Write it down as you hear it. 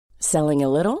Selling a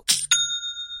little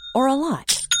or a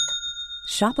lot?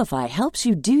 Shopify helps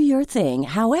you do your thing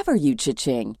however you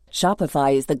cha-ching.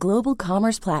 Shopify is the global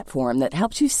commerce platform that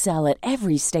helps you sell at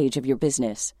every stage of your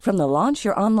business. From the launch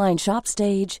your online shop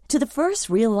stage to the first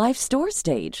real-life store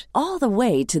stage, all the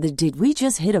way to the did we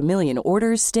just hit a million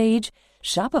orders stage.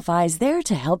 Shopify is there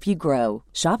to help you grow.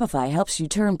 Shopify helps you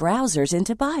turn browsers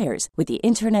into buyers with the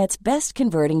internet's best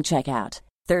converting checkout.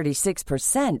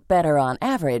 36% better on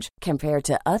average compared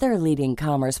to other leading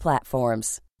commerce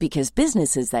platforms. Because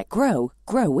businesses that grow,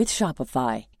 grow with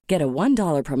Shopify. Get a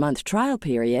 $1 per month trial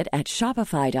period at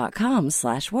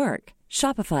shopify.com/work.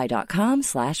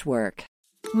 Shopify.com/work.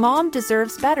 Mom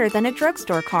deserves better than a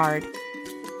drugstore card.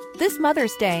 This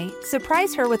Mother's Day,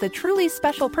 surprise her with a truly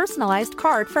special personalized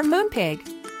card from Moonpig.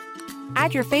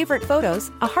 Add your favorite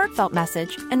photos, a heartfelt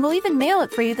message, and we'll even mail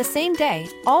it for you the same day,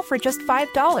 all for just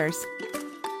 $5.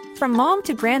 From mom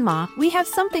to grandma, we have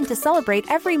something to celebrate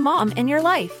every mom in your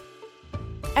life.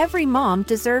 Every mom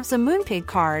deserves a Moonpig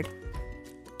card.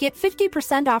 Get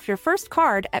 50% off your first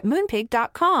card at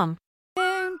Moonpig.com.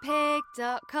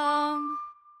 Moonpig.com.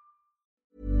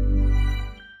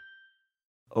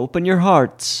 Open your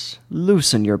hearts,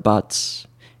 loosen your butts.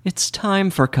 It's time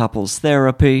for couples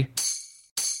therapy.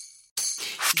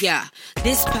 Yeah,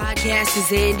 this podcast is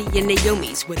Andy and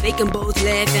Naomi's, where they can both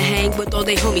laugh and hang with all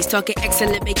their homies, talking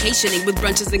excellent vacationing with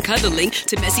brunches and cuddling,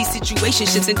 to messy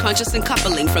situationships and conscious and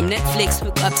coupling, from Netflix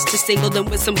hookups to singledom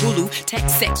with some Hulu,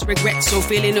 text, sex, regrets, or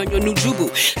feeling on your new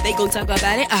jubu. They gon' talk about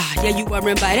it, yeah, you are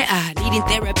invited, needing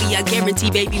therapy, I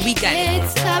guarantee, baby, we got it.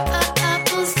 It's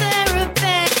couples therapy.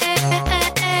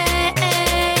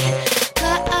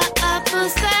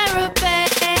 Couples therapy.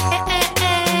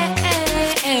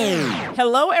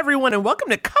 Hello, everyone, and welcome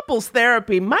to Couples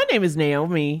Therapy. My name is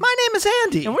Naomi. My name is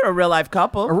Andy. And we're a real-life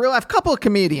couple. A real-life couple of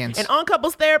comedians. And on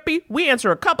Couples Therapy, we answer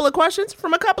a couple of questions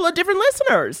from a couple of different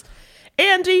listeners.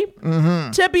 Andy,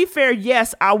 to be fair,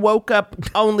 yes, I woke up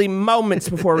only moments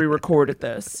before we recorded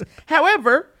this.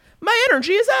 However, my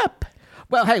energy is up.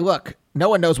 Well, hey, look, no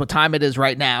one knows what time it is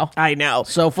right now. I know.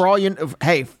 So for all you,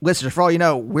 hey, listeners, for all you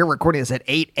know, we're recording this at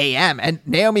 8 a.m. And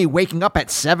Naomi waking up at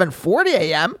 7:40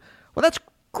 a.m., well, that's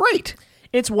great.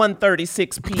 It's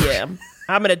 1:36 p.m.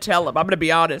 I'm going to tell him. I'm going to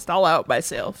be honest. I'll out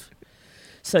myself.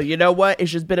 So you know what?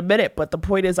 It's just been a minute, but the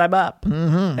point is I'm up.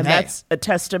 And that's a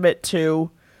testament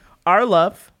to our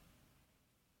love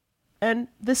and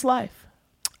this life.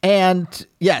 And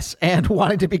yes, and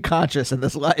wanting to be conscious in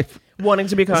this life. Wanting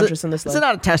to be conscious in this life. Is it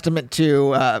not a testament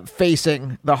to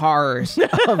facing the horrors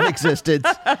of existence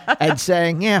and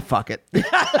saying, yeah, fuck it.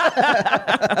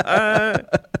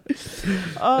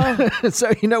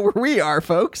 So you know where we are,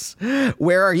 folks.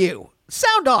 Where are you?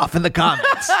 Sound off in the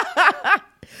comments.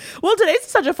 Well, today's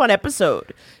such a fun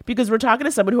episode because we're talking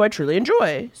to someone who I truly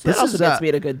enjoy. So This that also is, gets me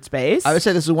in a good space. I would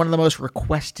say this is one of the most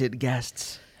requested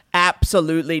guests.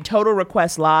 Absolutely. Total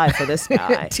request live for this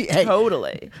guy. Hey,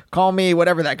 totally. Call me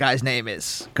whatever that guy's name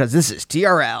is, because this is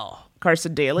TRL.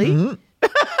 Carson Daly? Call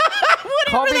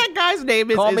Whatever me- that guy's name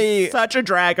is, call me- such a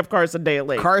drag of Carson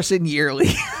Daly. Carson Yearly.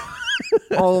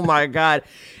 Oh my God.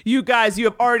 You guys, you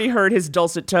have already heard his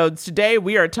dulcet tones. Today,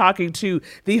 we are talking to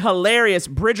the hilarious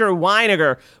Bridger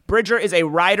Winegar. Bridger is a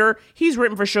writer. He's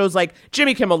written for shows like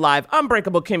Jimmy Kimmel Live,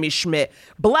 Unbreakable Kimmy Schmidt,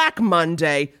 Black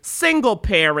Monday, Single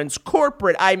Parents,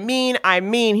 Corporate. I mean,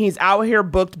 he's out here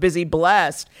booked, busy,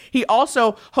 blessed. He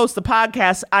also hosts the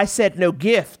podcast, I Said No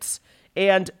Gifts.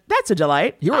 And that's a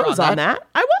delight. You were I was on on that. that.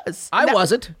 I was. I No,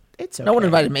 wasn't. It's okay. No one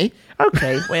invited me.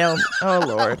 Okay, well, oh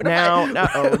Lord. Now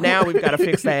we've got to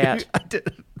fix that. I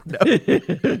didn't. No.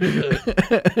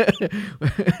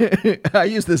 I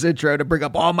use this intro to bring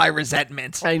up all my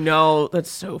resentments. I know, that's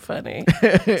so funny.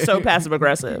 So passive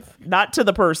aggressive. Not to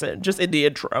the person, just in the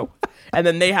intro. And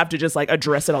then they have to just like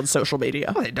address it on social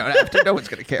media. They don't have to. No one's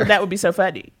going to care. That would be so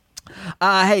funny.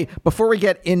 Hey, before we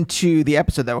get into the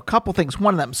episode, though, a couple things.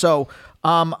 One of them. So,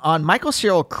 on Michael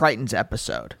Cyril Crichton's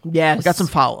episode, Yes. we got some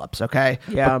follow-ups, okay?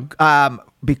 Yeah.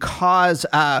 Because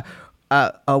a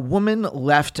woman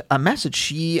left a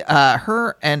message.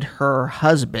 Her and her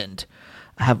husband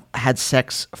have had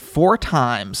sex 4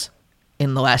 times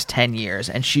in the last 10 years,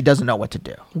 and she doesn't know what to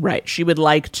do. Right. She would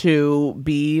like to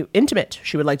be intimate.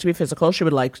 She would like to be physical. She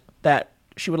would like to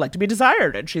be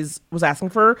desired. And was asking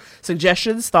for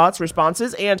suggestions, thoughts,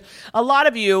 responses. And a lot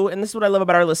of you, and this is what I love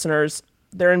about our listeners,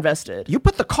 they're invested. You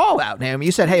put the call out, Naomi.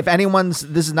 You said, hey,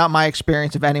 this is not my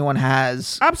experience, if anyone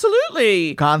has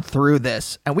Absolutely gone through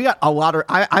this. And we got a lot of,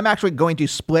 I'm actually going to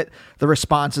split the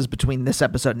responses between this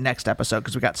episode and next episode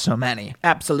because we got so many.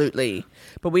 Absolutely.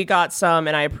 But we got some,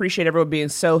 and I appreciate everyone being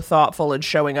so thoughtful and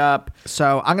showing up.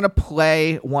 So I'm going to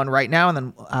play one right now, and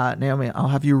then Naomi, I'll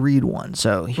have you read one.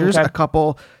 So here's a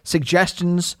couple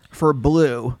suggestions for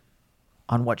Blue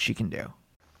on what she can do.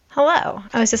 Hello.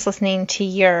 I was just listening to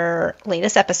your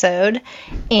latest episode,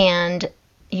 and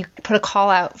you put a call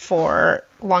out for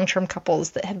long-term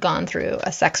couples that have gone through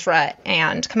a sex rut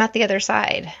and come out the other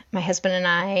side. My husband and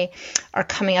I are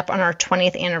coming up on our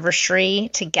 20th anniversary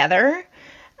together.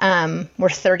 We're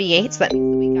 38, so that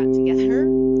means that we got together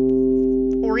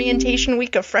orientation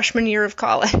week of freshman year of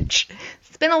college.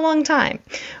 It's been a long time.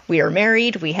 We are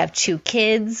married. We have 2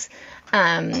 kids.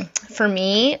 For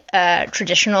me,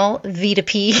 traditional V to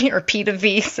P or P to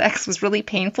V sex was really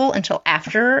painful until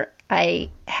after I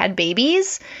had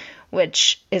babies,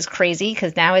 which is crazy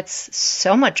because now it's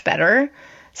so much better.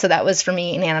 So that was for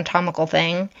me an anatomical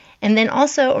thing. And then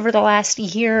also over the last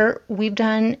year, we've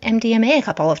done MDMA a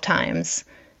couple of times.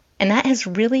 And that has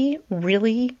really,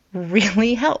 really,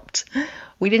 really helped.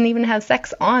 We didn't even have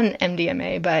sex on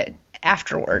MDMA, but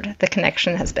afterward, the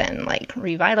connection has been like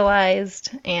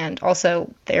revitalized, and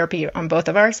also therapy on both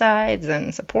of our sides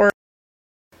and support.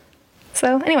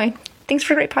 So anyway, thanks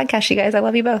for a great podcast, you guys. I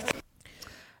love you both.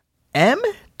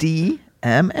 MDMA,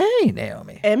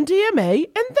 Naomi. MDMA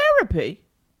and therapy.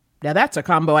 Now that's a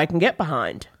combo I can get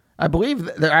behind. I believe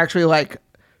they're actually like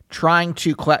trying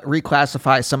to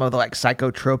reclassify some of the like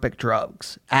psychotropic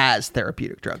drugs as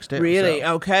therapeutic drugs too. Really?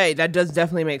 So. Okay. That does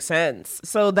definitely make sense.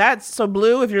 So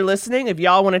Blue, if you're listening, if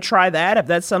y'all want to try that, if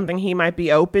that's something he might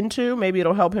be open to, maybe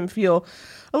it'll help him feel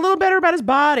a little better about his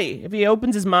body. If he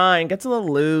opens his mind, gets a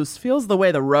little loose, feels the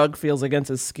way the rug feels against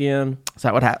his skin. Is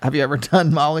that what have you ever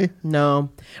done, Molly? No.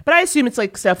 But I assume it's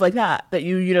like stuff like that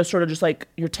you know, sort of just like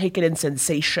you're taking in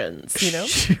sensations, you know?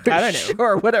 I don't know.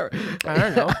 Sure, whatever. I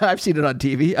don't know. I've seen it on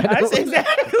TV.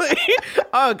 Exactly.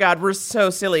 Oh, God, we're so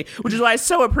silly, which is why I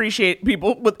so appreciate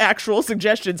people with actual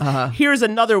suggestions. Here's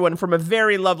another one from a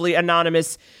very lovely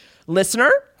anonymous listener.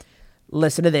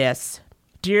 Listen to this.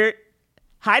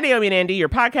 Hi, Naomi and Andy. Your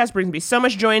podcast brings me so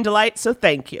much joy and delight, so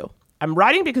thank you. I'm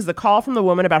writing because the call from the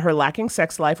woman about her lacking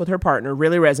sex life with her partner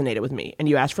really resonated with me, and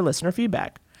you asked for listener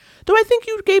feedback. Though I think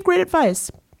you gave great advice.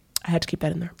 I had to keep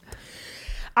that in there.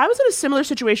 I was in a similar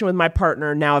situation with my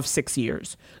partner now of 6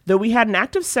 years. Though we had an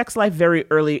active sex life very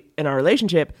early in our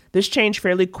relationship, this changed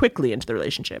fairly quickly into the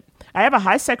relationship. I have a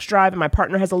high sex drive and my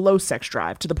partner has a low sex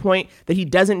drive, to the point that he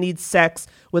doesn't need sex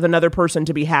with another person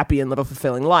to be happy and live a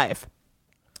fulfilling life.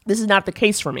 This is not the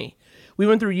case for me. We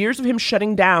went through years of him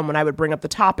shutting down when I would bring up the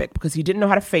topic because he didn't know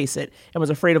how to face it and was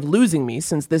afraid of losing me,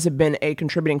 since this had been a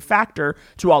contributing factor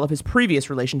to all of his previous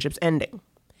relationships ending.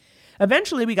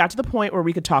 Eventually, we got to the point where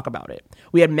we could talk about it.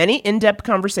 We had many in-depth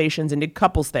conversations and did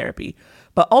couples therapy,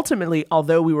 but ultimately,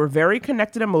 although we were very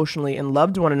connected emotionally and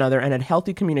loved one another and had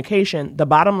healthy communication, the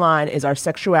bottom line is our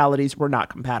sexualities were not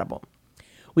compatible.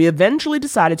 We eventually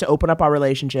decided to open up our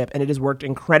relationship, and it has worked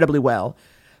incredibly well,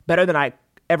 better than I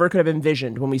ever could have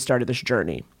envisioned when we started this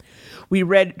journey. We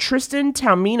read Tristan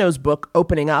Taormino's book,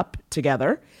 Opening Up,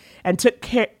 together, and took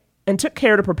care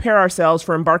to prepare ourselves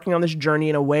for embarking on this journey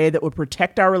in a way that would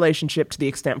protect our relationship to the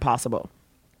extent possible.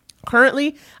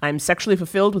 Currently, I am sexually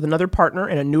fulfilled with another partner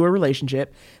in a newer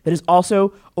relationship that has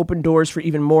also opened doors for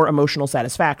even more emotional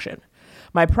satisfaction.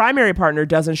 My primary partner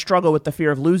doesn't struggle with the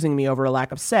fear of losing me over a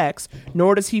lack of sex,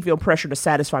 nor does he feel pressure to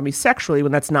satisfy me sexually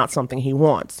when that's not something he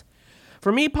wants.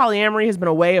 For me, polyamory has been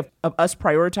a way of us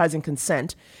prioritizing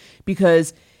consent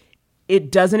because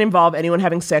it doesn't involve anyone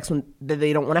having sex that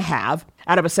they don't want to have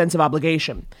out of a sense of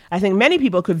obligation. I think many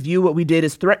people could view what we did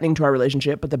as threatening to our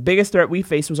relationship, but the biggest threat we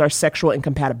faced was our sexual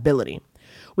incompatibility.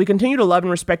 We continue to love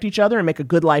and respect each other and make a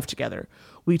good life together.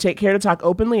 We take care to talk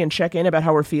openly and check in about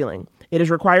how we're feeling. It has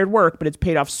required work, but it's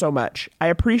paid off so much. I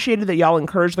appreciated that y'all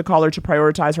encouraged the caller to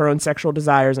prioritize her own sexual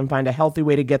desires and find a healthy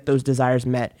way to get those desires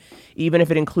met, even if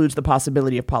it includes the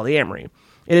possibility of polyamory.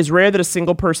 It is rare that a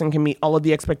single person can meet all of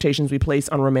the expectations we place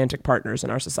on romantic partners in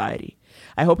our society.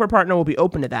 I hope her partner will be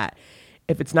open to that,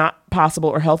 if it's not possible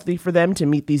or healthy for them to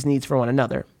meet these needs for one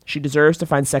another. She deserves to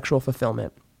find sexual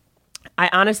fulfillment. I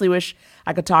honestly wish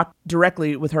I could talk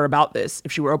directly with her about this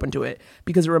if she were open to it,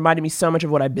 because it reminded me so much of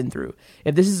what I've been through.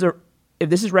 If this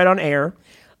is read on air,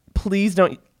 please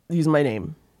don't use my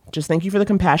name. Just thank you for the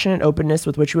compassion and openness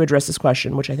with which you address this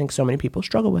question, which I think so many people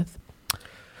struggle with.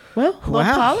 Well,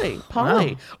 wow.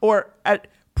 Polly. Wow. Or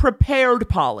prepared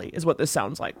Polly is what this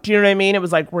sounds like. Do you know what I mean? It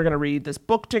was like, we're going to read this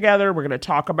book together. We're going to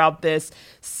talk about this.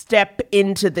 Step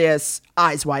into this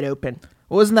eyes wide open.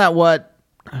 Well, isn't that what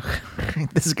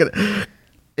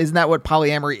isn't that what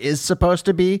polyamory is supposed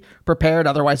to be? Prepared,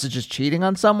 otherwise it's just cheating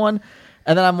on someone.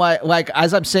 And then I'm like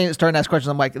as I'm saying, starting to ask questions,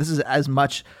 I'm like, this is as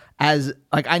much as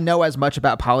like I know as much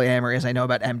about polyamory as I know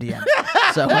about MDMA.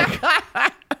 So like,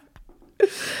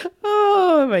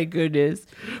 oh my goodness.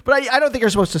 but I don't think you're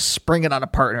supposed to spring it on a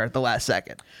partner at the last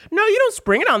second. No, you don't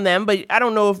spring it on them, but I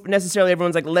don't know if necessarily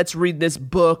everyone's like, let's read this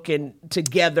book and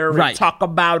together and Right. talk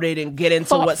about it and get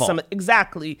into what Thoughtful.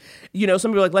 exactly. You know,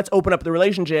 some people are like, let's open up the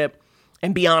relationship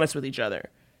and be honest with each other.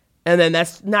 And then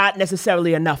that's not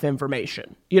necessarily enough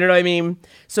information. You know what I mean?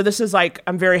 So this is like,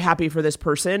 I'm very happy for this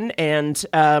person. And,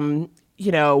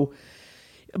 you know,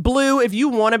 Blue, if you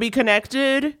want to be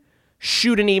connected,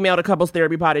 shoot an email to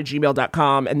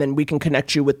couplestherapypod@gmail.com, and then we can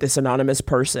connect you with this anonymous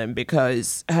person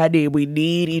because, honey, we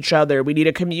need each other. We need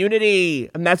a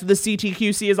community. And that's what the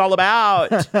CTQC is all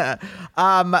about.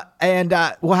 And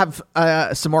we'll have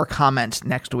some more comments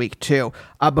next week too.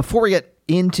 Before we get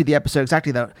into the episode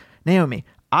exactly though, Naomi,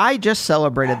 I just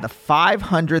celebrated the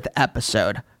 500th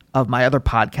episode of my other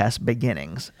podcast,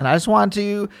 Beginnings, and I just want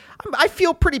to. I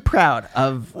feel pretty proud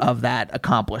of that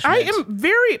accomplishment. I am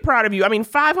very proud of you. I mean,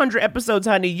 500 episodes,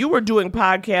 honey. You were doing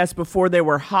podcasts before they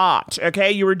were hot,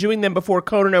 okay? You were doing them before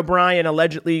Conan O'Brien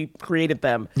allegedly created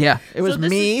them. Yeah, it was So this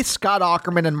me, Scott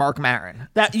Aukerman, and Mark Maron.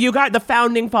 That you got the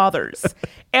founding fathers.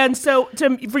 And so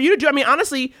for you to do, I mean,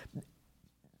 honestly,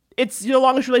 it's the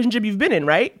longest relationship you've been in,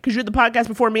 right? Because you're the podcast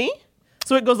before me.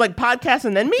 So it goes like podcast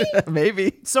and then me?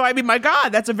 Maybe. So, I mean, my God,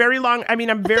 that's a very long, I mean,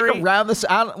 I'm very, Around this,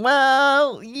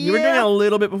 well, yeah, you were doing it a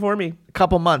little bit before me. a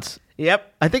couple months.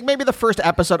 Yep. I think maybe the first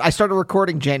episode, I started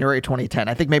recording January 2010.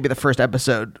 I think maybe the first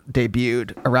episode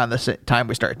debuted around the time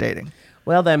we started dating.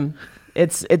 Well, then,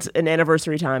 it's an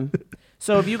anniversary time.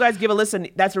 So if you guys give a listen,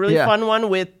 that's a really Yeah. fun one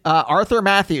with, Arthur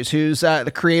Matthews, who's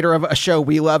the creator of a show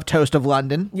we love, Toast of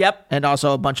London. Yep. And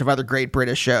also a bunch of other great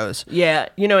British shows. yeah,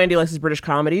 you know, Andy likes his British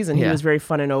comedies, and he Yeah. was very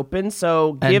fun and open.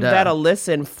 So And, give that a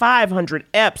listen. 500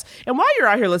 eps. And while you're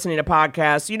out here listening to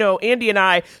podcasts, you know, Andy and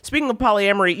I, speaking of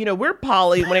polyamory, you know, we're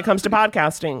poly when it comes to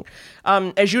podcasting.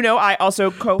 As you know, I also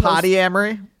co-host.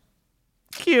 Potyamory.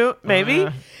 Cute, maybe.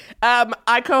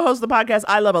 I co-host the podcast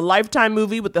I Love a Lifetime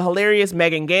Movie with the hilarious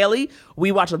Megan Gailey.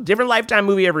 We watch a different Lifetime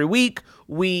movie every week.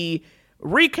 We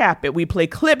recap it. We play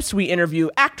clips. We interview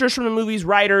actors from the movies,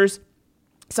 writers.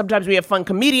 Sometimes we have fun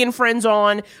comedian friends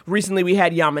on. Recently we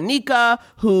had Yamanika,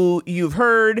 who you've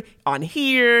heard on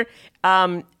here.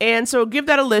 And so give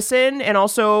that a listen. And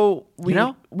also, we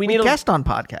need a guest on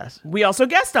podcasts. We also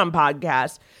guest on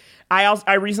podcasts.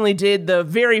 I recently did the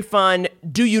very fun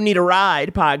Do You Need a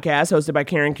Ride podcast hosted by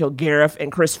Karen Kilgariff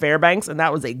and Chris Fairbanks, and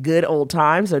that was a good old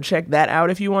time, so check that out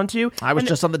if you want to. I was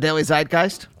just on the Daily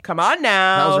Zeitgeist. Come on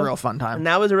now. That was a real fun time. And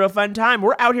that was a real fun time.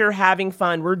 We're out here having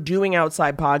fun. We're doing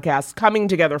outside podcasts, coming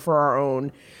together for our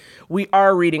own. We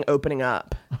are reading Opening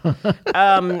Up.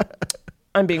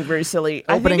 I'm being very silly.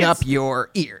 Opening up your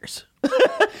ears.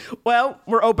 Well,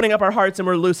 we're opening up our hearts and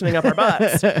we're loosening up our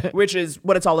butts, which is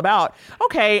what it's all about.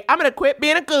 Okay, I'm going to quit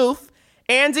being a goof.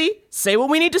 Andy, say what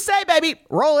we need to say, baby.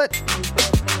 Roll it.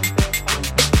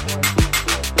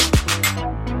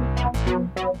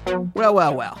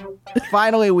 Well.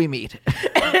 Finally, we meet.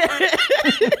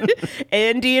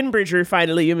 Andy and Bridger,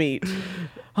 finally you meet.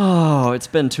 Oh, it's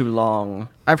been too long.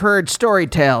 I've heard story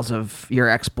tales of your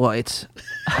exploits.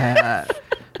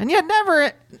 And yet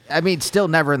still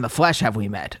never in the flesh have we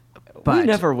met. But, We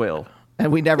never will.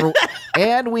 And we never,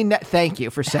 thank you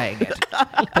for saying it.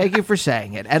 Thank you for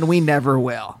saying it. And we never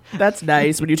will. That's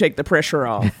nice when you take the pressure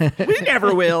off. We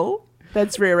never will.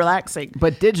 That's very relaxing.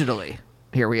 But digitally,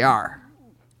 here we are.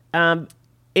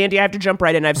 Andy, I have to jump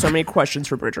right in. I have so many questions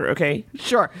for Bridger, okay?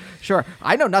 Sure.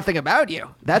 I know nothing about you.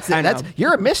 That's know.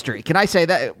 You're a mystery. Can I say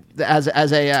that as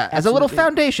a little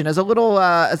foundation, as a little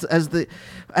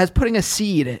as putting a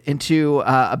seed into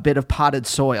a bit of potted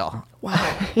soil?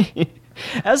 Wow.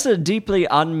 As a deeply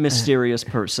unmysterious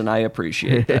person, I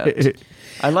appreciate that.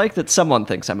 I like that someone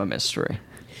thinks I'm a mystery.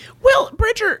 Well,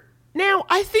 Bridger, now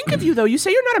I think of you, though. You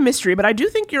say you're not a mystery, but I do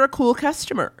think you're a cool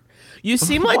customer. You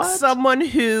seem like someone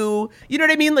who, you know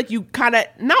what I mean? Like you kind of,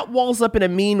 not walls up in a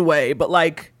mean way, but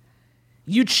like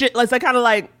you like kind of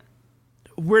like,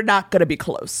 we're not going to be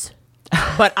close,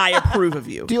 but I approve of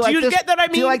you. Do you get that I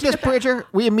mean? Do you like this, Bridger?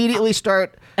 We immediately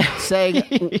start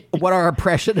saying what our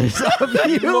impression is of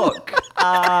you. Look,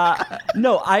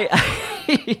 no,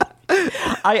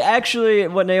 I actually,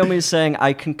 what Naomi's saying,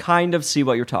 I can kind of see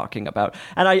what you're talking about.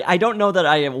 And I don't know that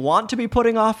I want to be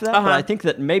putting off that, but I think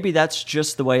that maybe that's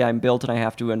just the way I'm built and I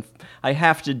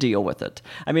have to deal with it.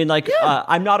 I mean, like,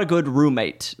 I'm not a good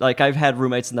roommate. Like, I've had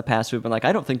roommates in the past who've been like,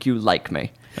 I don't think you like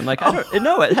me. I'm like,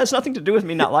 no, it has nothing to do with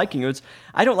me not liking you.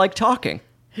 I don't like talking.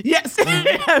 Yes,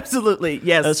 absolutely.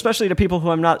 Yes. Especially to people who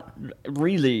I'm not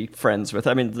really friends with.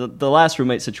 I mean, the last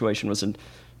roommate situation was in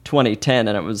 2010,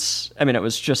 and it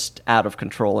was just out of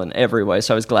control in every way.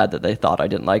 So I was glad that they thought I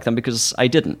didn't like them because I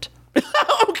didn't.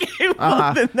 Okay,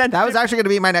 well, then That was actually going to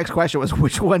be my next question was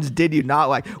which ones did you not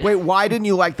like? Wait, why didn't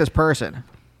you like this person?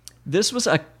 This was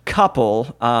a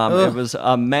couple. It was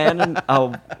a man and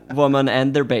a woman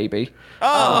and their baby.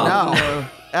 No.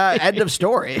 End of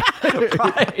story.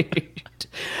 Right.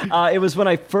 It was when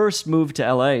I first moved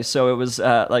to LA, so it was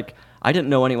like I didn't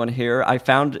know anyone here. I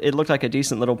found it looked like a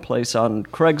decent little place on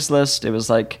Craigslist. It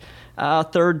was like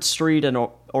 3rd Street in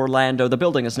Orlando. The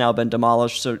building has now been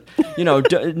demolished, so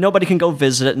nobody can go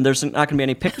visit it, and there's not going to be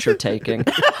any picture taking.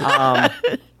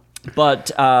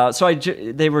 But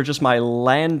they were just my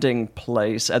landing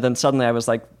place, and then suddenly I was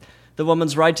like the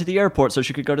woman's ride to the airport so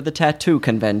she could go to the tattoo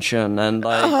convention and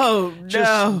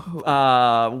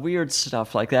weird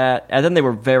stuff like that. And then they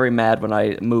were very mad when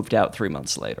I moved out 3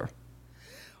 months later.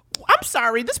 I'm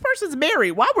sorry, this person's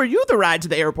married. Why were you the ride to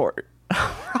the airport?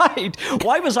 Right.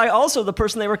 Why was I also the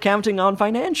person they were counting on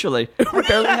financially? I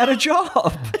barely had a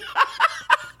job.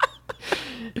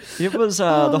 It was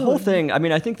the whole thing. I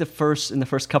mean, I think in the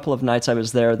first couple of nights I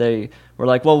was there, they were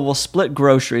like, "Well, we'll split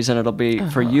groceries, and it'll be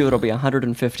for you. It'll be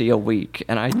 $150 a week."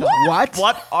 And I thought,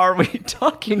 What are we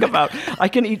talking about? I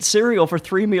can eat cereal for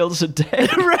 3 meals a day.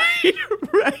 Right.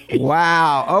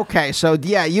 Wow. Okay. So,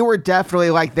 yeah, you were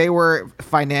definitely like they were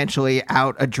financially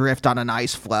out adrift on an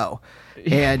ice flow.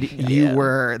 And you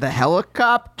were the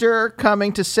helicopter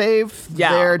coming to save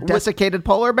their desiccated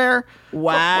polar bear?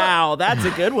 Wow, that's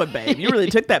a good one, babe. You really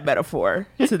took that metaphor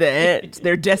to the end.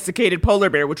 Their desiccated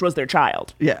polar bear, which was their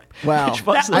child. Yeah. Well,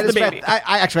 That was the baby.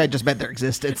 I just meant their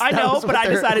existence. I know, but I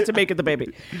decided to make it the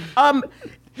baby.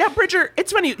 Now, Bridger,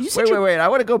 it's funny. You said Wait. I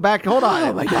want to go back. Hold on.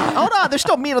 Oh, my God. Hold on. There's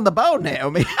still meat on the bone,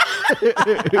 Naomi.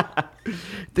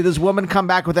 Did this woman come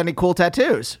back with any cool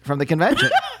tattoos from the convention?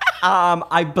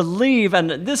 I believe,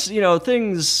 and this,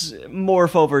 things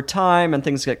morph over time and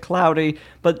things get cloudy,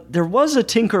 but there was a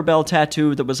Tinkerbell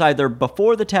tattoo that was either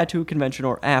before the tattoo convention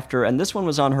or after, and this one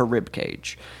was on her rib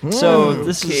cage. So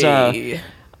this is... I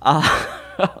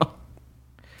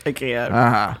can't.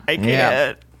 I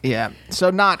can't. Yeah.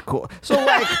 So not cool. So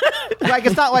like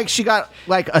it's not like she got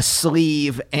like a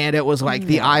sleeve and it was like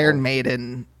the Iron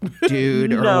Maiden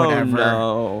dude or whatever.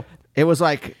 No. It was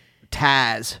like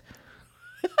Taz.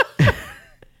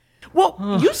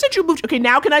 Well, you said you moved. Okay,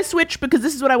 now can I switch? Because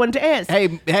this is what I wanted to ask.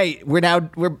 Hey, we're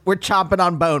chomping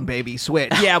on bone, baby.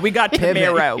 Switch. Yeah, we got to the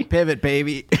marrow. Pivot,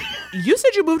 baby. You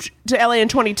said you moved to LA in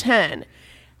 2010.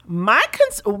 I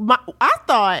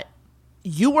thought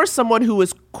you were someone who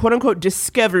was quote unquote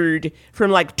discovered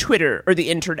from like Twitter or the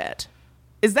internet.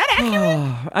 Is that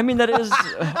accurate? I mean, that is...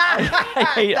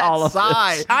 I hate all of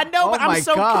this. I know, but I'm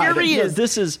so curious.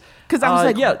 This is... Because I was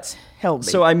like, help me.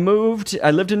 So I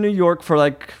lived in New York for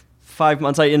like 5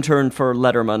 months. I interned for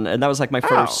Letterman, and that was like my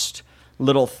first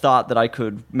little thought that I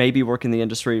could maybe work in the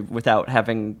industry without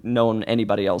having known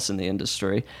anybody else in the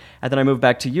industry. And then I moved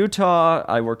back to Utah.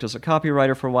 I worked as a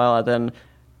copywriter for a while, and then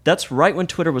that's right when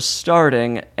Twitter was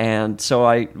starting, and so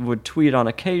I would tweet on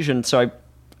occasion.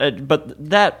 But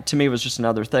that to me was just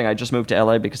another thing. I just moved to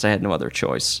LA because I had no other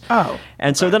choice. Oh.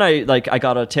 And so then I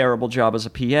got a terrible job as a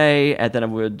PA, and then I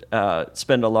would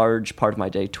spend a large part of my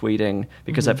day tweeting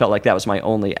because I felt like that was my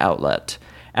only outlet.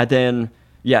 And then,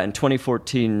 in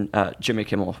 2014, Jimmy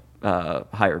Kimmel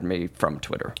hired me from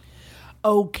Twitter.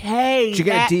 Okay. Did you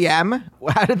get a DM?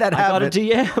 How did that happen? I got a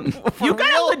DM. You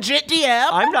got a legit DM?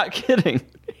 I'm not kidding.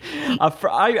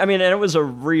 I mean, and it was a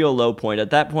real low point.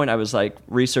 At that point, I was like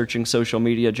researching social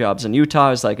media jobs in Utah. I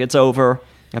was like, it's over.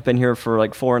 I've been here for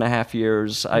like 4.5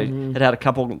 years. I had a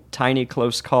couple tiny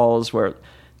close calls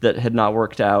that had not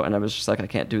worked out, and I was just like, I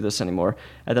can't do this anymore.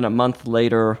 And then a month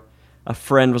later, a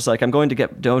friend was like, I'm going to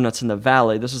get donuts in the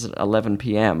Valley. This was at 11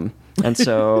 p.m. And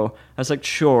so I was like,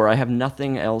 sure, I have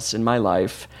nothing else in my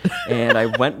life. And I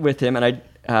went with him, and I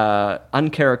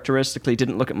uncharacteristically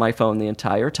didn't look at my phone the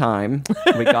entire time.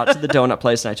 We got to the donut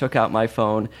place, and I took out my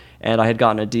phone, and I had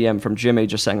gotten a DM from Jimmy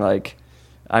just saying, like,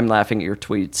 I'm laughing at your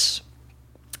tweets.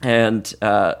 And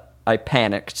I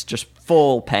panicked, just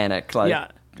full panic. Like,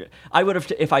 I would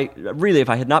have, if I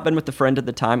had not been with the friend at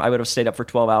the time, I would have stayed up for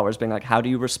 12 hours being like, how do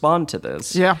you respond to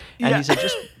this? Yeah. And he said,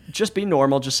 just be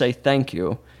normal, just say thank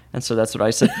you. And so that's what I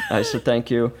said. I said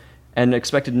thank you, and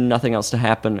expected nothing else to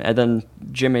happen. And then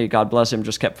Jimmy, God bless him,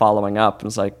 just kept following up and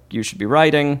was like, "You should be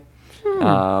writing."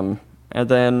 And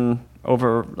then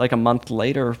over like a month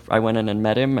later, I went in and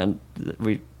met him, and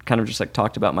we kind of just like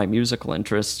talked about my musical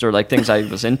interests or like things I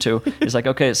was into. He's like,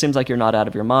 "Okay, it seems like you're not out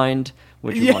of your mind.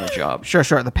 Would you want a job?" Sure.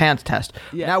 The pants test.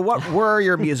 Now, what were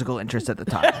your musical interests at the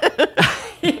time?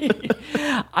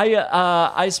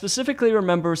 I specifically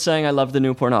remember saying I love the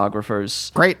New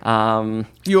Pornographers. Great.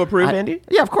 You approve, Andy?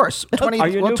 Yeah, of course. Are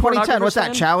you a New 2010. What's Pornographers that?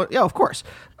 fan? Challenge? Yeah, of course.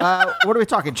 What are we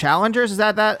talking? Challengers? Is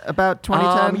that about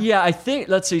 2010? Yeah, I think.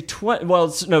 Let's see.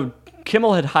 No.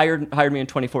 Kimmel had hired me in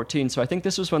 2014, so I think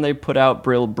this was when they put out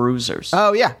Brill Bruisers.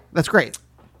 Oh yeah, that's great.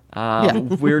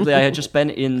 Weirdly, I had just been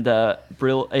in the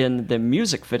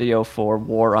music video for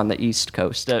War on the East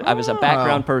Coast. I was a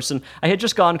background person. I had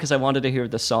just gone because I wanted to hear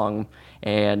the song,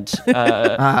 and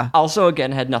also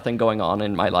again had nothing going on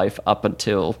in my life up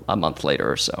until a month later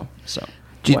or so. So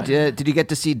Did you get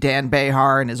to see Dan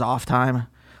Behar in his off time?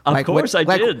 Of course I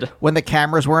did. When the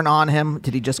cameras weren't on him,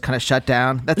 did he just kind of shut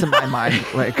down? That's in my mind.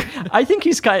 Like, I think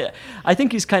he's kind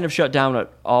of shut down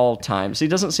at all times. He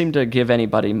doesn't seem to give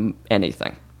anybody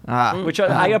anything. Which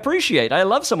I appreciate. I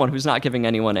love someone who's not giving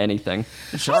anyone anything.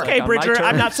 Sure. Okay, on my Bridger,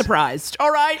 I'm terms. not surprised.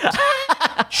 All right.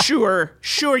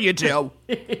 Sure you do.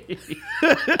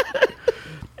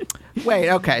 wait,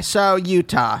 okay, so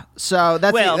Utah. So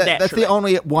that's that's naturally. the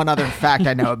only one other fact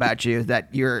I know about you,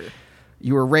 that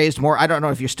you were raised I don't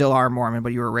know if you still are Mormon,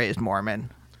 but you were raised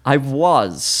Mormon. I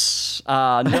was. No,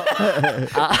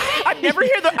 I've never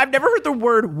heard the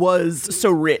word "was" so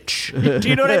rich. Do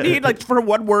you know what I mean? Like for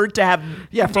one word to have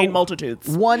contain multitudes.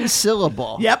 One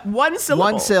syllable. Yep, one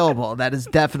syllable. One syllable. That is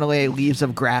definitely a leaves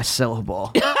of grass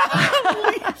syllable.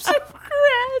 Leaves of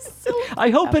grass. I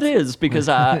hope it is because,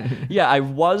 I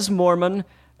was Mormon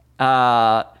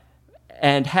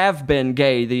and have been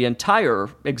gay the entire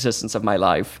existence of my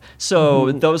life.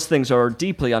 So those things are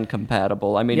deeply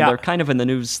uncompatible. I mean, they're kind of in the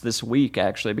news this week,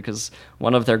 actually, because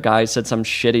one of their guys said some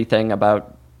shitty thing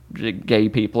about gay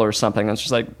people or something. And it's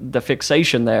just like the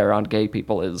fixation there on gay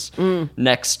people is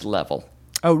next level.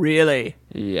 Oh, really?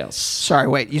 Yes. Sorry,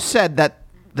 wait. You said that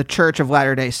the Church of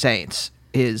Latter-day Saints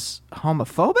is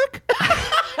homophobic?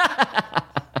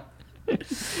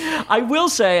 I will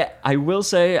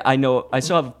say, I know, I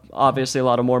still have obviously a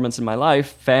lot of Mormons in my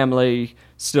life, family,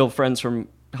 still friends from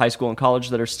high school and college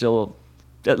that are still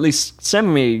at least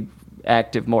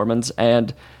semi-active Mormons,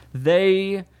 and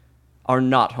they are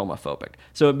not homophobic.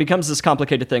 So it becomes this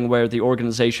complicated thing where the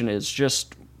organization is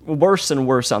just worse and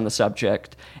worse on the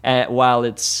subject, while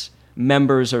its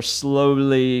members are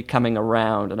slowly coming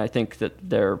around, and I think that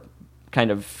they're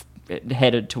kind of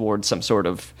headed towards some sort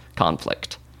of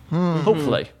conflict.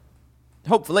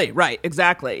 Hopefully, right,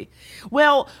 exactly.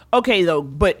 Well, okay, though,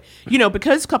 but,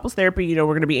 because couples therapy, we're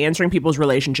going to be answering people's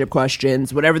relationship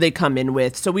questions, whatever they come in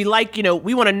with. So we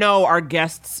we want to know our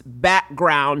guests'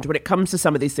 background when it comes to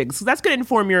some of these things. So that's going to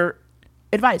inform your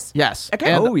advice. Yes.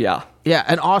 Okay. And, Oh, yeah. Yeah,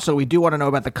 and also we do want to know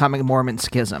about the coming Mormon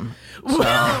schism.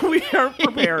 So, We are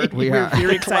prepared. We We're are.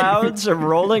 very excited. Clouds are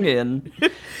rolling in.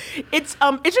 It's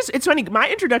funny. My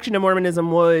introduction to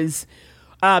Mormonism was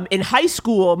in high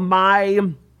school.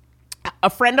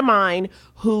 A friend of mine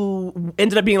who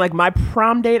ended up being like my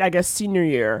prom date, I guess senior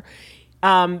year.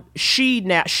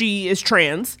 She is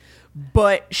trans,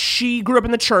 but she grew up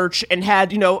in the church and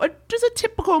had just a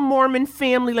typical Mormon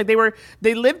family. Like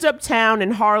they lived uptown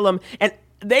in Harlem, and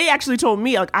they actually told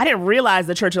me, like, I didn't realize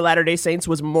the Church of Latter-day Saints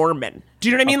was Mormon. Do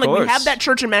you know what I mean? Of Like, we course. have that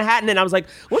church in Manhattan, and I was like,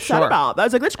 what's that Sure. about? I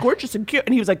was like, that's gorgeous and cute.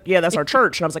 And he was like, yeah, that's our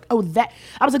church. And I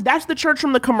was like, that's the church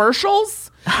from the commercials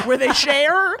where they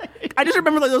share? I just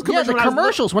remember like those yeah, commercials. the when I was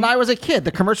commercials when I was a kid.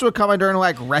 The commercials would come on during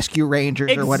like Rescue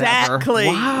Rangers or whatever. Exactly.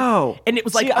 Wow. And it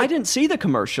was like, See, I didn't see the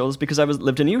commercials because I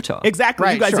lived in Utah. exactly.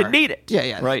 Right, You guys sure. didn't need it. Yeah,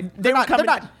 yeah. Right. They're not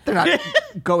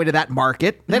going to that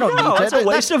market. They don't No, need it's to. a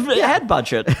waste of ad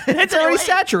budget. It's already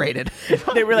saturated.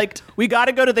 They were like, we got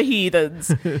to go to the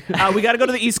Heathens. We got to go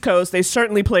to the East Coast. They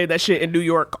certainly played that shit in New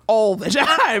York all the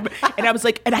time. And I was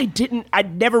like, and I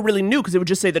never really knew because it would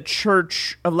just say the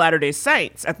Church of Latter-day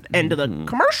Saints at the end of the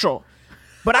commercial.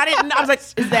 But I was like,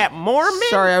 is that Mormon?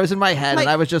 Sorry, I was in my head Like- and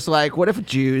I was just like, what if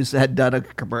Jews had done a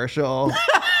commercial?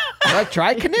 Like,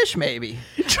 try Knish, maybe.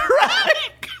 Try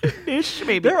Knish,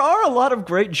 maybe. There are a lot of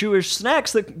great Jewish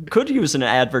snacks that could use an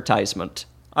advertisement.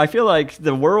 I feel like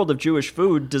the world of Jewish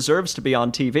food deserves to be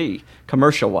on TV,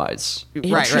 commercial-wise.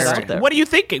 Right. There. What are you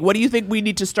thinking? What do you think we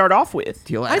need to start off with?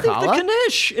 Do you like I think challah? the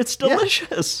Knish. It's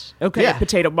delicious. Okay, Yeah.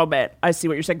 potato moment. I see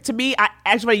what you're saying. To me,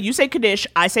 actually, you say Knish,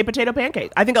 I say potato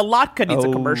pancake. I think a latke needs a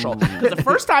commercial. Because the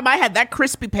first time I had that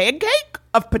crispy pancake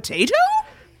of potato,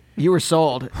 You were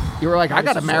sold. You were like, I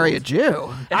got to marry a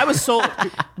Jew. I was sold.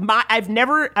 I've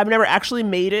never actually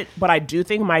made it, but I do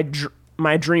think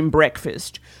my dream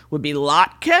breakfast would be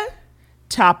latke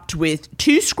topped with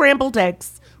 2 scrambled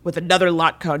eggs with another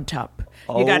latke on top.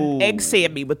 You got an egg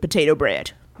sammy with potato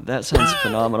bread. That sounds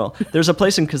phenomenal. There's a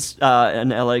place in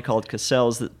LA called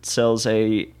Cassell's that sells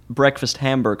a breakfast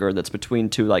hamburger that's between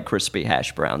 2 like crispy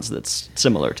hash browns that's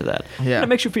similar to that. Yeah. And it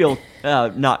makes you feel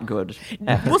not good.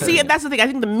 Well, see, that's the thing. I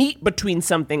think the meat between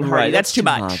something, Hardy, Right, that's that's too too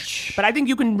much. much. But I think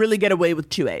you can really get away with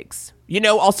 2 eggs.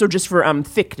 Also just for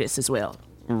thickness as well.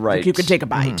 Right. Like you could take a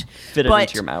bite. Fit it But-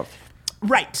 into your mouth.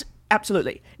 Right.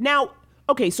 Absolutely. Now,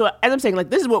 okay, so as I'm saying, like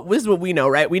this is what we know,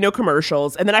 right? We know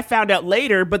commercials, and then I found out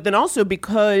later, but then also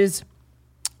because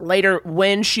later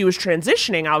when she was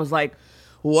transitioning, I was like,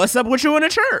 "What's up with you in a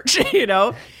church?"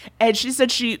 And she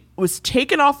said she was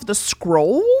taken off the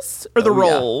scrolls or the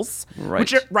rolls, Right.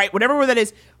 whatever that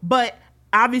is. But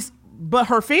but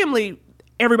her family,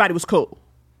 everybody was cool.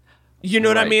 You know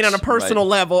what I Right, mean, on a personal right.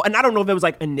 level, and I don't know if it was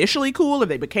like initially cool, if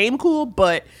they became cool,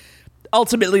 but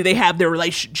ultimately they have their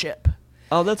relationship.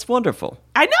 Oh, that's wonderful.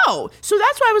 I know. So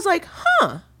that's why I was like,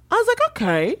 I was like,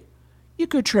 okay, you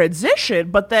could transition,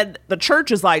 but then the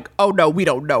church is like, oh no, we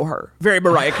don't know her. Very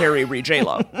Mariah Carey,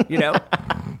 J-Lo,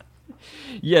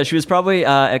 Yeah, she was probably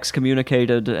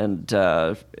excommunicated, and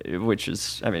which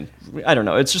is, I mean, I don't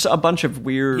know. It's just a bunch of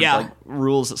weird Yeah. like,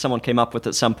 rules that someone came up with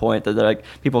at some point that like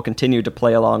people continue to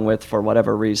play along with for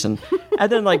whatever reason.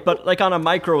 And then but on a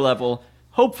micro level,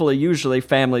 hopefully, usually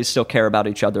families still care about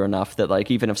each other enough that like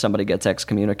even if somebody gets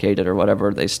excommunicated or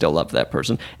whatever, they still love that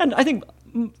person. And I think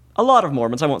a lot of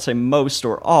Mormons, I won't say most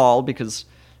or all because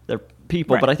they're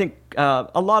people, Right. but I think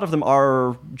a lot of them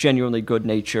are genuinely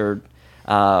good-natured.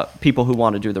 People who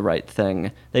want to do the right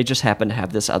thing. They just happen to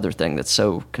have this other thing that's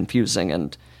so confusing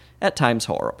and at times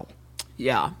horrible.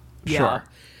 Yeah. Sure.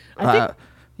 I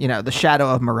think The shadow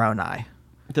of Moroni.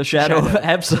 The shadow,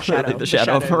 absolutely, the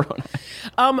shadow of Moroni.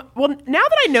 well, now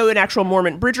that I know an actual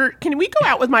Mormon, Bridger, can we go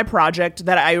out with my project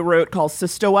that I wrote called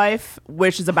Sister Wife,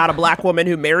 which is about a black woman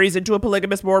who marries into a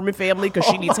polygamous Mormon family because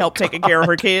she needs help taking care of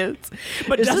her kids.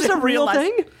 But Is this doesn't a real realize-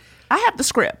 thing? I have the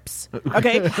scripts.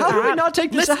 Okay. How do we not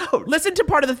take this out? Listen to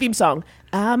part of the theme song.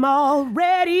 I'm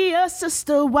already a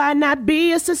sister. Why not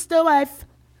be a sister wife?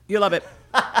 You love it.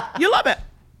 You love it.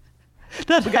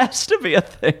 That has to be a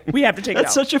thing. We have to take it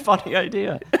That's out. such a funny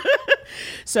idea.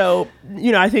 So,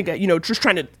 I think, just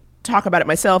trying to talk about it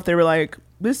myself, they were like,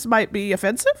 this might be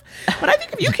offensive. But I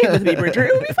think if you came with me, Bridger,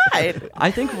 it would be fine. I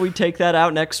think we take that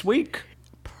out next week.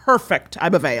 Perfect.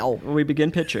 I'm avail. When we begin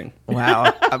pitching.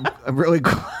 Wow. I'm really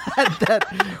glad that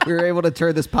we were able to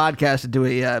turn this podcast into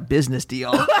a business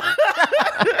deal.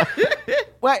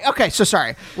 Wait, okay, so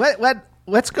sorry.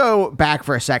 Let's go back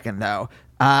for a second, though.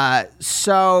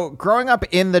 So growing up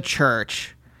in the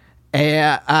church, so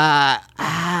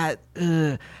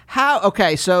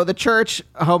the church,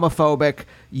 homophobic,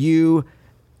 you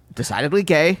decidedly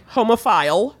gay.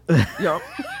 Homophile. Yeah.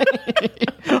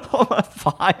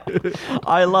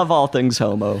 I love all things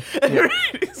homo.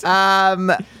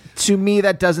 To me,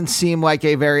 that doesn't seem like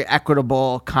a very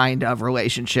equitable kind of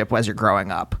relationship as you're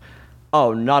growing up.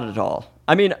 Oh, not at all.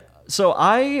 I mean, so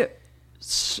I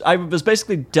was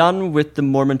basically done with the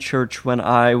Mormon church when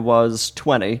I was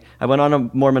 20. I went on a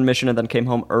Mormon mission and then came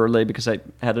home early because I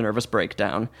had a nervous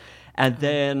breakdown. And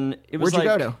then it was Where'd you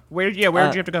like, go to? Where did you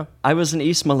have to go? I was in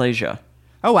East Malaysia.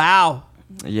 Oh, wow.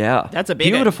 Yeah. That's a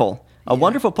big one. Beautiful. A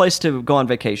wonderful place to go on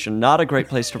vacation. Not a great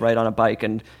place to ride on a bike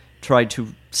and try to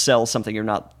sell something you're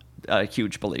not a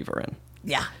huge believer in.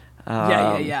 Yeah.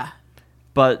 Yeah.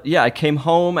 But yeah, I came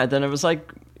home and then it was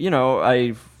like,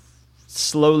 I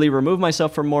slowly removed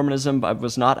myself from Mormonism. I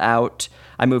was not out.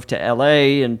 I moved to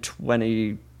LA in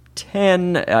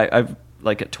 2010. I've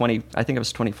like at 20, I think I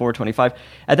was 24, 25.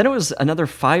 And then it was another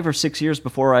 5 or 6 years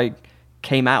before I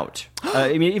came out.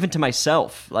 I mean, even to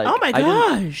myself. Like, Oh my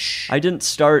gosh. I didn't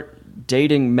start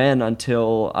dating men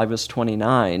until I was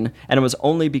 29. And it was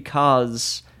only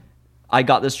because I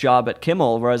got this job at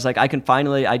Kimmel where I was like, I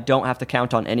don't have to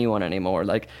count on anyone anymore.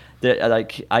 Like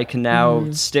I can now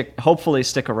hopefully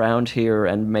stick around here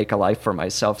and make a life for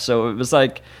myself. So it was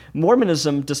like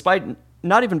Mormonism, despite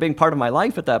not even being part of my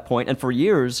life at that point, and for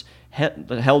years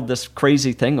held this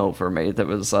crazy thing over me that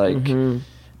was like,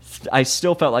 I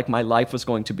still felt like my life was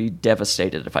going to be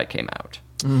devastated if I came out.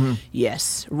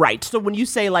 Yes, right. So when you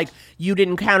say like you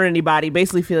didn't count on anybody,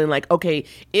 basically feeling like, okay,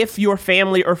 if your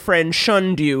family or friend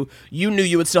shunned you, you knew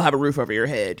you would still have a roof over your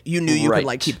head. You knew you could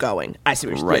like keep going. I see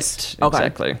what you're saying. Right,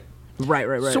 exactly.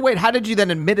 Right. So wait, how did you then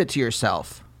admit it to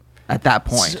yourself at that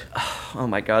point? Oh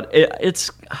my God. It's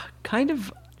kind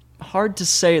of hard to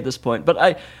say at this point. But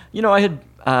I had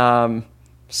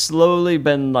slowly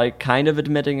been like kind of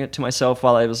admitting it to myself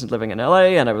while I was living in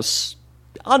LA, and I was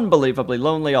unbelievably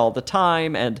lonely all the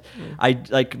time. And I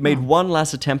like made one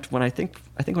last attempt when I think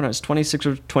when I was 26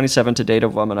 or 27 to date a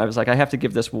woman. I was like, I have to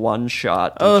give this one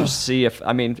shot to just see if,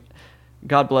 I mean,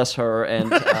 God bless her.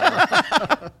 And it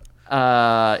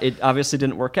obviously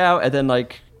didn't work out. And then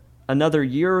like another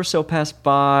year or so passed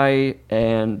by,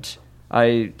 and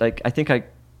I think I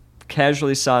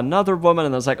casually saw another woman,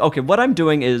 and I was like, okay, what I'm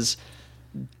doing is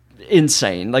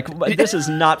insane. Like, this is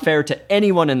not fair to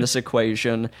anyone in this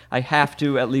equation. I have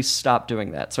to at least stop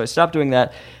doing that. So I stopped doing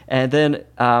that, and then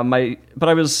but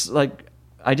I was like,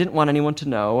 I didn't want anyone to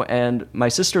know, and my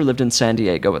sister lived in San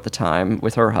Diego at the time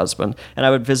with her husband, and I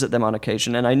would visit them on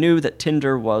occasion, and I knew that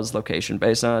Tinder was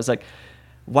location-based, and I was like,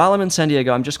 while I'm in San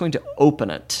Diego, I'm just going to open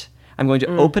it. I'm going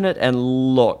to open it and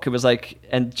look. It was like,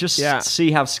 and just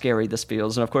see how scary this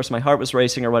feels. And of course, my heart was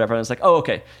racing or whatever, and I was like, oh,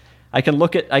 okay. I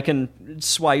can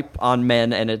swipe on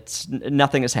men, and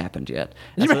nothing has happened yet.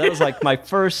 And so that was like my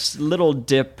first little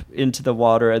dip into the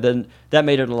water, and then that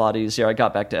made it a lot easier. I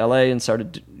got back to LA and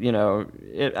started,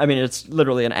 it's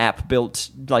literally an app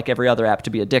built like every other app to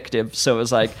be addictive. So it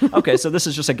was like, okay, so this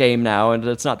is just a game now, and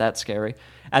it's not that scary.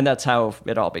 And that's how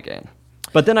it all began.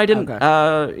 But then I didn't,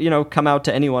 come out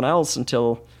to anyone else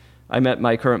until I met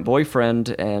my current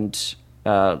boyfriend, and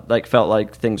felt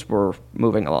like things were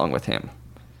moving along with him.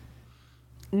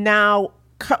 Now,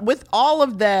 with all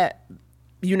of that,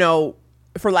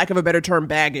 for lack of a better term,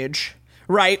 baggage,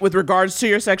 right, with regards to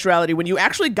your sexuality, when you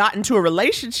actually got into a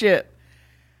relationship,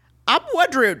 I'm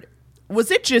wondering,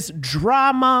 was it just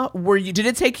drama? Did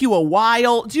it take you a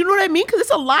while? Do you know what I mean? Because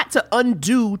it's a lot to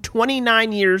undo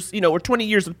 29 years, or 20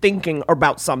 years of thinking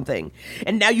about something.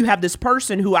 And now you have this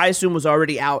person who I assume was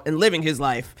already out and living his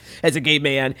life as a gay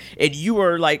man, and you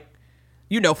are like,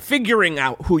 figuring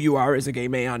out who you are as a gay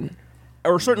man.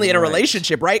 Or certainly in a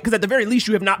relationship, right? Because at the very least,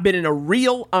 you have not been in a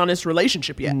real, honest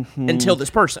relationship yet until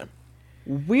this person.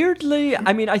 Weirdly,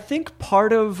 I mean, I think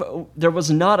there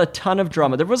was not a ton of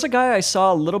drama. There was a guy I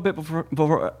saw a little bit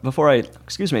before I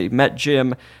met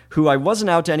Jim, who I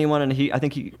wasn't out to anyone, and I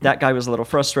think that guy was a little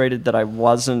frustrated that I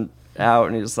wasn't out,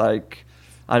 and he was like,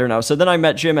 I don't know. So then I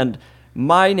met Jim, and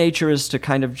my nature is to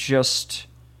kind of just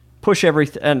push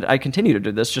everything, and I continue to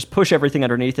do this, just push everything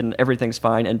underneath and everything's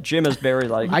fine. And Jim is very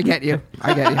like... I get you.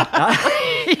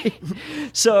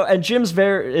 So, and Jim's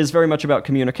is very much about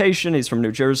communication. He's from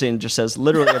New Jersey and just says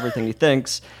literally everything he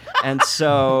thinks. And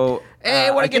so... Hey, I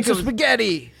want to get some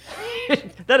spaghetti.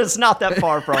 That is not that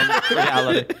far from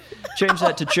reality. Change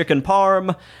that to chicken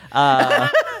parm.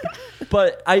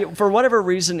 But for whatever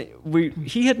reason,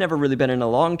 he had never really been in a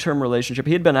long-term relationship.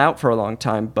 He had been out for a long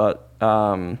time, but...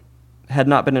 had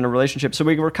not been in a relationship. So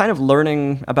we were kind of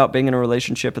learning about being in a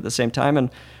relationship at the same time. And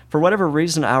for whatever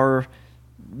reason, our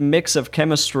mix of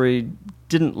chemistry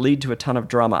didn't lead to a ton of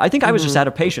drama. I think I was just out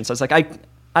of patience. I was like,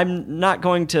 I'm not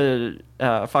going to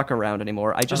fuck around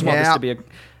anymore. I just want this to be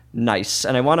nice.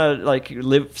 And I want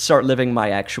to start living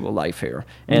my actual life here.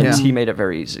 And he made it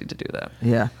very easy to do that.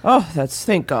 Yeah. Oh,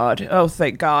 thank God. Oh,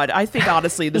 thank God. I think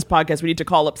honestly, this podcast, we need to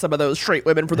call up some of those straight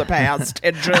women from the past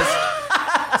and just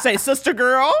say, sister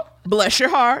girl, bless your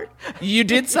heart. You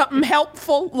did something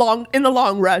helpful in the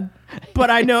long run, but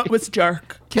I know it was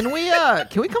jerk. Can we come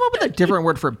up with a different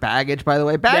word for baggage, by the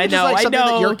way? Baggage is like something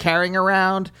that you're carrying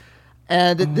around,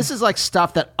 and this is like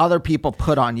stuff that other people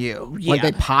put on you. Yeah. Like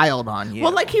they piled on you.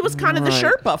 Well, like he was kind of the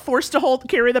Sherpa, forced to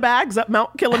carry the bags up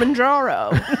Mount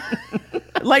Kilimanjaro.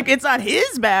 Like, it's not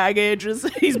his baggage.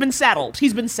 He's been saddled.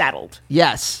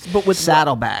 Yes, but with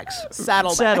saddlebags.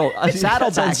 Saddle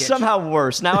Sounds somehow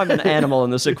worse. Now I'm an animal in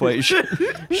this equation.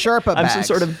 Sherpa bags. I'm some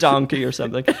sort of donkey or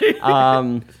something.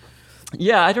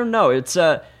 Yeah, I don't know. It's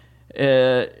I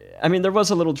mean, there was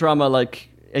a little drama like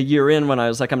a year in when I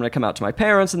was like, I'm going to come out to my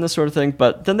parents and this sort of thing.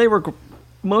 But then they were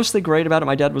mostly great about it.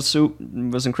 My dad was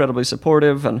incredibly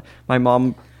supportive, and my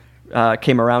mom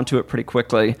came around to it pretty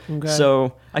quickly. Okay.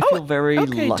 So I feel very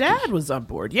lucky. Dad was on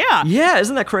board. Yeah. Yeah,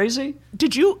 isn't that crazy?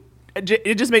 Did you...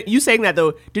 It just made you saying that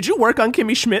though. Did you work on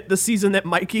Kimmy Schmidt the season that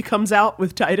Mikey comes out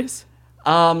with Titus?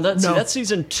 That's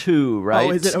season 2, right?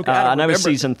 Oh, is it? Okay, and I was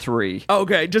season 3.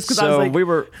 Okay, just because I was like,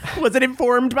 was it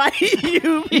informed by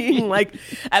you being like,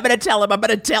 I'm gonna tell him.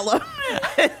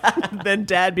 Then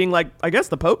Dad being like, I guess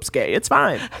the Pope's gay. It's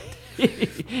fine.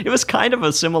 It was kind of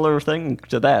a similar thing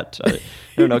to that. I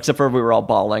don't know, except for we were all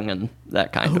bawling and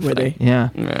that kind of thing. Yeah.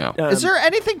 Is there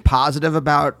anything positive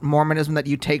about Mormonism that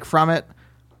you take from it?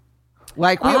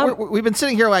 Like we've been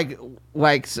sitting here like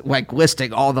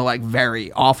listing all the like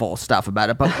very awful stuff about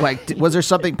it, but like was there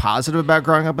something positive about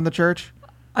growing up in the church?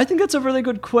 I think that's a really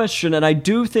good question, and I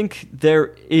do think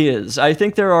there is. I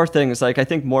think there are things, like I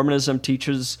think Mormonism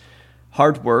teaches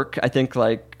hard work. I think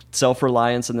like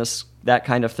self-reliance and that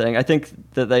kind of thing. I think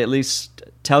that they at least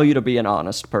tell you to be an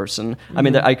honest person. I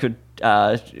mean, I could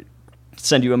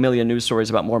send you a million news stories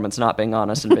about Mormons not being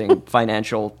honest and being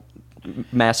criminal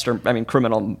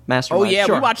masterminds. Oh yeah,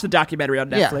 Sure. we watched the documentary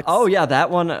on Yeah. Netflix. Oh yeah, that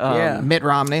one. Mitt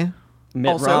Romney,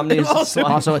 Mitt Romney is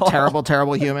also a terrible,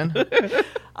 terrible human.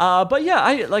 But yeah,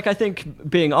 I think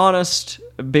being honest,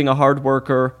 being a hard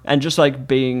worker, and just like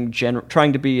being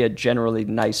trying to be a generally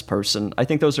nice person. I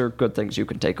think those are good things you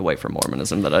can take away from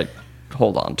Mormonism that I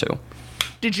hold on to.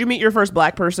 Did you meet your first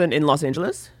black person in Los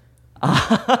Angeles?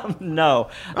 No.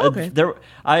 Okay.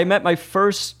 I met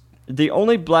the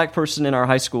only black person in our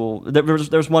high school.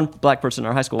 There's one black person in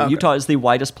our high school. Okay. Utah is the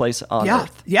whitest place on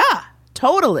earth. Yeah,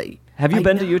 totally. Have you I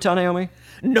been know. to Utah, Naomi?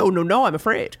 No, I'm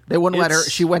afraid. They wouldn't let her.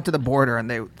 It's- She went to the border and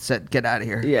they said, "Get out of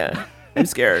here." Yeah, I'm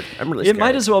scared. I'm really It scared.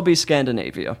 might as well be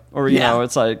Scandinavia. Or, you Yeah. know,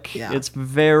 it's like, Yeah. it's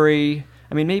very,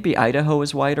 I mean, maybe Idaho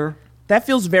is whiter. That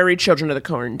feels very Children of the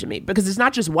Corn to me, because it's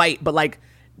not just white, but like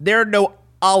there are no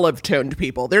olive-toned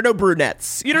people. There are no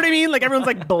brunettes. You know what I mean? Like everyone's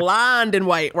like blonde and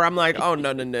white, where I'm like, oh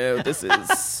no. This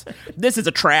is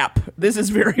a trap. This is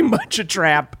very much a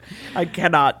trap. I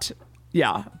cannot.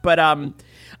 Yeah. But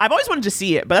I've always wanted to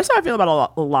see it, but that's how I feel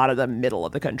about a lot of the middle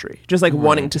of the country. Just like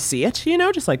wanting to see it, you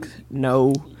know, just like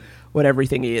know what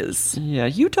everything is. Yeah,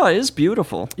 Utah is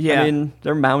beautiful. Yeah. I mean,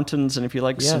 there are mountains, and if you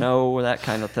like Yeah. snow, that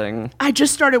kind of thing. I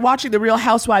just started watching The Real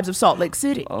Housewives of Salt Lake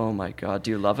City. Oh my God,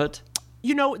 do you love it?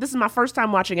 You know, this is my first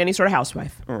time watching any sort of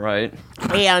housewife. Right.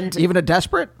 And Even a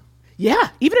desperate. yeah,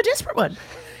 even a desperate one.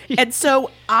 And so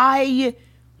I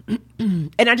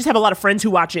just have a lot of friends who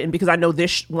watch it, and because I know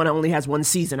this one only has one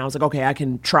season, I was like, okay, I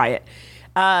can try it.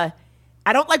 I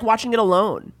don't like watching it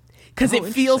alone because it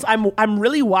feels I'm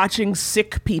really watching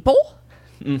sick people,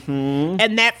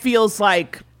 and that feels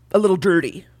like a little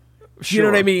dirty. You know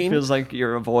what I Sure. mean? Feels like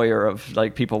you're a voyeur of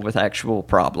like people with actual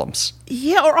problems.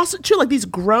 Yeah, or also too like these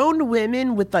grown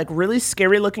women with like really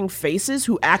scary looking faces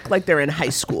who act like they're in high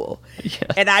school.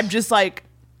 And I'm just like,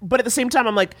 but at the same time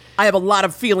I'm like, I have a lot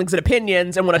of feelings and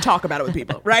opinions and want to talk about it with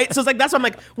people, right? So it's like that's why I'm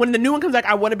like, when the new one comes back,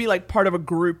 I want to be like part of a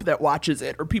group that watches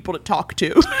it or people to talk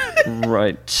to.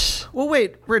 Right. Well,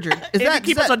 wait, Richard. Is Andy, that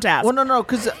keep is us that- on task. Well, no,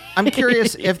 because I'm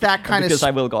curious if that kind Because of.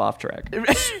 I will go off track.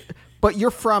 But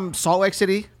you're from Salt Lake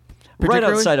City, Right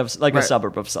particularly? outside of like a Right.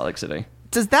 suburb of Salt Lake City.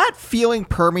 Does that feeling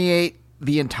permeate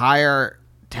the entire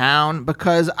town?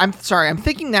 Because I'm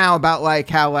thinking now about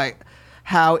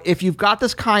how if you've got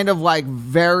this kind of like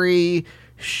very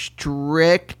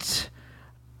strict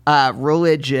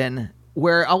religion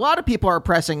where a lot of people are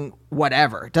oppressing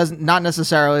whatever, doesn't not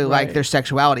necessarily like their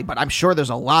sexuality, but I'm sure there's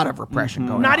a lot of repression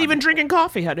going on. Not even drinking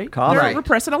coffee, honey. Coffee. They're Right.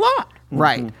 repressing a lot.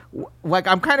 Right. Like,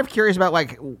 I'm kind of curious about,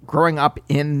 like, growing up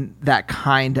in that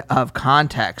kind of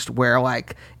context where,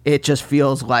 like, it just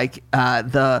feels like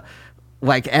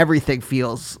everything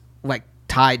feels, like,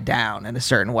 tied down in a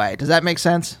certain way. Does that make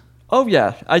sense? Oh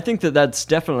yeah, I think that's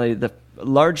definitely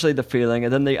largely the feeling.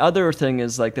 And then the other thing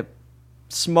is like the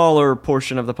smaller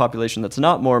portion of the population that's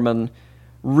not Mormon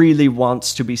really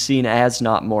wants to be seen as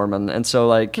not Mormon. And so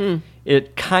like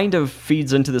it kind of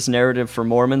feeds into this narrative for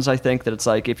Mormons, I think, that it's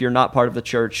like if you're not part of the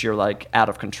church, you're like out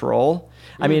of control.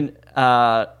 I mean,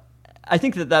 I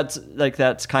think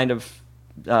that's kind of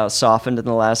softened in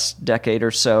the last decade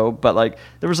or so, but like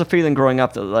there was a feeling growing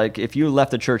up that like if you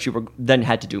left the church, you then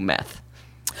had to do meth.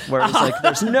 Whereas like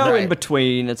there's no in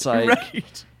between. It's like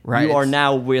Right. you are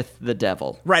now with the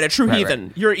devil. Right, a true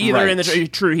heathen. You're either in the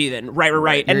true heathen. Right. You're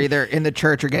And either in the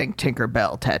church or getting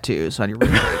Tinkerbell tattoos on your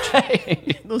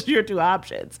page. those are your two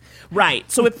options. Right.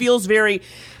 So it feels very,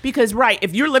 because, right,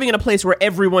 if you're living in a place where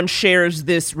everyone shares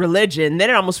this religion, then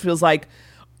it almost feels like,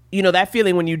 you know, that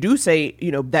feeling when you do say,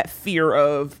 you know, that fear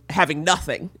of having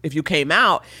nothing if you came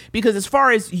out. Because as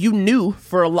far as you knew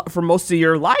for most of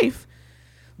your life,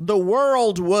 the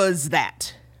world was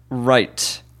that.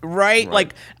 Right. Right?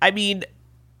 Like, I mean,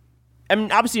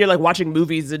 obviously you're like watching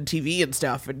movies and TV and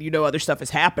stuff, and you know other stuff is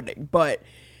happening, but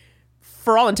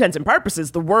for all intents and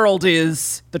purposes, the world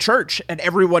is the church, and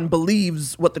everyone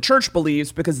believes what the church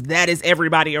believes because that is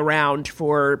everybody around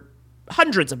for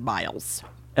hundreds of miles.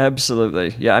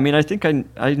 Absolutely. Yeah. I mean, I think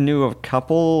I knew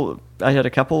I had a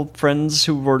couple friends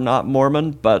who were not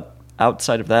Mormon, but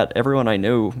outside of that, everyone I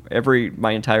knew,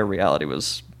 my entire reality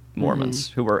was Mormons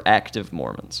who were active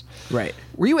Mormons. Right.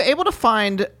 Were you able to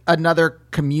find another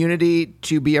community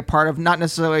to be a part of? Not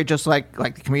necessarily just like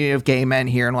the community of gay men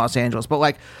here in Los Angeles, but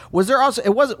like was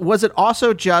it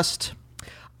also just?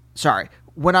 Sorry,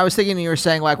 when I was thinking you were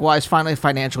saying like, well, I was finally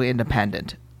financially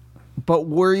independent. But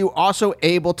were you also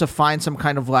able to find some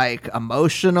kind of like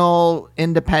emotional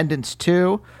independence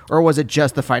too, or was it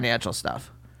just the financial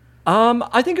stuff?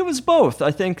 I think it was both.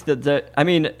 I think that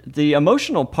the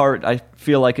emotional part I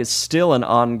feel like is still an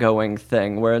ongoing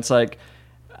thing where it's like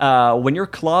when you're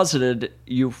closeted,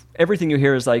 everything you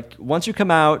hear is like once you come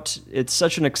out, it's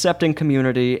such an accepting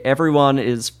community. Everyone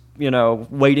is,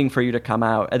 waiting for you to come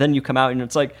out, and then you come out and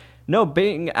it's like, no,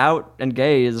 being out and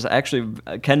gay is actually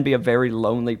can be a very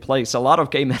lonely place. A lot of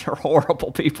gay men are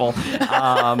horrible people,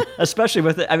 especially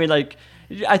with it. I mean, like,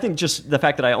 I think just the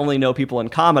fact that I only know people in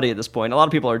comedy at this point, a lot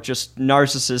of people are just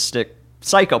narcissistic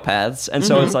psychopaths. And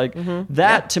so it's like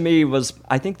that to me was,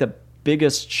 I think, the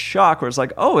biggest shock where it's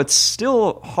like, oh, it's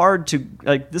still hard to,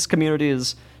 like, this community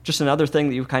is just another thing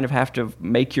that you kind of have to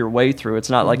make your way through. It's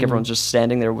not like everyone's just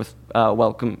standing there with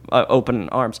open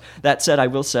arms. That said, I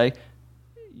will say,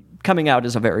 coming out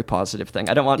is a very positive thing.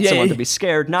 I don't want someone to be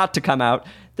scared not to come out.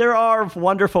 There are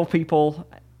wonderful people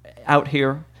out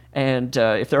here, and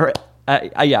if there are,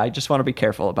 I just want to be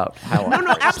careful about how.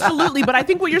 No, absolutely. But I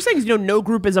think what you're saying is, no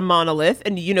group is a monolith,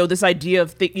 and this idea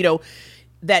of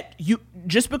that you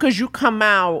just because you come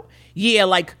out,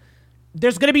 like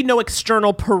there's going to be no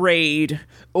external parade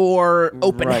or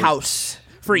open house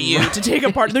for you to take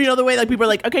a part. The way like people are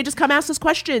like, okay, just come ask us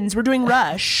questions. We're doing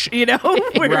Rush,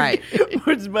 Right.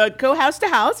 We're go house to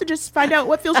house and just find out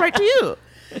what feels right to you.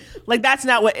 Like that's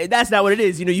not what it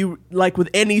is. You like with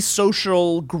any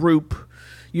social group,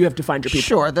 you have to find your people.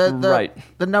 Sure. The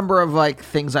number of like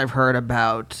things I've heard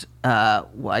about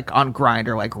like on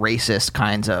Grindr, like racist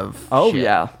kinds of shit.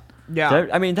 Yeah.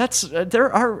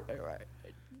 There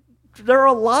are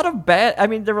a lot of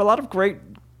there are a lot of great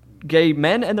gay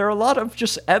men, and there are a lot of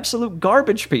just absolute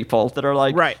garbage people that are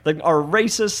like that are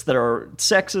racist, that are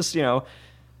sexist,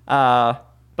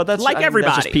 but that's like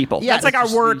everybody. That's just people. Yeah, that's like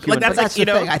our work. Like that's the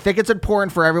thing. I think it's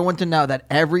important for everyone to know that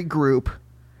every group,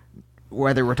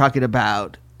 whether we're talking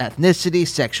about ethnicity,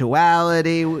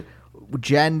 sexuality,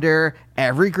 gender,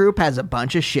 every group has a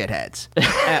bunch of shitheads.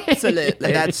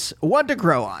 Absolutely. That's one to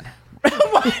grow on.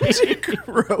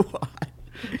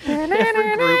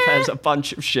 Every group has a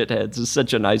bunch of shitheads. It's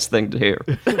such a nice thing to hear.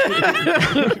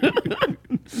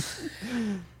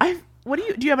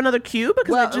 Do you have another cue?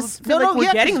 Because I just feel like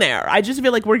we're getting there. I just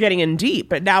feel like we're getting in deep.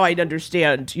 But now I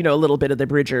understand, a little bit of the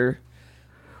Bridger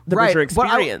experience. But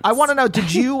I want to know,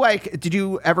 did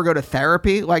you ever go to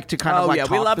therapy, like to kind of like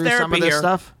talk through some of this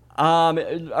stuff?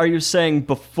 Are you saying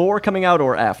before coming out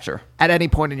or after? At any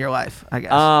point in your life, I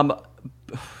guess.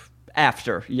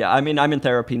 After, yeah. I'm in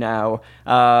therapy now.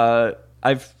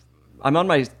 I'm on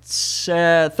my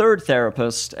third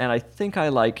therapist, and I think I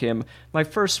like him. My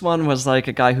first one was like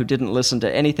a guy who didn't listen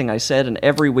to anything I said, and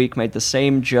every week made the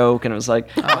same joke, and it was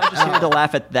like, am I just here to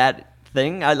laugh at that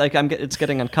thing? It's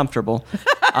getting uncomfortable.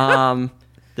 The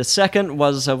second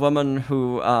was a woman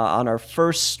who, on our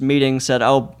first meeting, said,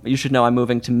 "Oh, you should know I'm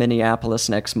moving to Minneapolis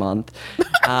next month."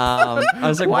 I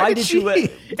was like, "Why did you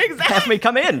have me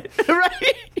come in?"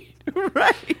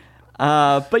 Right.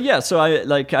 But yeah, so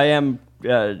I am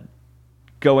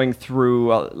going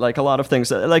through like a lot of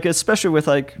things, like especially with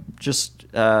like just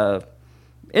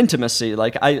intimacy.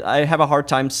 Like I have a hard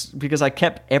time because I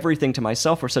kept everything to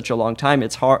myself for such a long time.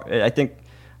 It's hard. I think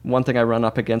one thing I run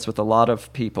up against with a lot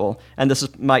of people, and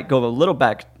might go a little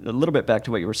bit back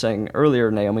to what you were saying earlier,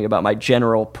 Naomi, about my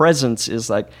general presence, is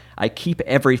like I keep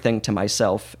everything to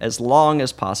myself as long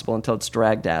as possible until it's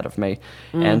dragged out of me,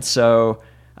 and so.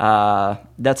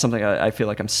 That's something I feel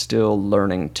like I'm still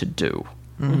learning to do,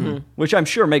 which I'm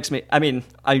sure makes me,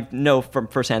 I know from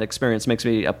firsthand experience, makes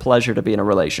me a pleasure to be in a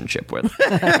relationship with.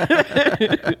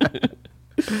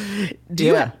 Do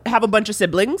you have a bunch of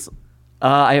siblings?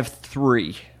 I have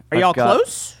 3. Are y'all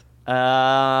close?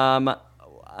 I'm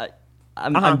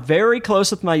very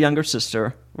close with my younger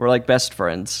sister. We're like best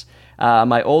friends.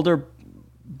 My older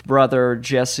brother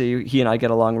Jesse, he and I get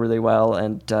along really well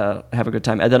and have a good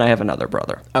time. And then I have another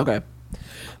brother. Okay.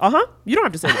 You don't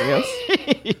have to say anything else.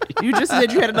 You just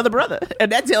said you had another brother,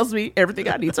 and that tells me everything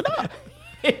I need to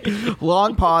know.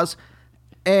 Long pause,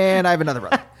 and I have another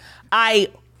brother. I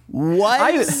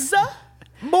was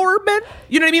Mormon.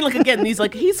 You know what I mean? Like again, he's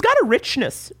got a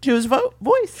richness to his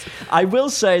voice. I will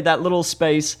say that little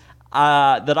space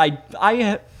that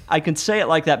I can say it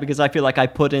like that because I feel like I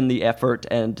put in the effort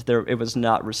and it was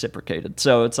not reciprocated.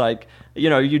 So it's like,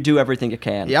 you do everything you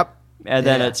can. Yep. And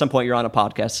then at some point you're on a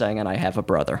podcast saying, and I have a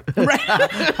brother.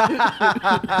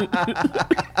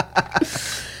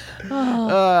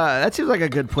 That seems like a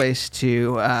good place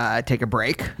to take a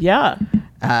break. Yeah.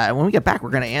 When we get back,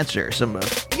 we're going to answer some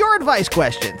of your advice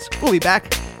questions. We'll be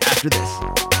back after this.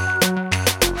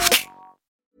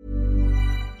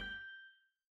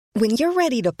 When you're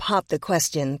ready to pop the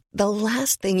question, the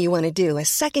last thing you want to do is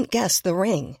second-guess the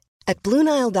ring. At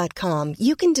BlueNile.com,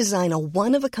 you can design a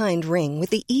one-of-a-kind ring with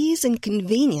the ease and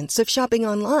convenience of shopping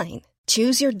online.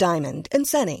 Choose your diamond and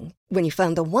setting. When you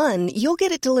find the one, you'll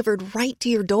get it delivered right to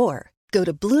your door. Go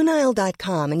to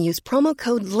BlueNile.com and use promo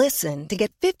code LISTEN to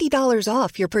get $50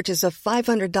 off your purchase of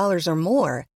 $500 or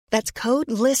more. That's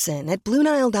code LISTEN at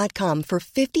BlueNile.com for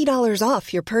 $50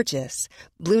 off your purchase.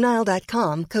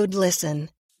 BlueNile.com, code LISTEN.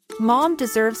 Mom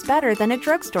deserves better than a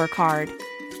drugstore card.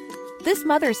 This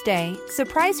Mother's Day,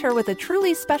 surprise her with a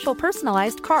truly special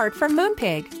personalized card from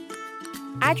Moonpig.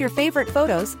 Add your favorite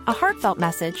photos, a heartfelt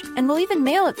message, and we'll even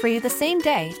mail it for you the same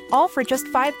day, all for just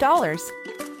 $5.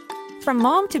 From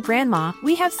mom to grandma,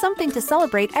 we have something to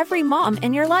celebrate every mom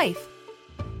in your life.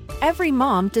 Every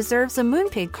mom deserves a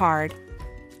Moonpig card.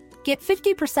 Get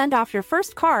 50% off your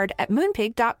first card at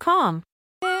moonpig.com.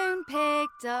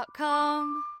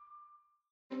 Moonpig.com.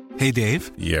 Hey,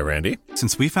 Dave. Yeah, Randy.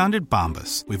 Since we founded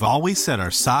Bombas, we've always said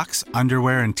our socks,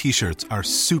 underwear, and T-shirts are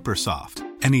super soft.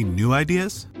 Any new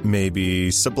ideas?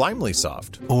 Maybe sublimely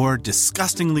soft. Or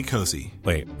disgustingly cozy.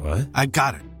 Wait, what? I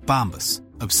got it. Bombas.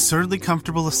 Absurdly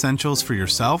comfortable essentials for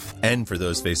yourself and for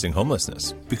those facing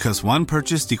homelessness. Because one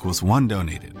purchased equals one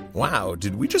donated. Wow,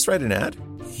 did we just write an ad?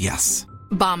 Yes.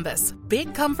 Bombas.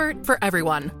 Big comfort for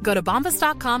everyone. Go to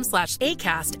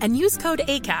bombas.com/ACAST and use code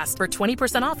ACAST for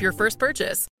 20% off your first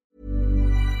purchase.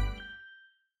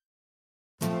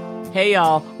 Hey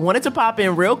y'all, wanted to pop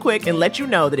in real quick and let you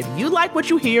know that if you like what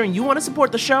you hear and you want to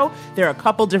support the show, there are a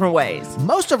couple different ways.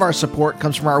 Most of our support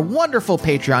comes from our wonderful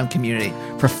Patreon community.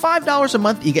 For $5 a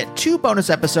month, you get 2 bonus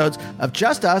episodes of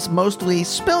just us mostly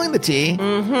spilling the tea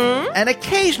and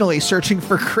occasionally searching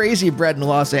for crazy bread in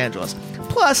Los Angeles.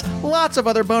 Plus, lots of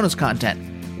other bonus content.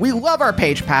 We love our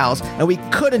page pals, and we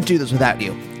couldn't do this without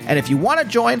you. And if you want to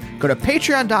join, go to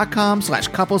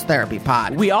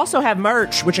patreon.com/couplestherapypod. We also have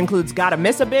merch, which includes Gotta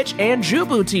Miss a Bitch and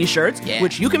Jubu t-shirts,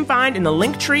 which you can find in the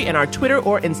link tree in our Twitter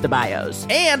or Insta bios.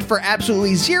 And for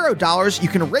absolutely $0, you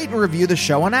can rate and review the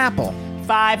show on Apple.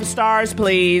 5 stars,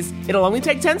 please. It'll only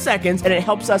take 10 seconds, and it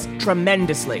helps us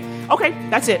tremendously. Okay,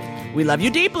 that's it. We love you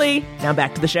deeply. Now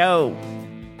back to the show.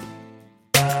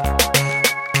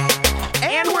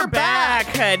 And we're back,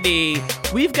 honey.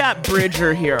 We've got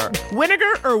Bridger here.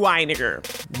 Winiger or Weiniger?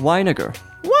 Weiniger.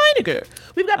 Weiniger.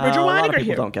 We've got Bridger A lot of Weiniger people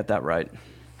here. don't get that right.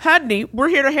 Honey, we're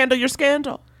here to handle your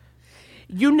scandal.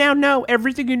 You now know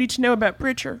everything you need to know about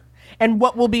Bridger and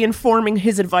what will be informing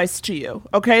his advice to you.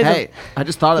 Okay? Hey, I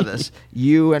just thought of this.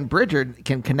 You and Bridger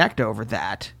can connect over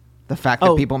that. The fact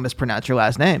that people mispronounce your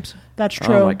last names. That's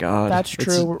true. Oh my God. That's It's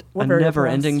true. We're a very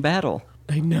never-ending impressed. battle.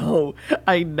 I know.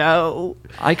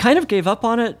 I kind of gave up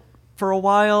on it for a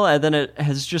while, and then it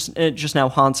just now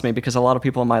haunts me because a lot of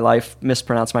people in my life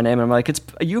mispronounce my name, and I'm like,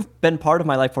 you've been part of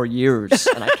my life for years,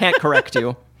 and I can't correct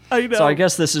you. I know. So I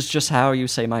guess this is just how you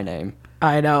say my name.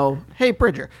 I know. Hey,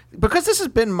 Bridger, because this has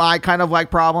been my kind of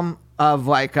like problem of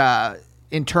like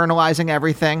internalizing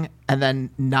everything and then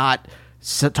not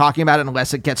talking about it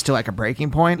unless it gets to like a breaking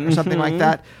point or something like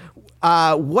that.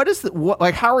 How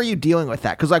are you dealing with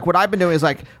that? Because like what I've been doing is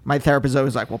like my therapist is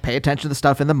always like, well, pay attention to the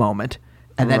stuff in the moment.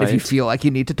 And then if you Right. feel like you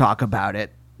need to talk about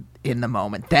it in the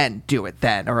moment, then do it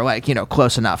then. Or like,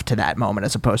 close enough to that moment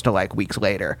as opposed to like weeks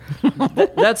later.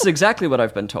 That's exactly what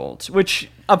I've been told,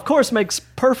 which of course makes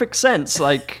perfect sense.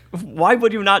 Like, why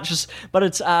would you not just, but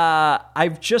it's,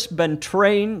 I've just been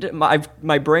trained,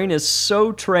 my brain is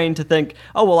so trained to think,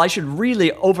 oh, well, I should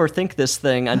really overthink this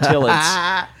thing until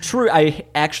it's true. I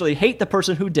actually hate the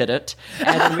person who did it,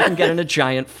 and then we can get in a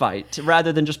giant fight,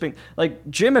 rather than just being, like,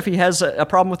 Jim, if he has a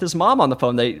problem with his mom on the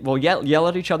phone, they will yell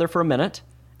at each other for a minute,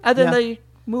 and then they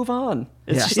move on.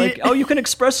 It's just like, oh, you can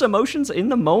express emotions in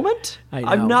the moment? I know.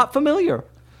 I'm not familiar.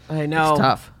 I know. It's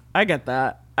tough. I get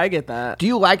that. Do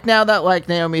you like now that like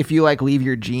Naomi, if you like leave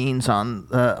your jeans on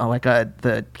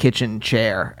the kitchen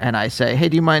chair and I say, hey,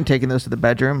 do you mind taking those to the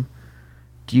bedroom?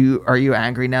 Are you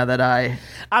angry now that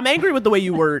I'm angry with the way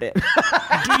you word it.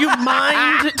 Do you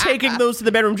mind taking those to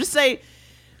the bedroom? Just say,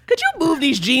 could you move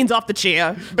these jeans off the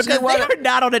chair? Because they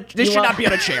should not be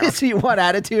on a chair. So you want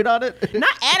attitude on it?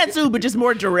 Not attitude, but just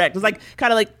more direct. It's like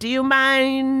kind of like, do you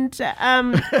mind?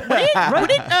 Would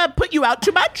it put you out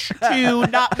too much to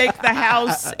not make the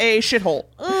house a shithole?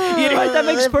 Right, that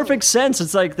makes perfect sense.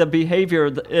 It's like the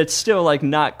behavior, it's still like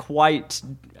not quite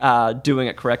doing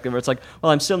it correctly, where it's like,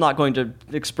 well, I'm still not going to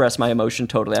express my emotion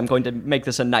totally. I'm going to make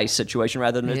this a nice situation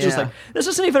rather than it's just like, this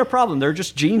isn't even a problem. They're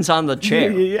just jeans on the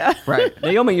chair. Yeah. Right.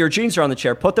 Naomi, your jeans are on the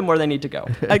chair. Put them where they need to go.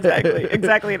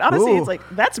 Exactly. And honestly, it's like,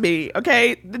 that's me,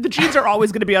 okay? The jeans are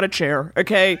always going to be on a chair,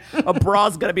 okay? A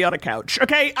bra's going to be on a couch,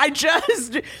 okay? I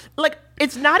just, like,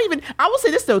 It's not even. I will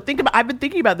say this though. I've been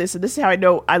thinking about this, and this is how I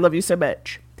know I love you so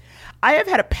much. I have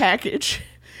had a package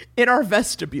in our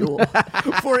vestibule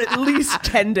for at least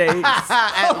 10 days.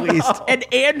 At least. And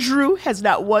Andrew has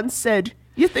not once said,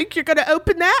 "You think you're going to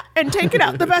open that and take it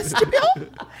out the vestibule?"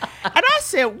 And I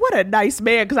said, "What a nice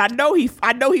man," because I know he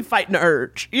fighting the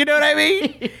urge. You know what I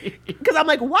mean? Because I'm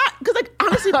like, what? Because like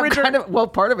honestly, Bridger.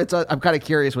 Part of it's I'm kind of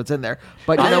curious what's in there,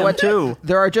 but you know what? Too.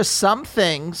 There are just some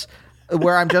things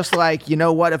where I'm just like, you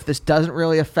know what? If this doesn't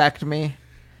really affect me,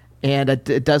 and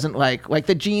it doesn't like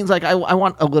the jeans, like I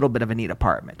want a little bit of a neat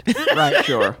apartment, right?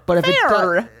 Sure, but if Fair. it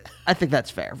does, I think that's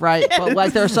fair, right? Yes. But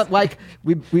like there's some like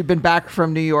we've been back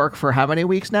from New York for how many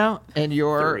weeks now, and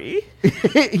your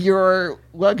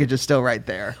luggage is still right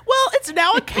there. Well, it's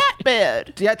now a cat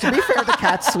bed. Yeah, to be fair, the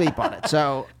cats sleep on it,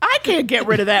 so I can't get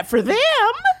rid of that for them.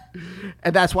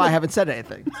 and that's why I haven't said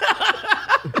anything.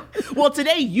 Well,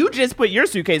 today you just put your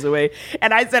suitcase away,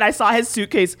 and I said I saw his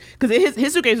suitcase because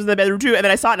his suitcase was in the bedroom too, and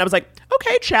then I saw it and I was like,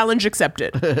 okay, challenge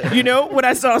accepted. You know, when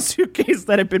I saw a suitcase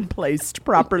that had been placed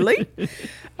properly,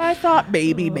 I thought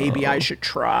maybe I should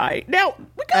try. Now,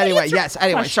 we gotta Anyway, answer yes.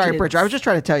 Anyway, sorry, questions. Bridger. I was just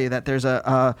trying to tell you that there's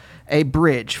a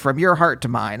bridge from your heart to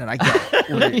mine, and I get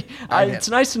it. It's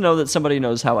nice to know that somebody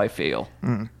knows how I feel.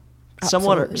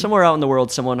 Somewhere out in the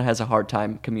world, someone has a hard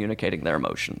time communicating their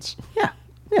emotions.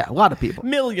 Yeah, a lot of people.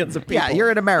 Millions of people. Yeah, you're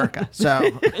in America, so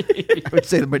I would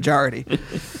say the majority.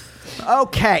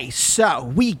 Okay, so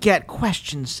we get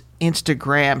questions,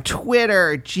 Instagram,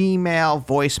 Twitter, Gmail,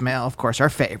 voicemail, of course, our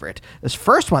favorite. This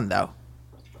first one, though,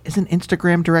 is an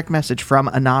Instagram direct message from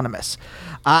Anonymous.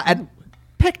 And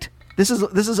picked, this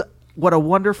is what a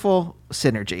wonderful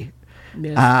synergy.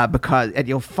 Yes. Because, and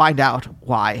you'll find out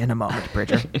why in a moment,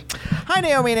 Bridger. Hi,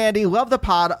 Naomi and Andy. Love the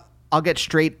pod. I'll get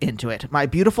straight into it. My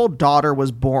beautiful daughter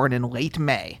was born in late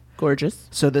May. Gorgeous.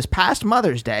 So this past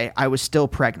Mother's Day, I was still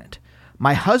pregnant.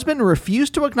 My husband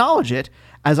refused to acknowledge it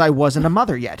as I wasn't a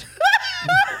mother yet.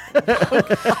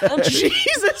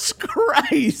 Jesus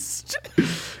Christ.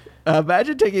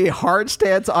 Imagine taking a hard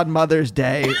stance on Mother's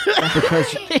Day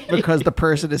because the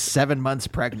person is 7 months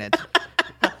pregnant.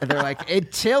 And they're like,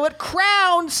 until it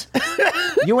crowns,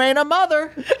 you ain't a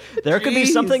mother. There could be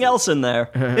something else in there.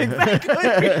 That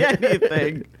could be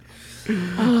anything.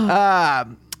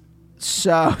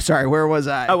 So, sorry, where was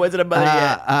I? I wasn't a mother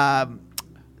yet.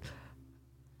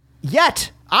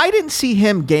 Yet, I didn't see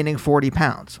him gaining 40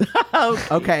 pounds.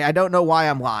 Okay, I don't know why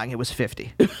I'm lying. It was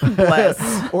 50.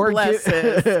 Bless. Or Bless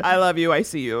sis. I love you. I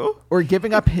see you. Or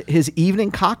giving up his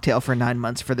evening cocktail for 9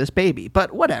 months for this baby.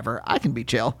 But whatever, I can be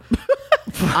chill.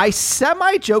 I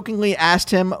semi-jokingly asked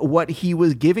him what he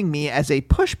was giving me as a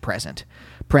push present.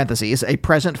 Parentheses, a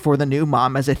present for the new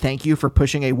mom as a thank you for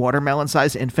pushing a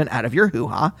watermelon-sized infant out of your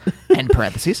hoo-ha. End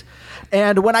parentheses.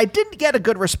 And when I didn't get a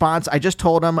good response, I just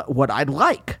told him what I'd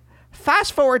like.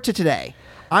 Fast forward to today.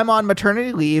 I'm on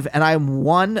maternity leave, and I'm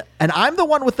the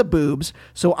one with the boobs,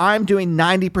 so I'm doing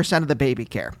 90% of the baby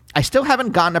care. I still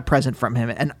haven't gotten a present from him,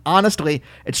 and honestly,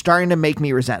 it's starting to make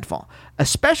me resentful,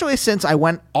 especially since I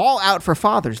went all out for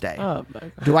Father's Day. Oh my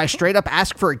God. Do I straight up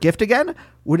ask for a gift again?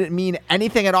 Would it mean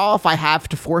anything at all if I have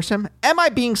to force him? Am I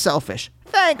being selfish?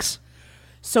 Thanks.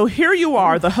 So here you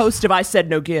are, the host of I Said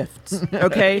No Gifts,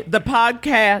 okay? The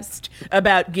podcast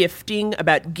about gifting,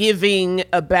 about giving,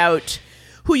 about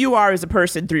who you are as a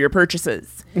person through your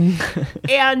purchases.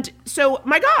 And so,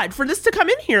 my God, for this to come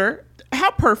in here,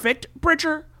 how perfect.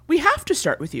 Bridger, we have to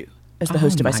start with you as the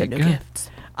host of I Said No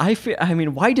Gifts. I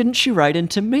mean, why didn't she write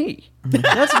into me?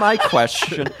 That's my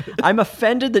question. I'm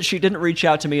offended that she didn't reach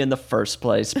out to me in the first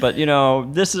place. But, you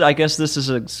know, I guess this is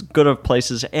as good a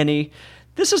place as any.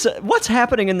 This is what's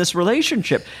happening in this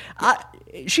relationship.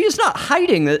 She is not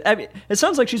hiding. I mean, it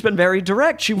sounds like she's been very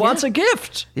direct. She wants a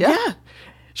gift. Yeah.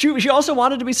 She also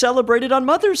wanted to be celebrated on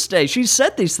Mother's Day. She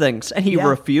said these things, and he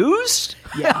refused?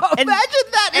 Yeah. Imagine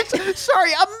that.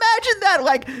 Imagine that,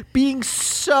 like, being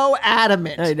so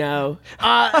adamant. I know.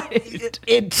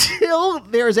 Until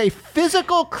there's a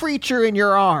physical creature in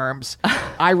your arms,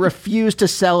 I refuse to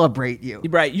celebrate you.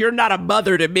 Right. You're not a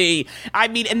mother to me. I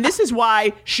mean, and this is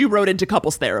why she wrote into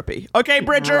couples therapy. Okay,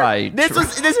 Bridger? Right. This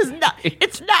is not,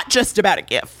 it's not just about a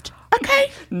gift.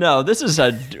 Okay. No, this is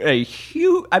a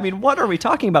huge. I mean, what are we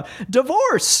talking about?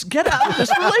 Divorce. Get out of this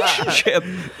relationship.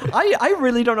 I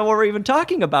really don't know what we're even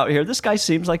talking about here. This guy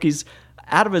seems like he's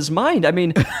out of his mind. I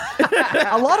mean,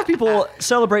 a lot of people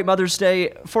celebrate Mother's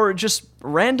Day for just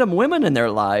random women in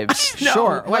their lives.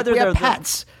 Sure, whether like we they're have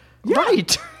pets.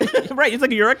 Right. Right. It's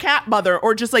like you're a cat mother,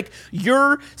 or just like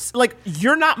you're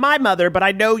not my mother, but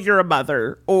I know you're a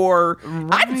mother. Or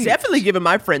I've definitely given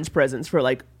my friends presents for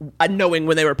like knowing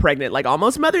when they were pregnant, like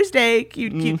almost Mother's Day,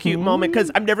 cute moment,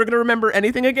 because I'm never gonna remember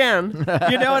anything again.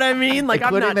 You know what I mean? Like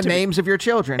including I'm not the names of your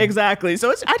children. Exactly.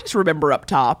 So I just remember up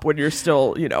top when you're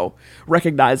still,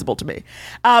 recognizable to me.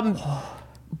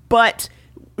 But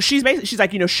she's like,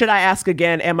 should I ask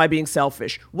again? Am I being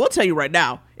selfish? We'll tell you right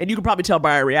now, and you can probably tell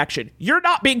by our reaction. You're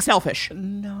not being selfish.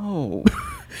 No.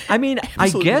 I mean, I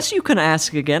guess you can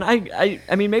ask again. I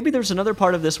mean, maybe there's another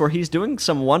part of this where he's doing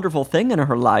some wonderful thing in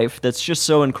her life that's just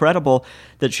so incredible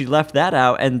that she left that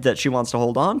out and that she wants to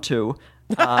hold on to.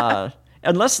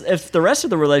 Unless if the rest of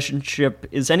the relationship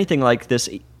is anything like this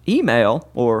email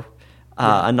or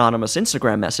anonymous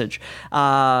Instagram message,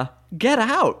 get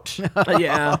out.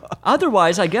 Yeah.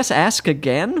 Otherwise, I guess ask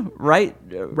again. Right.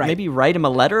 Maybe write him a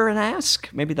letter and ask.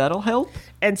 Maybe that'll help.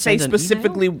 And say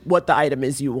specifically what the item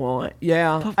is you want.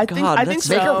 Yeah. Oh, I think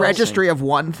so. Make a registry of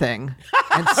one thing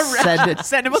and send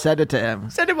it to him.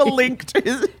 Send him a link to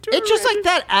his. It's just like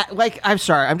that. Like, I'm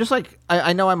sorry. I'm just like,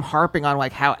 I know I'm harping on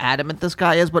like how adamant this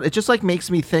guy is, but it just like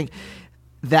makes me think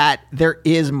that there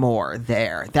is more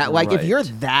there. That like if you're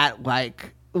that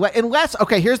like unless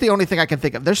here's the only thing I can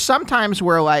think of. There's sometimes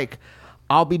where like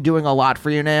I'll be doing a lot for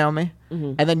you, Naomi,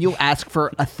 and then you'll ask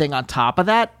for a thing on top of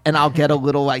that, and I'll get a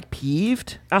little like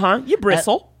peeved. You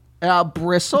bristle. And I'll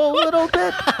bristle a little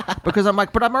bit because I'm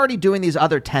like, but I'm already doing these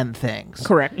other 10 things.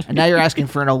 Correct. And now you're asking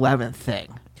for an 11th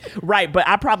thing. Right, but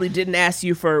I probably didn't ask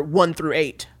you for 1 through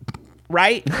 8.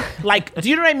 Right? Like, do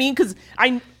you know what I mean? Because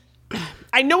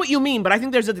I know what you mean, but I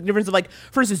think there's a difference of like,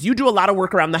 for instance, you do a lot of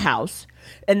work around the house,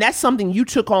 and that's something you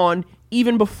took on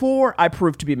even before I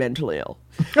proved to be mentally ill.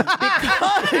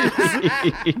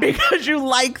 Because you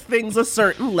like things a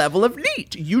certain level of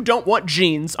neat. You don't want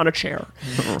jeans on a chair.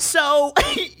 So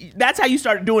that's how you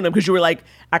started doing them, because you were like,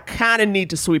 I kind of need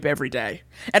to sweep every day.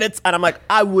 And I'm like,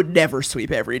 I would never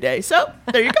sweep every day. So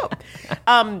there you go.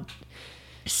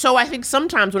 So I think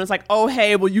sometimes when it's like, oh,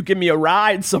 hey, will you give me a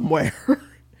ride somewhere?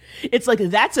 It's like,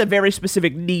 that's a very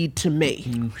specific need to me.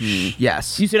 Mm-hmm.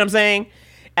 Yes. You see what I'm saying?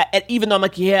 And even though I'm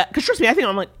like, yeah, because trust me,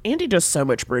 I'm like, Andy does so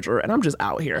much, Bridger, and I'm just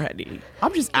out here, honey.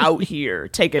 I'm just out here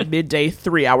taking midday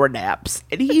 3-hour naps,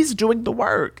 and he's doing the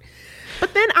work.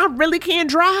 But then I really can't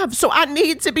drive, so I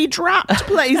need to be dropped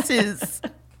places.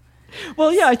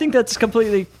 Well, yeah, I think that's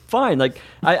completely fine. Like,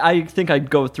 I think I'd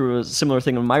go through a similar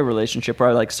thing in my relationship where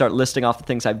I like start listing off the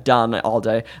things I've done all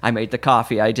day. I made the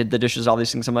coffee, I did the dishes, all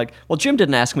these things. I'm like, well, Jim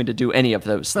didn't ask me to do any of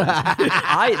those things.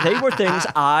 They were things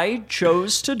I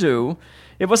chose to do.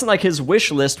 It wasn't like his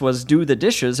wish list was do the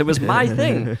dishes. It was my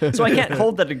thing. So I can't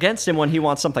hold that against him when he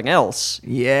wants something else.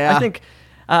 Yeah. I think,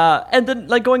 and then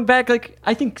like going back, like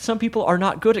I think some people are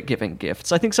not good at giving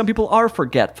gifts. I think some people are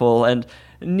forgetful and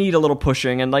need a little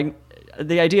pushing. And like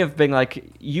the idea of being like,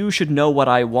 you should know what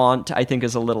I want, I think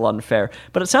is a little unfair.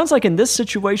 But it sounds like in this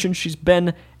situation, she's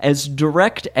been as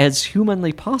direct as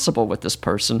humanly possible with this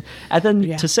person. And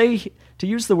then to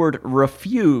use the word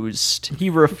refused, he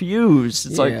refused.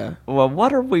 It's like, well,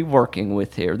 what are we working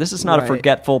with here? This is not a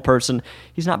forgetful person.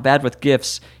 He's not bad with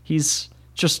gifts. He's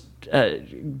just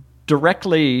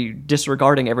directly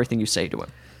disregarding everything you say to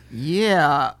him.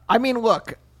 Yeah. I mean,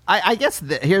 look, I guess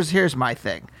here's my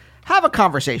thing. Have a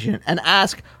conversation and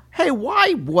ask, hey,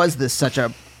 why was this such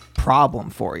a problem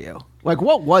for you? Like,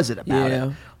 what was it about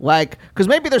it? Like, because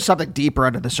maybe there's something deeper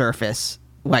under the surface.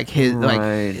 Like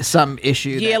like some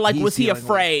issue. Yeah, like was he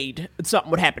afraid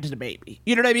something would happen to the baby?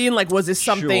 You know what I mean? Like was this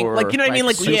something like you know what I mean?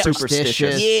 Like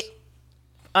superstitious. Yeah.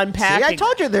 Unpacking. See, I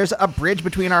told you there's a bridge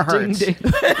between our hearts. Ding,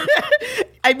 ding.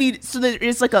 I mean, so there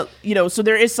is like so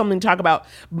there is something to talk about.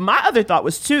 My other thought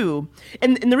was too,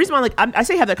 and the reason why I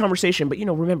say have that conversation, but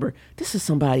remember, this is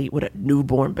somebody with a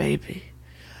newborn baby.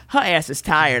 Her ass is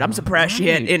tired. I'm surprised she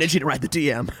had energy to write the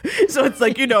DM. So it's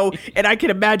like, and I can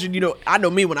imagine, I know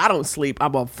me when I don't sleep,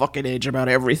 I'm on fucking edge about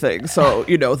everything. So,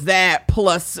 that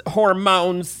plus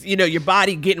hormones, your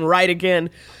body getting right again,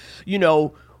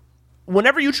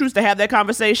 whenever you choose to have that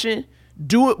conversation,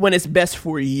 do it when it's best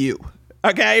for you.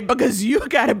 Okay, because you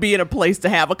got to be in a place to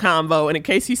have a convo, and in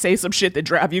case he says some shit that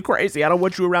drive you crazy, I don't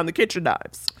want you around the kitchen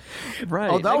knives. Right.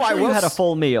 Although Make sure I will had a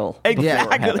full meal.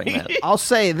 Exactly. I'll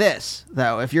say this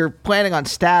though: if you're planning on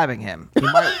stabbing him,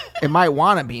 it might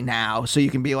want to be now, so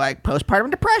you can be like postpartum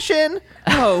depression.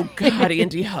 Oh God,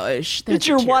 Andy, hush! That's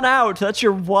your one out. That's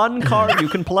your one card you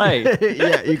can play.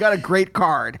 Yeah, you got a great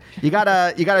card. You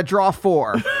gotta draw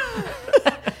 4,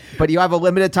 but you have a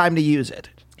limited time to use it.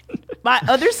 My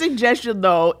other suggestion,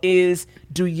 though, is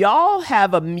Do y'all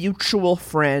have a mutual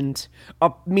friend,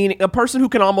 meaning a person who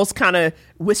can almost kind of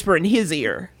whisper in his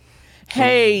ear,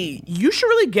 hey, you should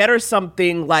really get her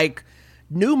something like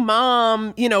new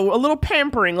mom, a little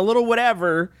pampering, a little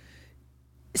whatever.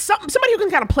 Somebody who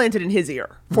can kind of plant it in his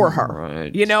ear for her,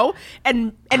 right.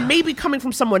 And maybe coming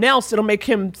from someone else, it'll make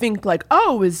him think like,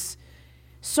 oh, is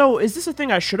this a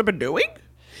thing I should have been doing?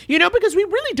 Because we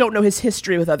really don't know his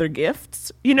history with other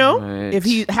gifts,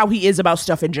 Right. how he is about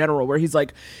stuff in general, where he's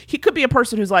like, he could be a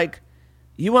person who's like,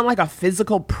 you want like a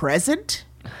physical present,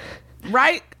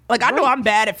 right? Like, I know I'm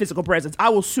bad at physical presents. I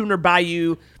will sooner buy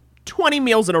you 20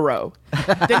 meals in a row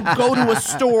than go to a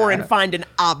store and find an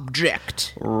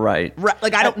object. Right.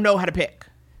 Like, I don't know how to pick.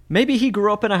 Maybe he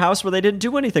grew up in a house where they didn't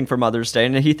do anything for Mother's Day,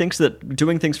 and he thinks that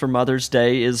doing things for Mother's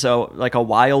Day is like a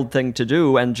wild thing to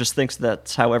do, and just thinks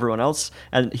that's how everyone else,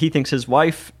 and he thinks his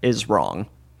wife is wrong.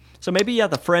 So maybe,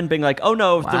 the friend being like, oh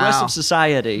no, the rest of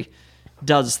society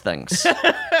does things.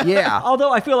 Yeah.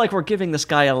 Although I feel like we're giving this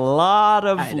guy a lot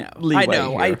of leeway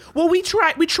here. Well, we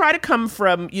try to come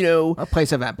from, a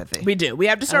place of empathy. We do. We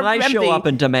have to start And I with empathy. show up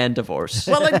and demand divorce.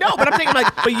 Well, no, but I'm thinking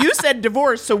but you said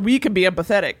divorce, so we can be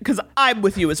empathetic, because I'm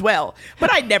with you as well.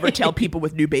 But I never tell people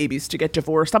with new babies to get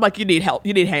divorced. I'm like, you need help.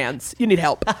 You need hands. You need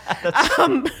help.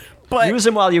 But use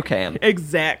them while you can.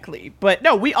 Exactly. But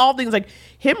no, we all think like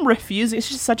him refusing. It's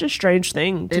just such a strange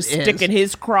thing to stick in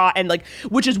his craw, and like,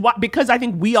 which is what, because I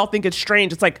think we all think it's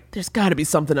strange. It's like there's got to be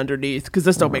something underneath, because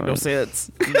this don't make no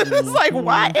sense. It's like,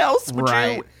 why else would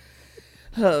you?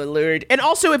 Oh Lord! And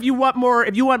also, if you want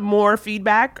more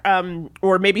feedback,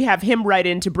 or maybe have him write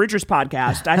into Bridger's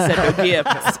podcast, I said no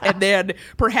gifts, and then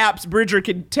perhaps Bridger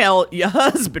can tell your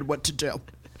husband what to do.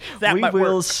 We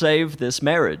will save this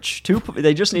marriage.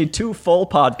 They just need 2 full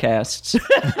podcasts,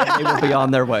 and they will be on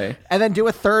their way. And then do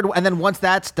a third, and then once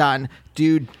that's done,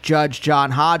 do Judge John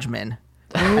Hodgman,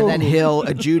 and then he'll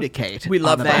adjudicate. We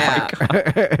love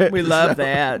that. We love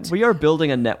that. We are building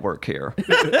a network here.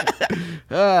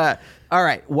 All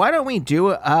right, why don't we do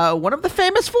one of the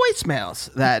famous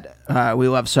voicemails that we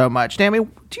love so much? Tammy,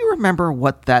 do you remember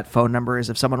what that phone number is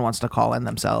if someone wants to call in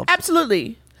themselves?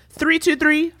 Absolutely.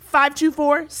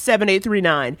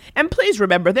 323-524-7839. And please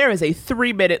remember, there is a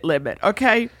 3-minute limit,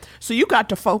 okay? So you got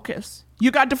to focus.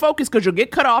 You got to focus, because you'll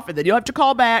get cut off and then you'll have to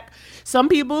call back. Some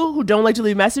people who don't like to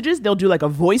leave messages, they'll do like a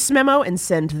voice memo and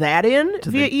send that in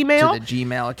via email. To the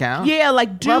Gmail account? Yeah,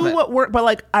 like do what works. But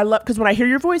like, I love, because when I hear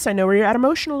your voice, I know where you're at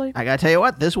emotionally. I got to tell you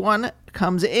what, this one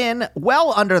comes in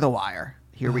well under the wire.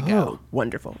 Here we go.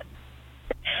 Wonderful.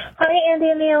 Hi, Andy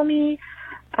and Naomi.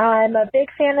 I'm a big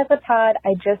fan of the pod.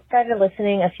 I just started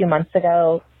listening a few months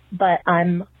ago, but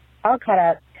I'm all caught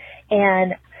up.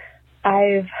 And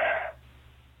I've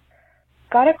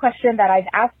got a question that I've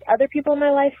asked other people in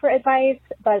my life for advice,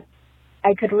 but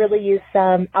I could really use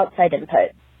some outside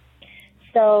input.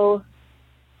 So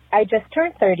I just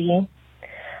turned 30.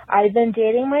 I've been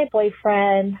dating my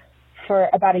boyfriend for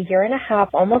about 1.5 years,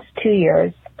 almost 2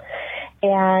 years.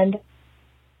 And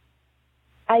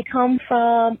I come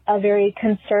from a very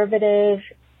conservative,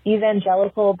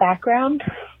 evangelical background,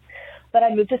 but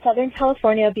I moved to Southern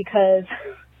California because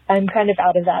I'm kind of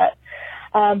out of that.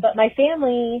 But my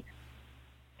family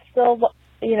still,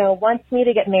 wants me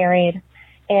to get married.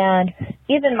 And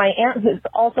even my aunt, who's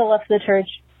also left the church,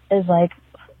 is like,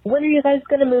 when are you guys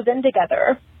going to move in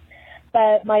together?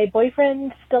 But my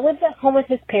boyfriend still lives at home with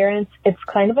his parents. It's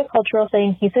kind of a cultural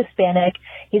thing. He's Hispanic.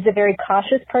 He's a very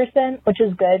cautious person, which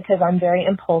is good because I'm very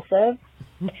impulsive.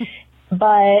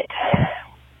 But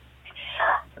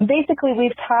basically,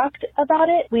 we've talked about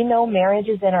it. We know marriage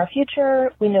is in our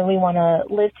future. We know we want to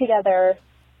live together.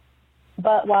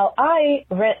 But while I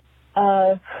rent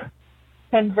a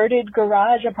converted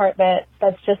garage apartment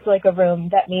that's just like a room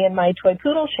that me and my toy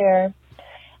poodle share,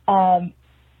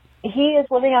 he is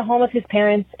living at home with his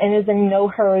parents and is in no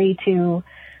hurry to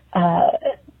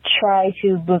try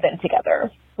to move in together,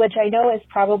 which I know is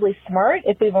probably smart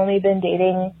if we've only been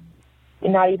dating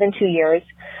not even 2 years.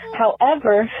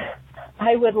 However,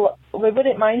 I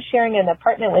wouldn't mind sharing an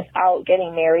apartment without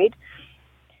getting married,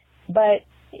 but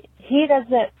he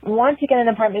doesn't want to get an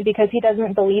apartment because he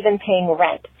doesn't believe in paying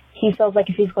rent. He feels like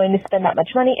if he's going to spend that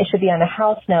much money, it should be on a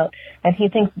house note, and he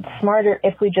thinks it's smarter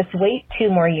if we just wait 2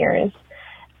 more years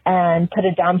and put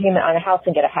a down payment on a house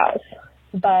and get a house.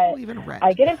 But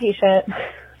I get impatient.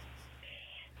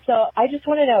 So I just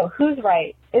want to know, who's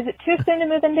right? Is it too soon to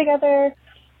move in together?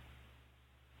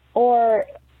 Or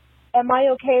am I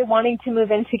okay wanting to move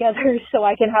in together so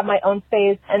I can have my own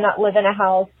space and not live in a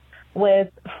house with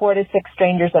 4 to 6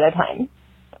 strangers at a time?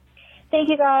 Thank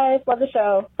you guys. Love the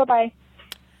show. Bye-bye.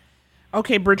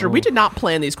 Okay, Bridger, we did not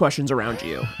plan these questions around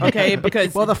you. Okay,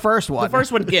 because Well, the first one. the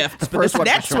first one gifts, but first this one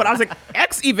for next sure. one, I was like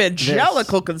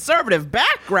ex-evangelical conservative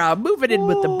background, moving in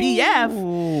with the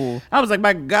BF. I was like,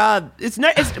 my God,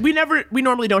 we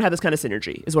normally don't have this kind of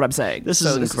synergy, is what I'm saying. This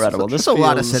is incredible. This There's a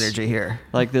lot of feels synergy here.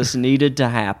 Like this needed to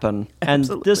happen. And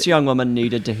this young woman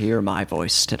needed to hear my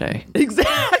voice today.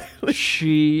 Exactly.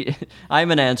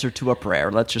 I'm an answer to a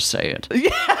prayer. Let's just say it.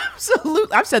 Yeah,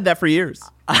 absolutely. I've said that for years.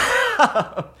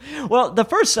 Well, the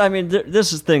first,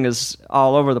 this thing is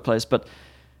all over the place, but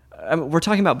we're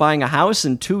talking about buying a house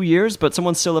in 2 years, but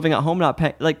someone's still living at home not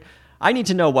paying. Like, I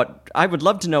would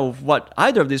love to know what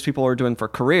either of these people are doing for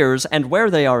careers and where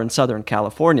they are in Southern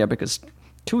California, because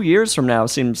 2 years from now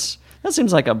seems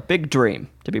like a big dream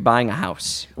to be buying a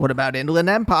house. What about Inland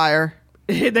Empire?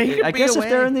 I guess if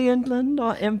they're in the Inland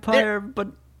Empire, but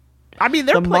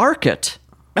the market.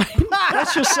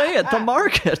 Let's just say it, the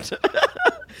market.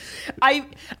 I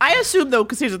assume, though,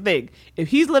 because here's the thing. If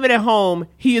he's living at home,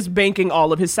 he is banking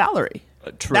all of his salary.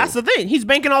 True. That's the thing. He's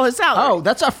banking all his salary. Oh,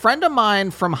 that's a friend of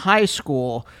mine from high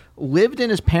school. Lived in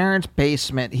his parents'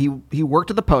 basement. He worked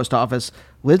at the post office.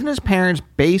 Lived in his parents'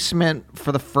 basement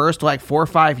for the first 4 or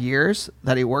 5 years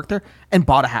that he worked there, and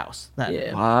bought a house.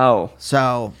 Yeah. Wow.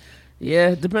 So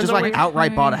yeah, depends just on where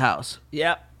outright bought a house.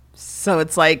 Yep. So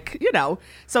it's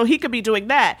so he could be doing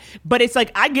that. But it's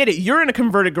like, I get it. You're in a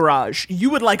converted garage.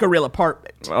 You would like a real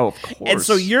apartment. Oh, of course. And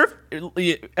so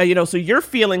you're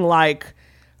feeling like,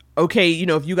 okay,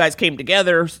 if you guys came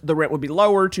together, the rent would be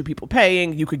lower, 2 people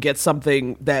paying. You could get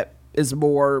something that is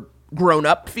more grown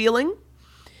up feeling.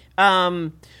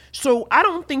 So I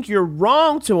don't think you're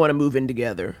wrong to want to move in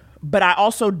together. But I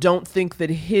also don't think that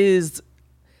his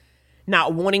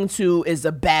not wanting to is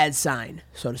a bad sign,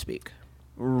 so to speak.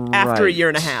 After a year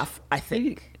and a half, I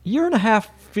think. Year and a half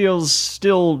feels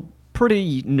still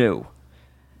pretty new.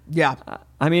 Yeah.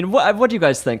 What do you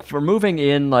guys think? For moving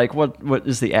in, what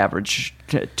is the average?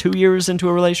 2 years into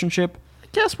a relationship?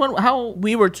 Guess how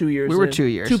we were 2 years. We were in. 2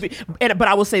 years. But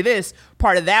I will say this: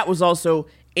 part of that was also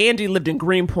Andy lived in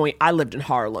Greenpoint. I lived in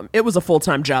Harlem. It was a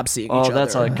full-time job seeing each other. Oh,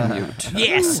 that's like a commute.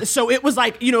 Yes. So it was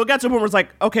like, it got to a point where it was like,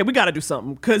 okay, we got to do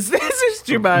something because this is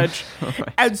too much.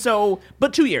 Right. And so,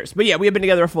 but 2 years. But yeah, we have been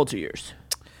together a full 2 years.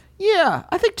 Yeah,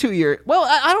 I think 2 years. Well,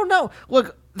 I don't know.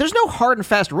 Look, there's no hard and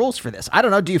fast rules for this. I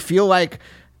don't know. Do you feel like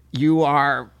you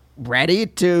are ready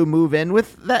to move in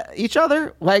with each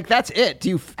other? Like, that's it. Do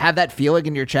you have that feeling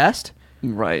in your chest?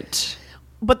 Right.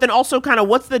 But then also kind of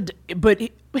but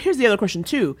here's the other question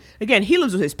too. Again, he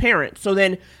lives with his parents. So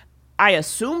then I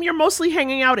assume you're mostly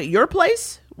hanging out at your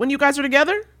place when you guys are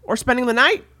together or spending the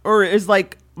night, or is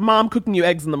mom cooking you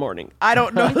eggs in the morning? I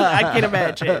don't know. I can't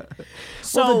imagine.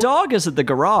 So the dog is at the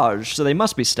garage, so they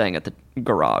must be staying at the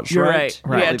garage, you're right?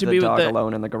 Right. Yeah, Leave to the be dog with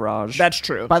alone in the garage. That's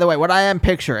true. By the way, what I am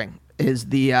picturing is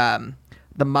the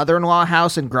mother-in-law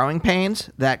house in Growing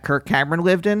Pains that Kirk Cameron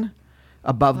lived in.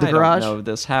 Above the garage. I don't know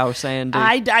this house, Andy.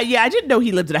 I didn't know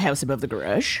he lived in a house above the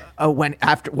garage. When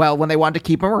they wanted to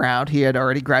keep him around, he had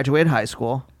already graduated high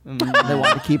school. They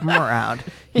wanted to keep him around.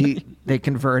 They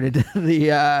converted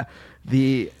the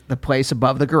place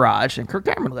above the garage, and Kirk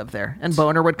Cameron lived there. And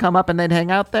Boner would come up, and they'd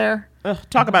hang out there.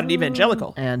 Talk about an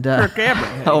evangelical. And Kirk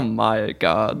Cameron. Oh my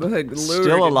God!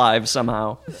 Still alive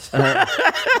somehow.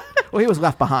 Well, he was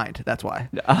left behind. That's why.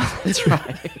 That's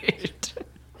right.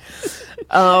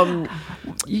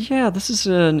 Yeah, this is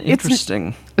an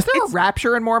interesting. Is there a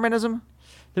rapture in Mormonism?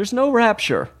 There's no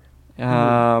rapture.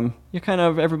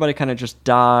 Everybody kind of just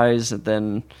dies, and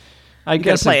then I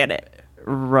guess get a planet.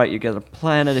 Right, you get a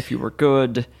planet if you were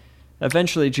good.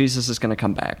 Eventually, Jesus is going to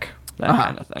come back. That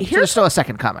kind of thing. So there's still a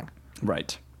second coming.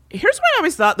 Right. Here's what I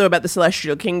always thought though about the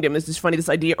celestial kingdom. Is this funny? This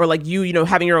idea, or like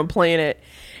having your own planet,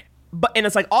 and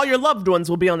it's like all your loved ones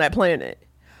will be on that planet.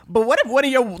 But what if one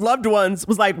of your loved ones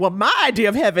was like, well, my idea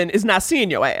of heaven is not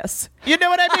seeing your ass. You know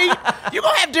what I mean? You're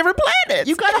going to have different planets.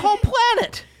 You got a whole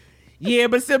planet. Yeah,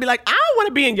 but still be like, I don't want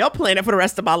to be in your planet for the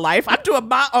rest of my life. I'm doing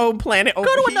my own planet over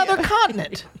Go to here. another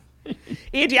continent.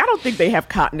 Andy, I don't think they have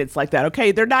continents like that,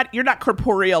 okay? You're not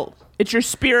corporeal. It's your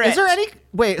spirit. Is there any...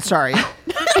 Wait, sorry.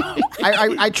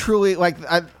 I truly,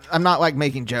 I'm not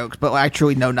making jokes, but I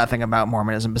truly know nothing about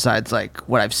Mormonism besides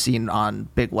what I've seen on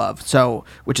Big Love,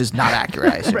 which is not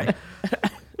accurate, I assume. Right.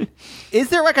 Is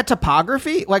there a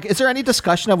topography? Is there any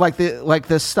discussion of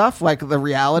this stuff, the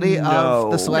reality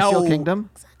of the celestial kingdom?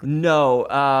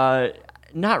 No,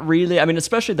 not really. I mean,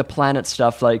 especially the planet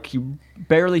stuff, you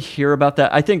barely hear about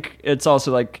that. I think it's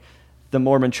also the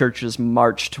Mormon church's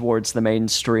march towards the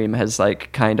mainstream has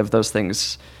kind of those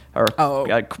things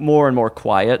are more and more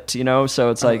quiet, you know? So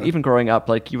it's like, even growing up,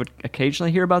 like, you would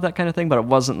occasionally hear about that kind of thing, but it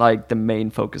wasn't like the main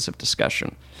focus of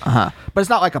discussion. But it's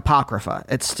not like Apocrypha.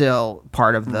 It's still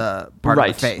part of the of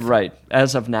the faith. Right.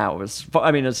 As of now, it's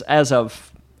as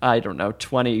of, I don't know,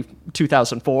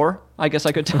 2004, I guess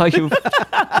I could tell you.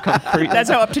 That's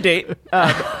how up to date.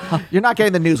 You're not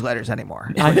getting the newsletters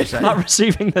anymore. I'm not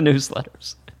receiving the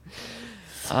newsletters.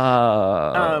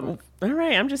 All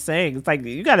right, I'm just saying, it's like,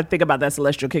 you got to think about that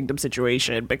Celestial Kingdom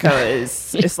situation,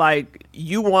 because it's like,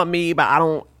 you want me, but I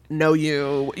don't know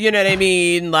you. You know what I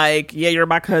mean? Like, yeah, you're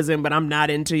my cousin, but I'm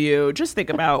not into you. Just think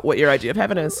about what your idea of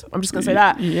heaven is. I'm just gonna say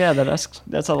that. Yeah,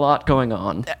 that's a lot going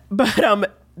on.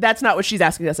 But that's not what she's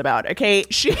asking us about. Okay,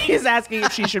 she is asking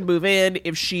if she should move in,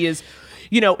 if she is,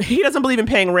 he doesn't believe in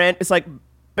paying rent. It's like,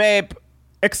 babe,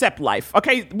 accept life.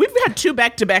 Okay, we've had 2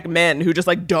 back-to-back men who just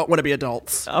like don't want to be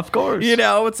adults. Of course.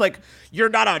 It's like, you're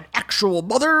not an actual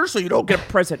mother, so you don't get a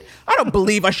present. I don't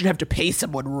believe I should have to pay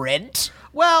someone rent.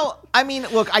 Well, I mean,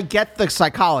 look, I get the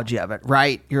psychology of it,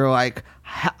 right? You're like,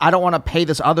 I don't want to pay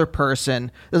this other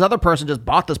person. This other person just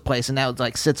bought this place and now it's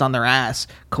like sits on their ass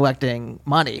collecting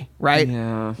money, right?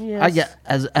 Yeah. Yes. I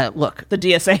get look, the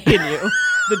DSA in you,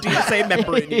 the DSA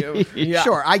member in you. Yeah.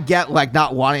 Sure, I get like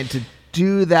not wanting to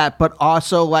do that, but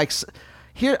also like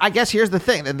here, I guess here's the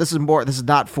thing, and this is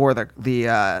not for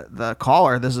the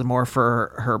caller. This is more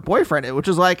for her boyfriend, which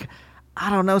is like, I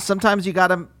don't know. Sometimes you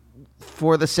gotta,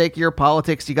 for the sake of your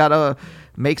politics, you gotta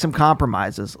make some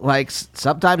compromises. Like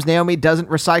sometimes Naomi doesn't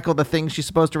recycle the things she's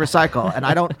supposed to recycle, and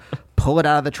I don't pull it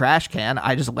out of the trash can.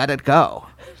 I just let it go.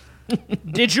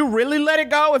 Did you really let it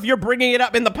go if you're bringing it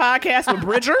up in the podcast with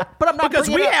Bridger? But I'm not, because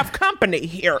we have company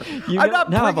here. I'm not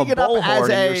bringing it up as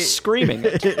you're screaming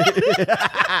it.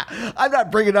 I'm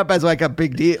not bringing it up as like a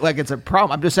big deal, like it's a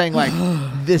problem. I'm just saying like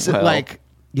this is like,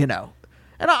 And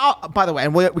by the way,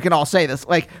 and we can all say this,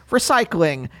 like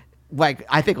recycling. Like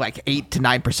I think like 8 to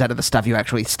 9% of the stuff you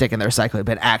actually stick in the recycling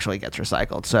bin actually gets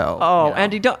recycled. So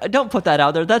Andy, don't put that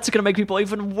out there. That's going to make people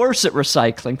even worse at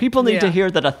recycling. People need to hear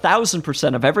that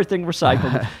 1,000% of everything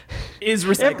recycled is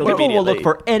recycled. People will look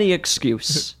for any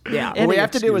excuse. Yeah, what we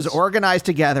have to do is organize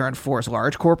together and force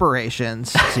large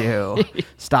corporations to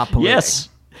stop polluting. Yes,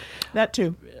 that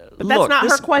too. But that's not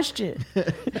her question.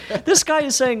 This guy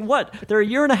is saying what? They're a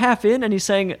year and a half in, and he's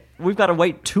saying we've got to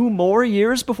wait 2 more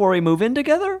years before we move in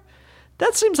together.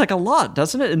 That seems like a lot,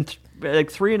 doesn't it? In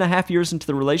like 3.5 years into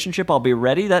the relationship, I'll be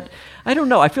ready. I don't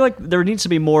know. I feel like there needs to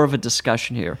be more of a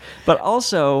discussion here. But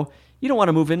also, you don't want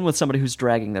to move in with somebody who's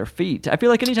dragging their feet. I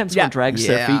feel like anytime someone drags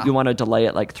their feet, you want to delay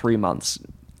it like 3 months.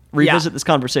 Revisit this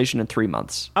conversation in 3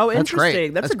 months. Oh,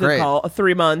 interesting. That's a good call. A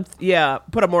 3-month. Yeah.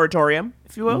 Put a moratorium,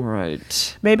 if you will.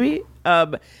 Right. Maybe.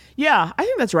 Yeah, I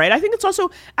think that's right. I think it's also,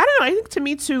 I don't know, I think to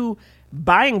me too,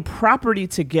 buying property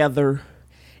together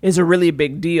is a really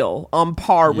big deal on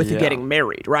par with getting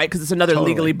married, right? Because it's another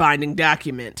legally binding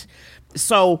document.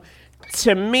 So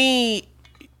to me,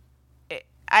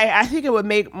 I think it would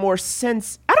make more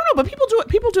sense. I don't know, but people do it.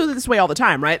 People do it this way all the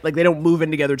time, right? Like they don't move in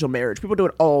together till marriage. People do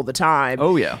it all the time.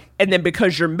 Oh yeah. And then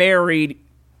because you're married,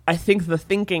 I think the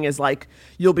thinking is like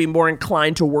you'll be more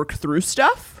inclined to work through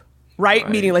stuff, right?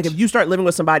 Meaning like if you start living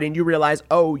with somebody and you realize,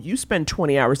 oh, you spend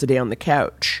 20 hours a day on the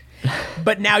couch.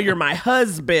 But now you're my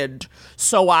husband,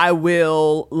 so I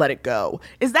will let it go.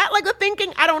 Is that like the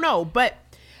thinking? I don't know, but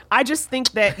I just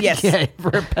think that yes, yeah, for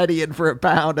a penny and for a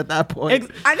pound at that point.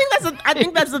 I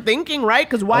think that's the thinking, right?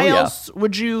 Because why else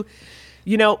would you,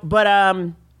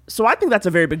 But so I think that's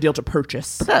a very big deal to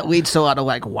purchase. But that leads to a lot of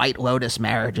like White Lotus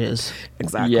marriages.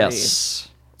 Exactly. Yes.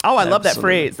 Oh, I love that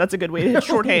phrase. That's a good way to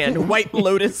shorthand. White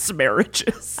Lotus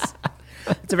marriages.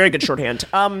 It's a very good shorthand.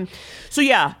 So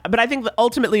yeah, but I think that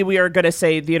ultimately we are going to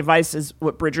say the advice is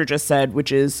what Bridger just said, which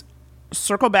is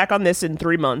circle back on this in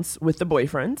 3 months with the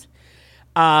boyfriend.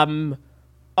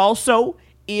 Also,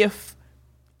 if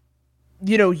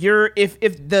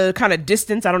if the kind of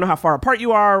distance, I don't know how far apart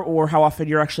you are or how often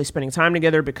you're actually spending time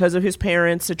together because of his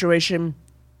parents' situation,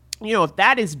 if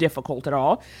that is difficult at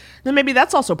all, then maybe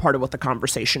that's also part of what the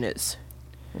conversation is.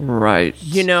 Right.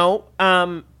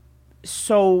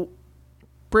 So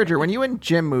Bridger, when you and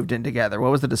Jim moved in together, what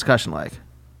was the discussion like?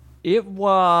 I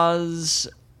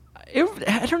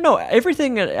don't know.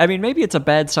 Everything, I mean, maybe it's a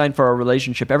bad sign for our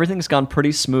relationship. Everything's gone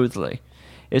pretty smoothly.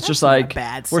 It's just like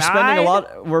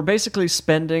we're basically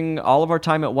spending all of our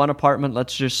time at one apartment.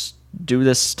 Let's just do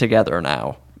this together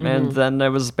now. Mm-hmm. And then it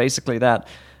was basically that.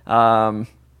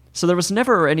 So there was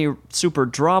never any super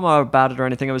drama about it or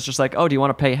anything. It was just like, oh, do you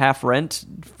want to pay half rent?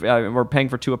 We're paying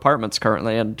for 2 apartments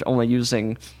currently and only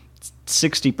using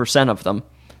 60% of them.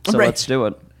 So let's do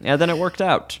it. And then it worked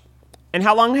out. And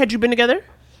how long had you been together?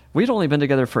 We'd only been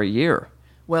together for a year.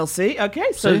 Well, see,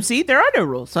 okay, so see, there are no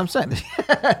rules. So I'm saying.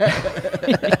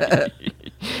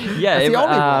 Yeah, That's the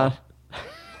only rule.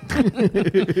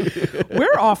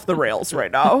 We're off the rails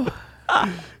right now.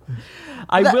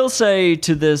 I will say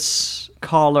to this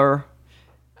caller,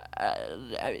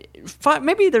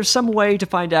 maybe there's some way to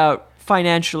find out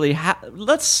financially.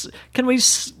 Can we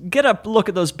get a look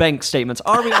at those bank statements?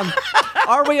 Are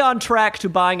we on track to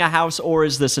buying a house, or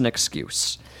is this an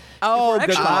excuse? Oh, if we're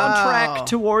actually on track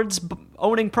towards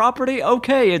owning property,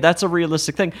 okay, that's a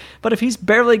realistic thing. But if he's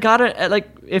barely got it,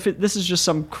 this is just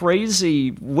some crazy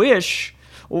wish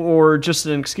or just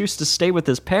an excuse to stay with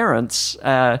his parents,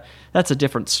 that's a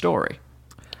different story.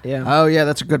 Yeah. Oh, yeah,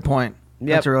 that's a good point. Yep.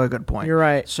 That's a really good point. You're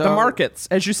right. So, the markets,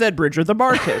 as you said, Bridger, the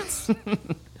markets.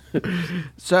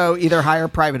 So either hire a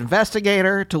private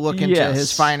investigator to look into Yes.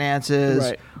 his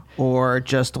finances, or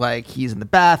just like he's in the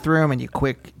bathroom and you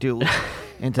quick do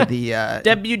into the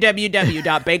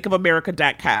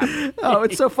www.bankofamerica.com. Oh,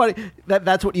 it's so funny.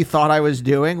 That's what you thought I was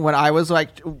doing when I was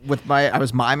like I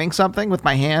was miming something with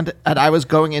my hand, and I was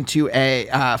going into a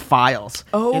files.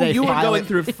 Oh, you were going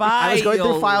through files. I was going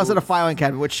through files in a filing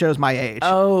cabinet, which shows my age.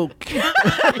 Oh,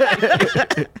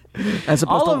 as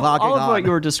opposed to logging all of on. what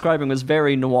you were describing was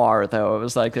very noir, though. It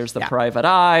was like there's the private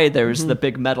eye, there's the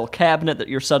big metal cabinet that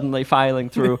you're suddenly filing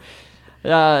through.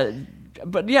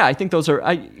 But yeah, I think those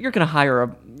are. You're going to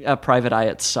hire a private eye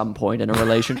at some point in a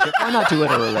relationship. Why not do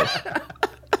it early?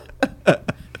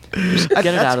 Just get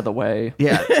it out of the way.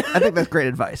 Yeah, I think that's great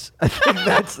advice. I think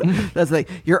that's the thing.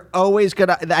 You're always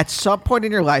gonna at some point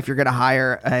in your life you're gonna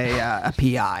hire a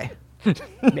PI.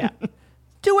 yeah.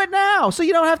 Do it now, so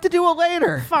you don't have to do it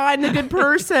later. Find a good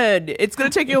person. It's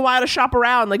going to take you a while to shop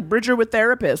around, like Bridger with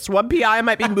therapists. One PI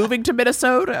might be moving to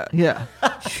Minnesota. Yeah,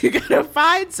 you got to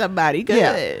find somebody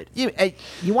good. Yeah.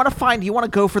 You want to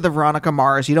go for the Veronica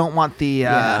Mars. You don't want the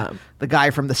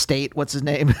guy from The State. What's his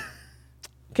name?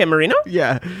 Ken Marino?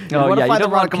 Yeah. You don't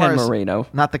want Ken Marino.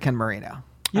 Not the Ken Marino.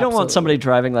 You don't want somebody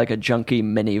driving like a junky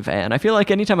minivan. I feel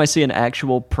like anytime I see an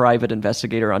actual private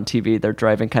investigator on TV, they're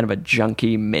driving kind of a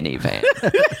junky minivan.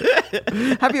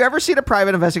 Have you ever seen a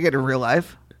private investigator in real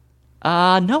life?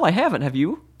 No, I haven't. Have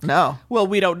you? No. Well,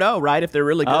 we don't know, right? If they're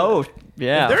really good. Oh,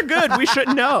 yeah. If they're good, we should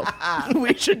know.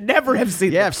 We should never have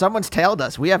seen them. If someone's tailed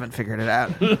us, we haven't figured it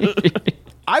out.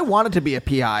 I wanted to be a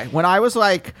PI when I was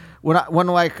like when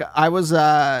I was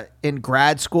in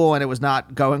grad school and it was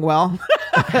not going well.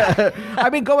 I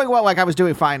mean, going well, like I was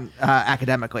doing fine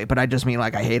academically, but I just mean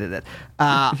like I hated it.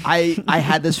 I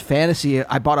had this fantasy.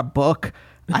 I bought a book.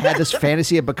 I had this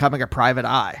fantasy of becoming a private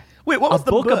eye. Wait, what was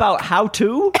the book about how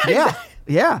to? Yeah,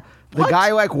 yeah. The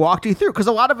guy like walked you through because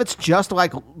a lot of it's just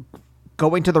like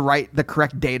going to the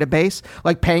correct database,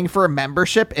 like paying for a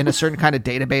membership in a certain kind of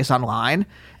database online,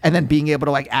 and then being able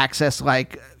to like access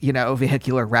like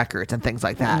vehicular records and things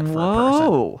like that. For a person.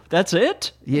 Whoa, that's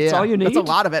it? Yeah, that's all you need. That's a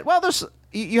lot of it. Well,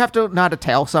 you have to know how to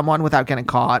tail someone without getting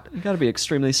caught. You got to be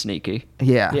extremely sneaky.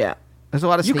 Yeah, yeah. There's a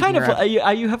lot of you sneaking kind of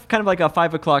around. you have kind of like a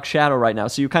 5 o'clock shadow right now,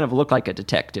 so you kind of look like a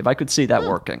detective. I could see that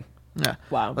working. Yeah.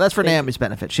 Wow. Well, that's for Naomi's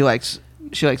benefit. She likes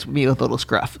me with a little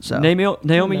scruff. So Naomi,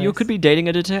 Nice. you could be dating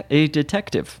a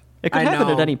detective. It could I happen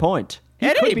know. at any point. You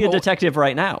At could any be a point. detective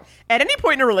right now. At any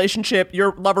point in a relationship,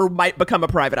 your lover might become a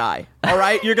private eye. All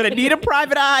right? You're going to need a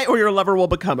private eye or your lover will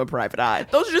become a private eye.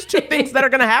 Those are just two things that are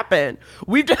going to happen.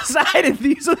 We've decided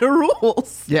these are the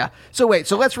rules. Yeah. So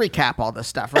let's recap all this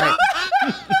stuff, right?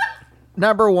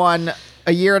 Number one,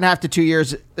 a year and a half to 2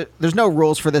 years. There's no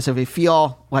rules for this. If you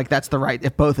feel like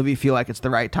if both of you feel like it's the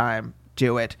right time,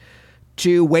 do it.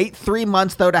 To wait 3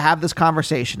 months though to have this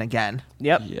conversation again.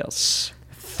 Yep. Yes.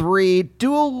 3,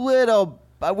 do a little.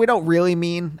 We don't really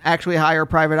mean actually hire a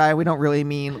private eye. We don't really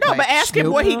mean No, but ask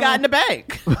him what he got in the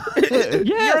bank.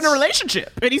 You're in a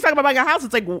relationship. And he's talking about buying a house.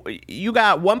 It's like, you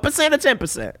got 1% or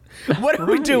 10%. What are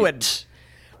we doing? That's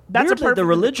Weirdly, a perfect. the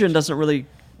religion doesn't really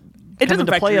It come doesn't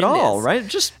into play factor at in all, this. right?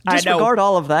 Just I know. disregard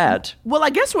all of that. Well, I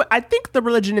guess I think the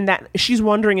religion in that she's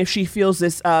wondering if she feels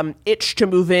this itch to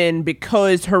move in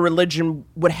because her religion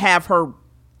would have her.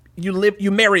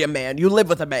 You marry a man, you live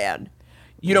with a man.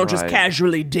 You don't just Right.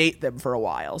 casually date them for a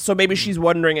while. So maybe she's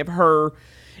wondering if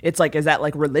it's like, is that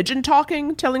like religion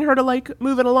talking, telling her to like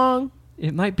move it along?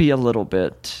 It might be a little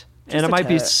bit. And a it might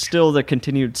be touch. still the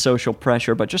continued social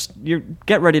pressure, but just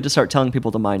get ready to start telling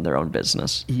people to mind their own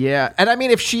business. Yeah. And I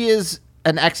mean, if she is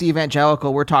an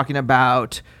ex-evangelical, we're talking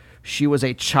about she was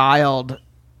a child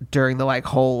during the like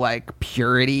whole like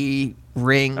purity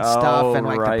ring stuff and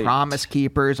like the right. Promise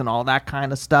Keepers and all that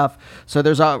kind of stuff. So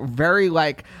there's a very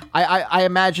like I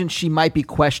imagine she might be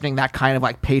questioning that kind of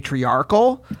like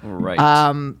patriarchal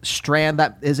strand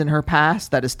that is in her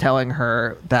past that is telling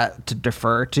her that to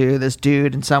defer to this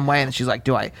dude in some way. And she's like,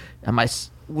 do I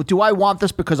want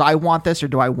this because I want this, or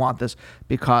do I want this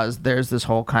because there's this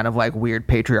whole kind of like weird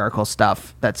patriarchal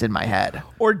stuff that's in my head?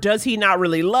 Or does he not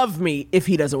really love me if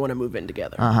he doesn't want to move in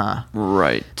together?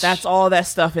 Right. That's all that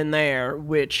stuff in there,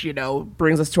 which,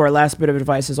 brings us to our last bit of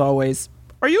advice as always.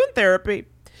 Are you in therapy?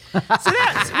 So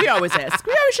that's, we always ask.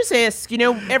 We always just ask,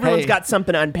 everyone's Hey. got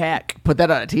something to unpack. Put that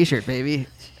on a t-shirt, baby.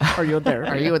 Are you in therapy?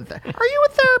 Are you in therapy? Are you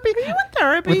in therapy? Are you in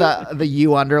therapy? With the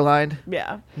U underlined?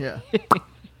 Yeah. Yeah.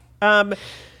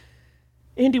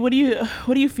 Andy, what do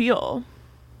you feel?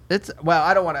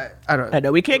 I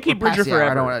know we can't keep Bridger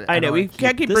forever. I know we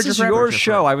can't keep Bridger This is forever. your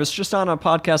show. I was just on a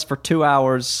podcast for 2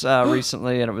 hours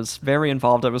recently, and it was very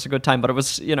involved. It was a good time, but it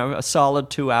was, a solid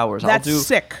 2 hours. That's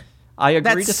sick. I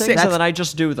agree That's to sick. things, and then I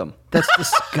just do them. That's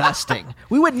disgusting.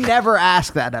 We would never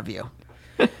ask that of you.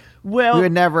 Well, We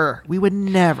would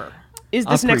never. is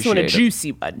this next one a Appreciate it.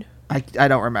 juicy one? I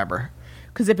don't remember.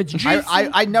 Because if it's juicy,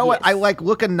 I know it. yes. I like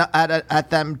looking at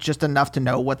them just enough to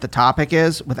know what the topic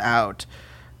is without.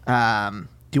 Do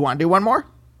you want to do one more?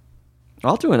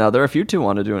 I'll do another if you two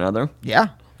want to do another. Yeah.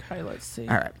 Okay, let's see.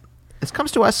 All right. This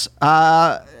comes to us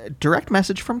direct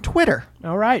message from Twitter.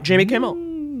 All right, Jamie Kimmel.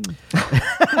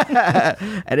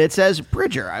 And it says,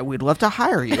 Bridger, I would love to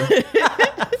hire you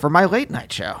for my late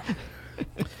night show.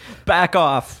 Back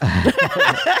off.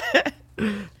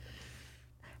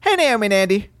 Hey, Naomi and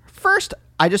Andy. First,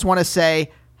 I just want to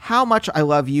say how much I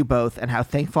love you both and how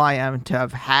thankful I am to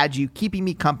have had you keeping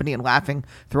me company and laughing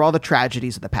through all the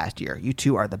tragedies of the past year. You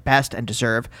two are the best and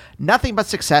deserve nothing but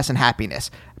success and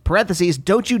happiness. Parentheses,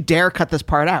 don't you dare cut this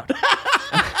part out.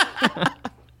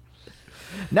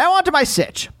 Now on to my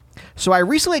sitch. So I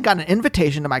recently got an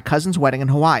invitation to my cousin's wedding in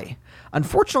Hawaii.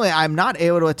 Unfortunately, I'm not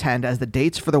able to attend as the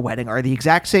dates for the wedding are the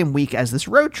exact same week as this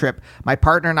road trip my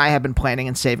partner and I have been planning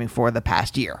and saving for the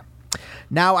past year.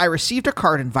 Now, I received a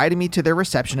card inviting me to their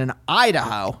reception in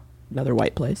Idaho, Another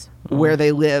white place. where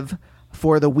they live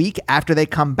for the week after they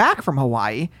come back from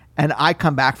Hawaii and I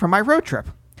come back from my road trip.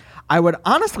 I would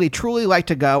honestly truly like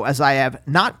to go, as I have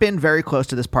not been very close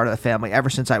to this part of the family ever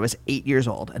since I was 8 years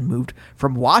old and moved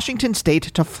from Washington State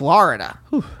to Florida.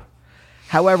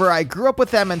 However, I grew up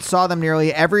with them and saw them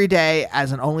nearly every day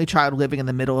as an only child living in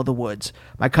the middle of the woods.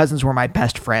 My cousins were my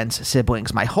best friends,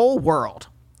 siblings, my whole world.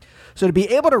 So to be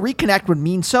able to reconnect would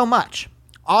mean so much.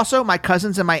 Also, my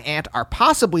cousins and my aunt are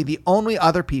possibly the only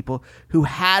other people who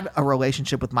had a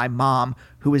relationship with my mom,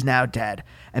 who is now dead.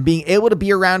 And being able to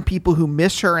be around people who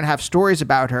miss her and have stories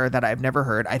about her that I've never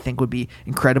heard, I think would be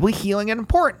incredibly healing and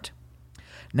important.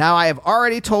 Now, I have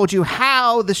already told you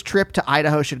how this trip to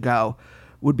Idaho should go.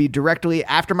 Would be directly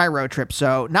after my road trip,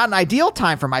 so not an ideal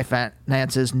time for my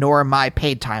finances nor my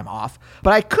paid time off,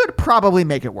 but I could probably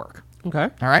make it work. Okay.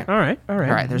 All right? All right. All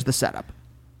right, there's the setup.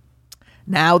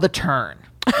 Now the turn.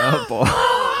 Oh, boy.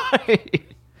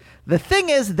 The thing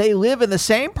is, they live in the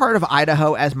same part of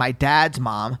Idaho as my dad's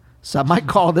mom. Some might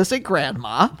call this a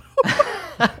grandma.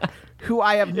 Who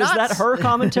I have Is not... that her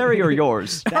commentary or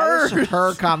yours? That is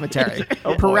her commentary.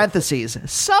 Parentheses.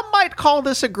 Some might call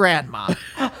this a grandma.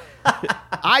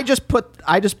 I just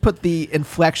put the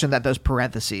inflection that those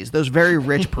parentheses, those very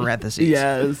rich parentheses.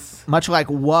 Yes. Much like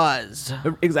was.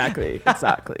 Exactly. They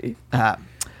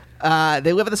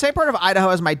live in the same part of Idaho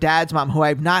as my dad's mom, who I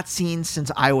have not seen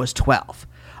since I was 12.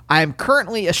 I am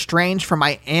currently estranged from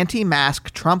my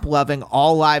anti-mask, Trump-loving,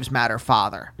 all lives matter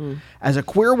father. As a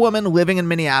queer woman living in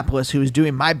Minneapolis who is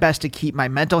doing my best to keep my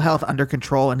mental health under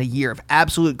control in a year of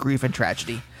absolute grief and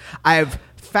tragedy, I have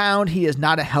found he is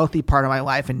not a healthy part of my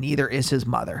life, and neither is his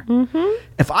mother.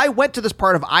 If I went to this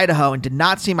part of Idaho and did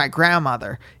not see my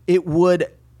grandmother, it would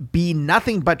be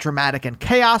nothing but dramatic and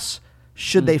chaos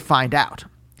should they find out.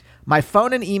 My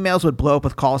phone and emails would blow up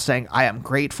with calls saying, I am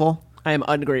grateful. I am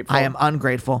ungrateful. I am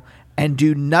ungrateful, and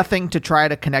do nothing to try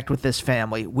to connect with this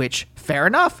family, which, fair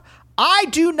enough, I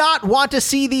do not want to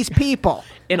see these people.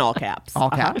 In all caps. All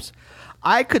caps.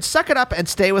 I could suck it up and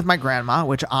stay with my grandma,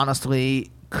 which honestly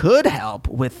could help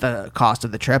with the cost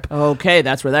of the trip. Okay,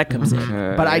 that's where that comes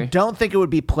in. But I don't think it would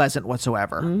be pleasant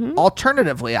whatsoever.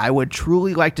 Alternatively, I would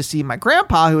truly like to see my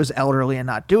grandpa, who is elderly and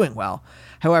not doing well.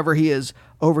 However, he is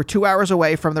over 2 hours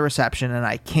away from the reception, and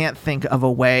I can't think of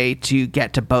a way to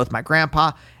get to both my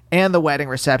grandpa and the wedding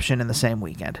reception in the same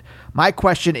weekend. My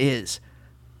question is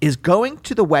going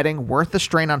to the wedding worth the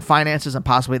strain on finances and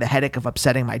possibly the headache of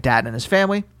upsetting my dad and his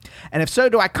family? And if so,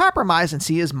 do I compromise and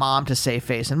see his mom to save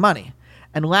face and money?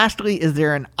 And lastly, is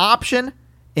there an option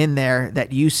in there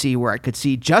that you see where I could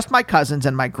see just my cousins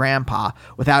and my grandpa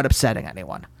without upsetting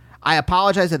anyone? I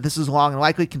apologize that this is long and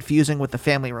likely confusing with the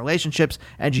family relationships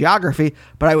and geography,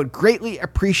 but I would greatly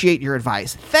appreciate your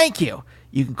advice. Thank you.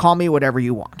 You can call me whatever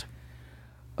you want.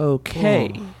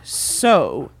 Okay.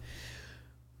 So,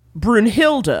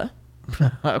 Brunhilde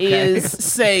is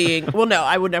saying, well, no,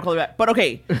 I would never call her that. But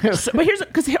okay. So, but here's,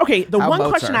 the How one Mozart.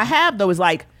 question I have, though, is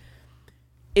like,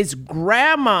 is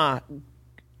grandma,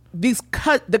 the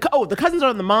cousins are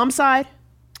on the mom's side?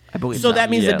 I believe so.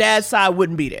 That means the Yes. dad's side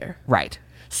wouldn't be there. Right.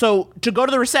 So to go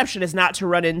to the reception is not to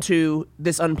run into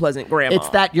this unpleasant grandma. It's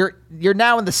that you're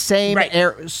now in the same Right.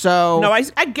 area. So No,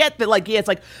 I get that. Like, yeah, it's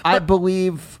like I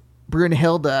believe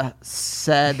Brunhilde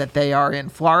said that they are in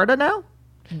Florida now.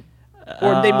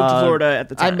 or they moved to Florida at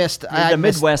the time. I missed the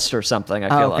Midwest or something, I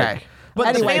feel okay. like. But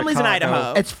Anyway, the family's in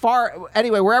Idaho. It's far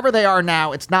anyway. Wherever they are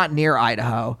now, it's not near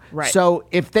Idaho. Right. So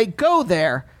if they go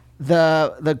there,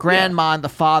 the grandma and the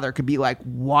father could be like,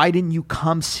 "Why didn't you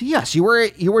come see us? You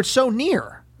were so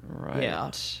near." Right.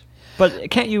 Yeah.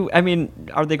 But can't you, I mean,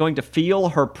 are they going to feel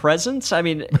her presence? I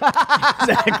mean,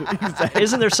 exactly.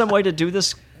 Isn't there some way to do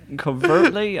this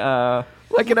covertly?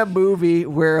 Like in a movie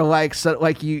where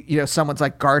someone's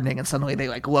like gardening and suddenly they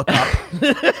like look up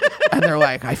and they're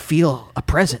like, I feel a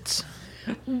presence.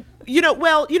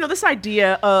 This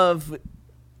idea of,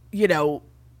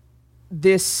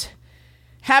 this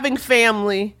having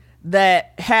family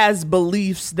that has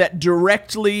beliefs that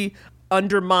directly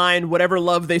undermine whatever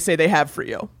love they say they have for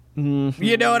you. Mm-hmm.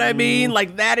 You know what I mean?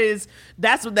 Like that's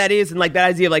what that is. And like that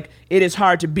idea of like, it is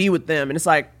hard to be with them. And it's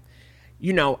like,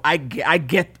 I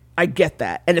get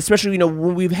that. And especially,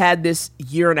 when we've had this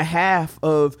year and a half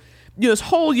of, this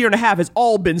whole year and a half has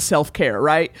all been self-care,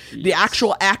 right? Yes. The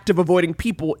actual act of avoiding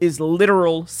people is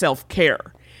literal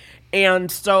self-care.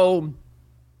 And so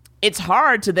it's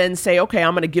hard to then say, okay,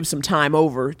 I'm going to give some time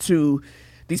over to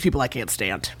these people I can't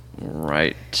stand.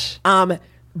 Right.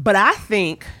 But I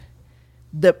think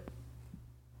but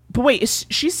wait,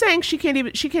 she's saying she can't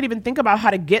even think about how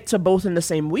to get to both in the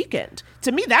same weekend.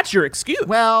 To me, that's your excuse.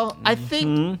 Well, I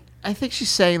think she's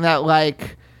saying that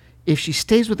like if she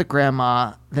stays with the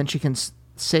grandma, then she can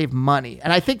save money.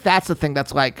 And I think that's the thing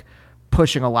that's like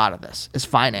pushing a lot of this is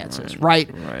finances, right?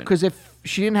 Because if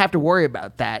she didn't have to worry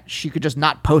about that, she could just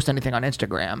not post anything on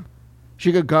Instagram.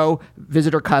 She could go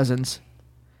visit her cousins,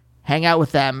 hang out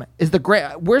with them.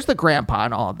 Where's the grandpa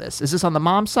in all of this? Is this on the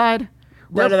mom's side?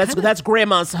 No, that's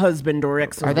grandma's husband or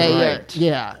ex. Are they?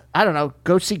 Yeah, I don't know.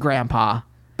 Go see grandpa.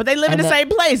 But they live in the same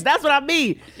place. That's what I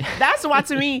mean. That's why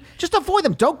to me, just avoid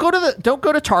them. Don't go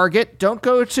to Target. Don't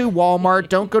go to Walmart.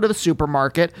 Don't go to the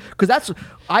supermarket because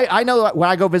I know that when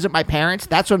I go visit my parents,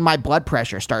 that's when my blood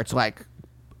pressure starts. Like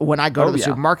when I go to the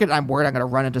supermarket, I'm worried I'm going to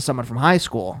run into someone from high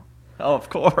school. Oh, of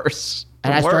course.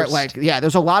 And I start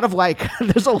there's a lot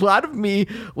of me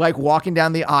like walking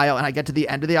down the aisle and I get to the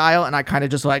end of the aisle and I kind of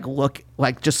just like look,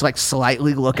 like just like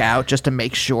slightly look out just to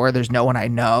make sure there's no one I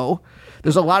know.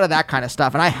 There's a lot of that kind of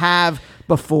stuff. And I have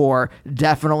before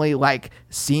definitely like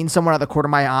seen someone out of the corner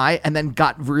of my eye and then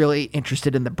got really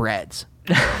interested in the breads.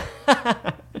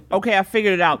 Okay, I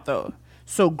figured it out though.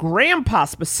 So grandpa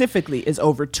specifically is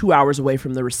over 2 hours away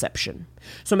from the reception.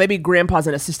 So maybe grandpa's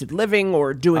in assisted living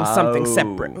or doing something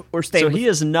separate or staying. So he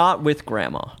is not with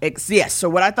grandma. Yes. So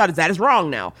what I thought is that is wrong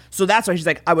now. So that's why she's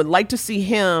like, I would like to see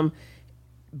him,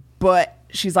 but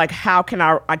she's like, how can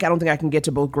I don't think I can get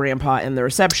to both grandpa and the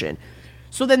reception.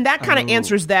 So then that kind of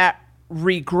answers that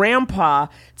grandpa.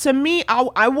 To me,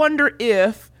 I wonder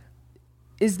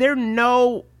is there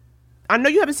no, I know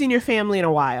you haven't seen your family in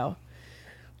a while,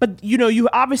 but you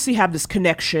obviously have this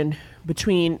connection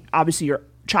between obviously your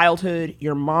childhood,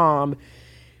 your mom.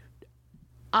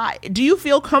 Do you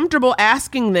feel comfortable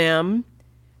asking them,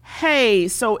 hey,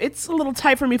 so it's a little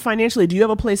tight for me financially. Do you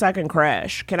have a place I can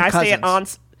crash? Can I stay at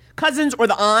aunt's? Cousins or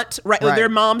the aunt, right? Their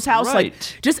mom's house. Right.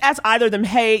 Like, just ask either of them,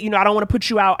 hey, I don't want to put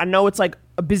you out. I know it's like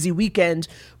a busy weekend,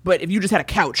 but if you just had a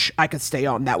couch I could stay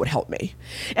on, that would help me.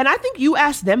 And I think you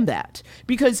ask them that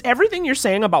because everything you're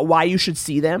saying about why you should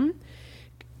see them,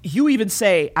 you even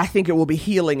say, I think it will be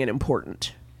healing and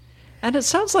important. And it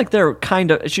sounds like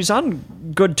she's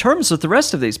on good terms with the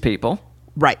rest of these people.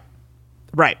 Right.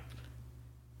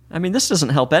 I mean, this doesn't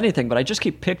help anything, but I just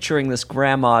keep picturing this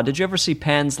grandma. Did you ever see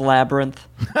Pan's Labyrinth?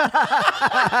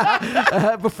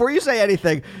 Before you say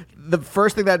anything, the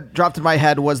first thing that dropped in my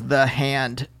head was the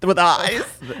hand with eyes.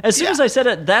 As soon as I said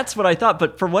it, that's what I thought.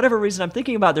 But for whatever reason, I'm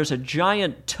thinking about there's a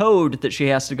giant toad that she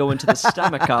has to go into the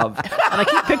stomach of. And I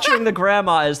keep picturing the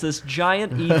grandma as this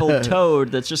giant evil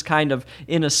toad that's just kind of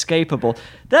inescapable.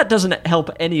 That doesn't help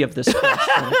any of this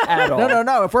question at all.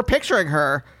 No. If we're picturing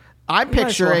her, I'm might as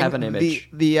well picturing have an image.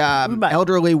 the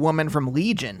elderly woman from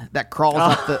Legion that crawls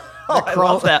up the. I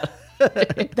love that.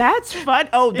 That's fun.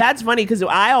 Oh, that's funny because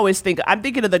I always I'm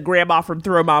thinking of the grandma from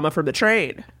Throw Mama from the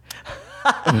Train.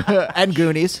 And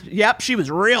Goonies. Yep, she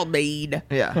was real mean.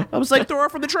 Yeah. I was like, throw her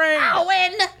from the train.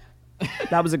 Owen!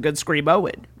 That was a good scream,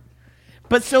 Owen.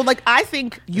 But so, like, I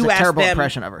think you It's a asked terrible them.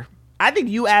 impression of her. I think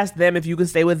you asked them if you could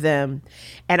stay with them.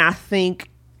 And I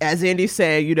think, as Andy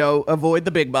said, avoid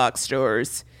the big box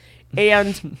stores.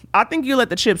 And I think you let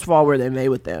the chips fall where they may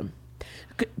with them.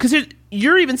 Because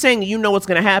you're even saying you know what's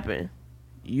going to happen.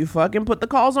 You fucking put the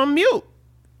calls on mute.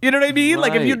 You know what I mean?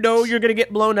 Like, if you know you're going to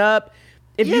get blown up,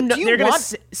 if you know they're going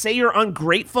to say you're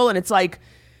ungrateful, and it's like,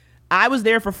 I was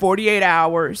there for 48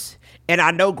 hours, and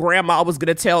I know grandma was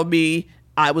going to tell me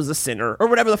I was a sinner, or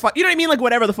whatever the fuck. You know what I mean? Like,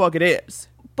 whatever the fuck it is.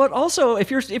 But also,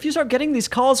 if you start getting these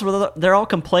calls where they're all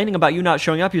complaining about you not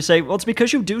showing up, you say, well, it's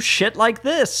because you do shit like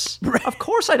this. Right. Of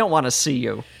course I don't want to see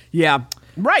you. Yeah.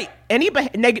 Right. Any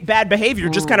bad behavior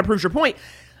just kind of proves your point.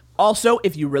 Also,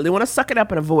 if you really want to suck it up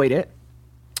and avoid it,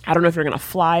 I don't know if you're going to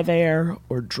fly there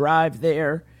or drive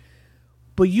there,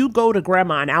 but you go to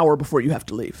grandma an hour before you have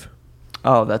to leave.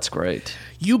 Oh, that's great.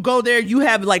 You go there, you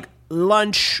have like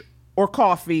lunch or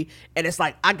coffee, and it's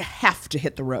like, I have to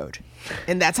hit the road.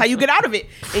 And that's how you get out of it.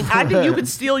 And I think you could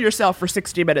steal yourself for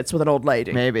 60 minutes with an old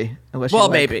lady. Maybe. Unless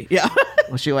maybe. Yeah.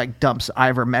 Unless she like dumps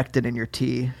ivermectin in your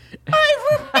tea.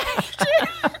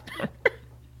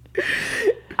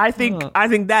 I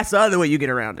think that's the other way you get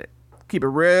around it. Keep it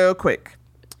real quick.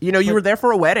 You were there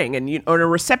for a wedding and or a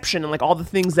reception and like all the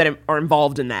things that are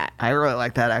involved in that. I really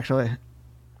like that, actually.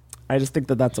 I just think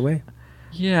that's the way.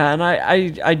 Yeah, and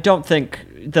I don't think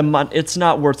it's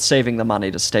not worth saving the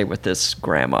money to stay with this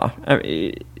grandma. I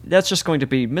mean, that's just going to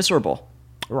be miserable.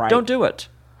 Right. Don't do it.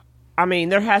 I mean,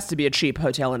 there has to be a cheap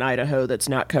hotel in Idaho that's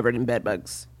not covered in bed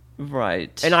bugs.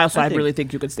 Right. And I really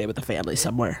think you could stay with the family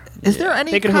somewhere. Is there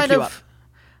any kind of,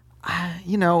 I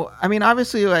mean,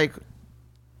 obviously, like,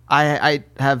 I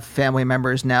have family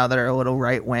members now that are a little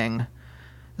right wing.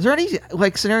 Is there any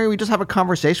like scenario we just have a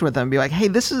conversation with them and be like, hey,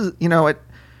 this is,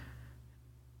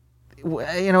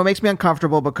 it makes me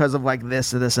uncomfortable because of like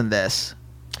this, and this, and this.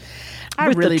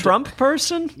 With the Trump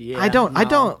person? Yeah, I don't.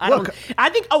 Look, I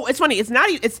think. Oh, it's funny. It's not.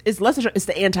 It's less. It's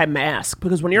the anti-mask,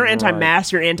 because when you're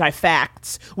anti-mask, you're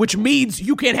anti-facts, which means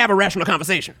you can't have a rational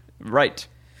conversation. Right.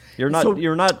 You're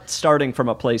not starting from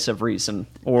a place of reason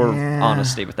or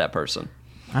honesty with that person.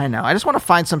 I know. I just want to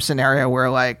find some scenario where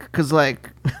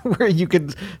where you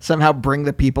could somehow bring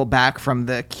the people back from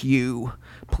the Q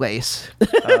place.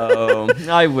 Oh,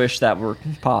 I wish that were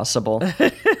possible.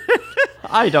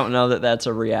 I don't know that that's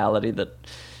a reality that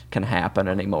can happen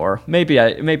anymore. Maybe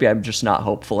I'm just not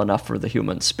hopeful enough for the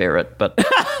human spirit, but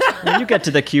when you get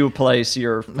to the Q place,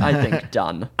 you're, I think,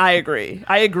 done. I agree.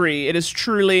 It is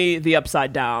truly the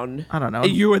upside down. I don't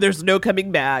know. There's no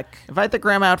coming back. Invite the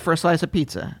grandma out for a slice of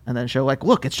pizza, and then show like,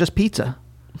 look, it's just pizza.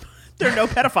 There are no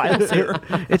pedophiles here.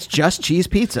 It's just cheese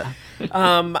pizza.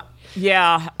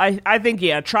 Yeah, I think,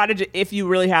 try to, if you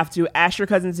really have to, ask your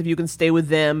cousins if you can stay with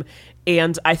them.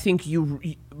 And I think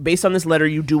based on this letter,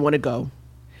 you do want to go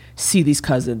see these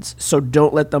cousins. So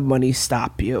don't let the money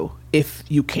stop you if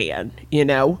you can,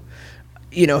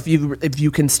 if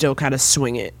you can still kind of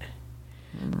swing it.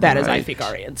 That is, I think,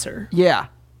 our answer. Yeah.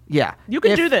 You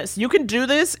can do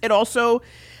this. It also,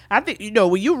 I think,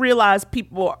 when you realize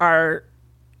people are,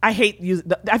 I feel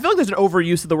like there's an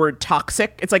overuse of the word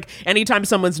toxic. It's like anytime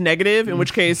someone's negative, in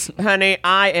which case, honey,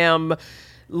 I am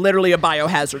literally a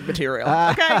biohazard material.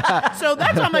 Okay? So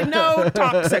that's why I'm like, no,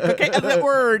 toxic. Okay? And that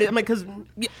word, I'm like,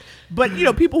 but,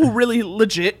 people who really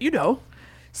legit,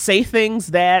 say things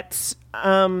that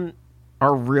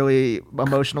are really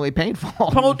emotionally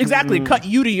painful. Exactly. Cut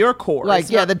you to your core. Like,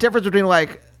 the difference between,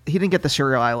 like, he didn't get the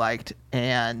cereal I liked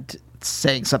and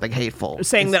saying something hateful.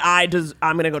 Saying that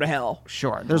I'm going to go to hell.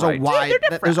 Sure. There's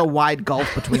a wide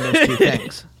gulf between those two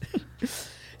things.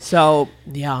 So,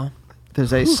 yeah.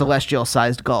 There's a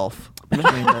celestial-sized gulf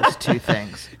between those two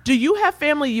things. Do you have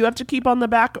family you have to keep on the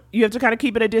back? You have to kind of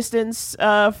keep at a distance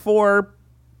for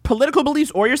political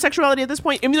beliefs or your sexuality at this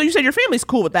point? I mean, you said your family's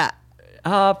cool with that.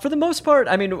 For the most part,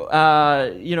 I mean,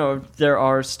 there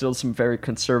are still some very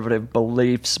conservative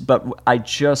beliefs, but I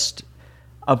just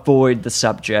avoid the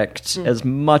subject as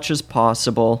much as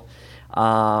possible.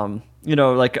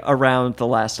 like around the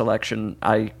last election,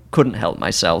 I couldn't help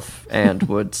myself and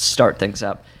would start things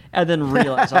up. And then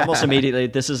realize almost immediately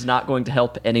this is not going to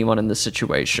help anyone in this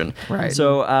situation. Right.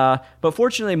 So, but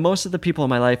fortunately, most of the people in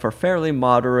my life are fairly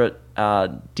moderate,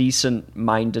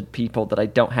 decent-minded people that I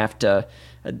don't have to,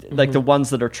 like the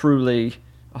ones that are truly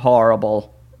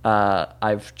horrible,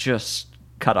 I've just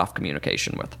cut off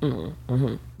communication with.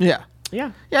 Yeah.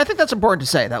 Yeah. Yeah, I think that's important to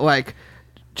say that, like,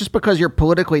 just because you're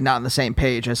politically not on the same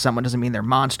page as someone doesn't mean they're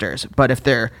monsters. But if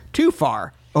they're too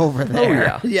far over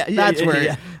there,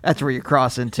 that's where you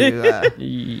cross into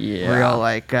real,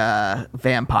 like,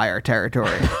 vampire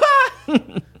territory.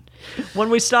 When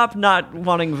we stop not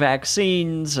wanting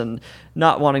vaccines and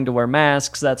not wanting to wear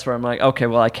masks, that's where I'm like, okay,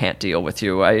 well, I can't deal with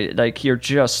you. You're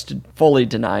just fully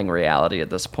denying reality at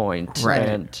this point. Right.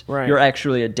 And Right. you're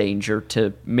actually a danger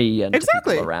to me and to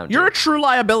Exactly. people around You're you. a true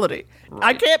liability.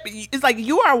 I can't be. It's like,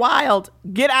 you are wild.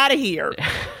 Get out of here.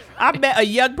 I met a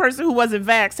young person who wasn't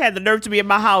vaxxed, had the nerve to be in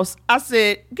my house. I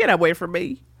said, get away from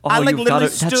me. Oh, I you've literally got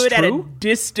it. That's stood at a true?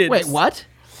 distance. Wait, what?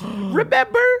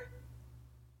 Remember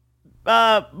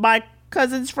my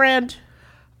cousin's friend?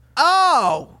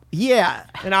 Oh, yeah.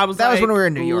 And I was That like, was when we were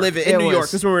in New York. Living It in New York.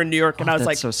 was- This is when we were in New York. And I was that's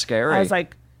like, so scary. I was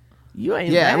like, you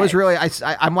ain't Yeah, it was vaxxed.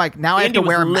 really. I'm like, now I have Andy to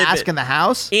wear a was mask livid. in the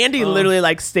house. Andy literally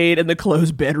like stayed in the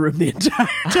closed bedroom the entire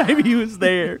time he was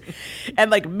there.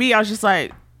 And like me, I was just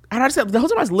like, and I just the whole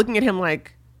time I was looking at him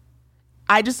like,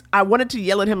 I wanted to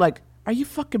yell at him like, are you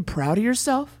fucking proud of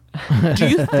yourself? Do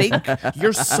you think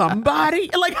you're somebody?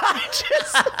 And like I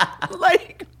just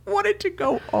like wanted to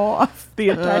go off the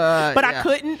entire but I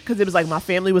couldn't because it was like my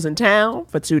family was in town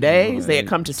for 2 days. They had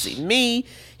come to see me.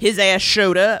 His ass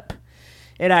showed up.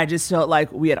 And I just felt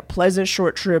like we had a pleasant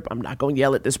short trip. I'm not going to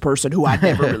yell at this person who I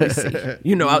never really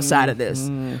see, outside of this.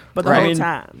 But the whole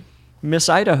time. Miss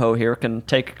Idaho here can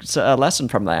take a lesson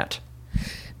from that.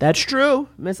 That's true.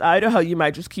 Miss Idaho, you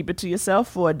might just keep it to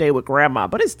yourself for a day with grandma.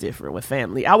 But it's different with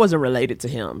family. I wasn't related to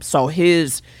him. So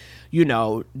his,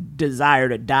 desire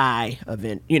to die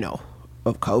event,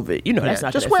 of COVID, that's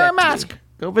not Just gonna wear a affect mask. me.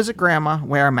 Go visit grandma.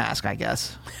 Wear a mask, I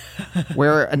guess.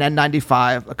 Wear an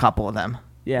N95, a couple of them.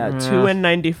 Yeah, 2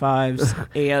 N95s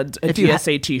and a If you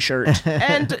TSA t-shirt.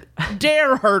 And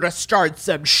dare her to start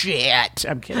some shit.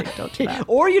 I'm kidding. Don't do that.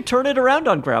 Or you turn it around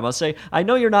on grandma. Say, I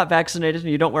know you're not vaccinated and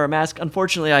you don't wear a mask.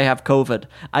 Unfortunately, I have COVID.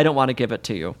 I don't want to give it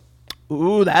to you.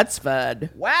 Ooh, that's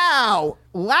fun. Wow.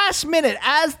 Last minute,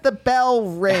 as the bell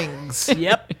rings.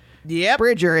 Yep.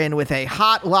 Bridger in with a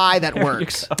hot lie that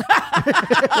works.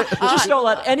 Just don't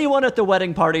let anyone at the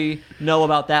wedding party know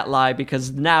about that lie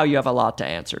because now you have a lot to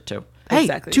answer to. Hey,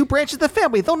 Exactly. two branches of the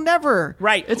family. They'll never.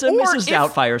 Right. It's a Or Mrs. if-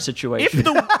 Doubtfire situation. If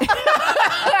the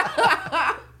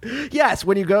Yes,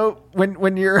 when you go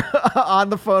when you're on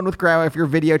the phone with grandma, if you're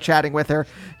video chatting with her,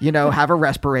 have a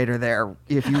respirator there.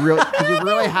 If you really, 'cause you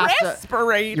really have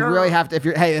respirator. to, you really have to.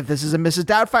 If this is a Mrs.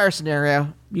 Doubtfire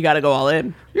scenario, You got to go all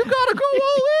in. you gotta go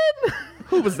all in.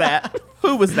 Who was that?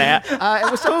 Who was that?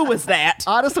 Who was that?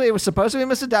 Honestly, it was supposed to be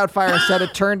Mrs. Doubtfire. Instead,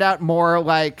 it turned out more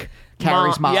like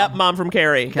Carrie's mom. Yep, mom from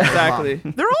Carrie. Exactly.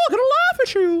 They're all gonna laugh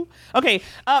at you. Okay,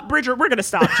 Bridger, we're gonna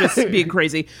stop just being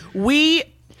crazy. We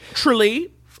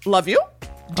truly love you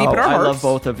deep in our I hearts. love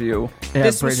both of you. Yeah,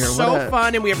 This Bridger, was what so a-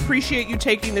 fun, and we appreciate you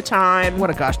taking the time. What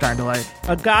a gosh darn delight.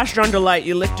 A gosh darn delight.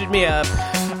 You lifted me up.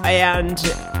 And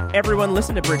everyone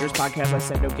listen to Bridger's podcast. I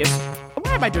said no gifts.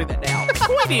 Why am I doing that now? The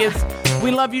point is,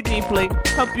 we love you deeply.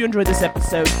 Hope you enjoyed this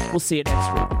episode. We'll see you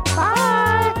next week.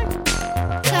 Bye.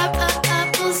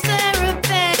 Couples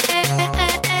therapy.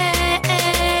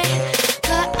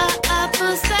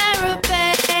 Couples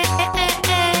therapy.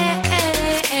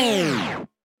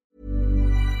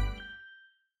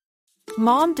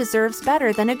 Mom deserves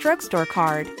better than a drugstore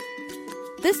card.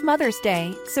 This Mother's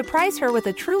Day, surprise her with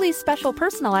a truly special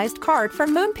personalized card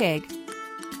from Moonpig.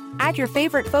 Add your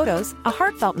favorite photos, a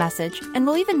heartfelt message, and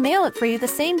we'll even mail it for you the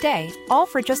same day, all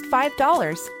for just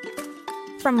 $5.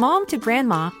 From mom to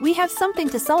grandma, we have something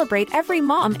to celebrate every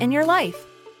mom in your life.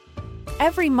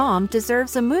 Every mom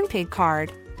deserves a Moonpig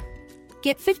card.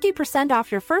 Get 50%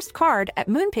 off your first card at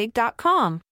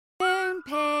moonpig.com.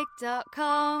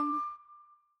 Moonpig.com.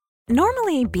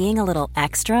 Normally, being a little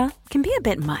extra can be a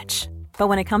bit much, but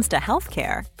when it comes to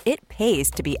healthcare, it pays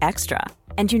to be extra.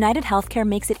 And United Healthcare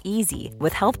makes it easy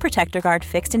with Health Protector Guard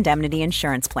fixed indemnity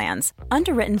insurance plans.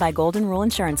 Underwritten by Golden Rule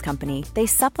Insurance Company, they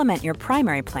supplement your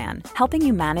primary plan, helping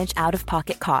you manage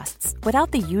out-of-pocket costs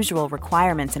without the usual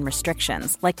requirements and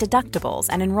restrictions like deductibles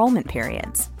and enrollment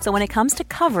periods. So when it comes to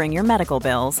covering your medical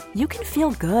bills, you can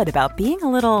feel good about being a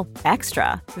little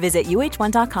extra. Visit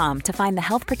uh1.com to find the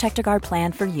Health Protector Guard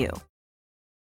plan for you.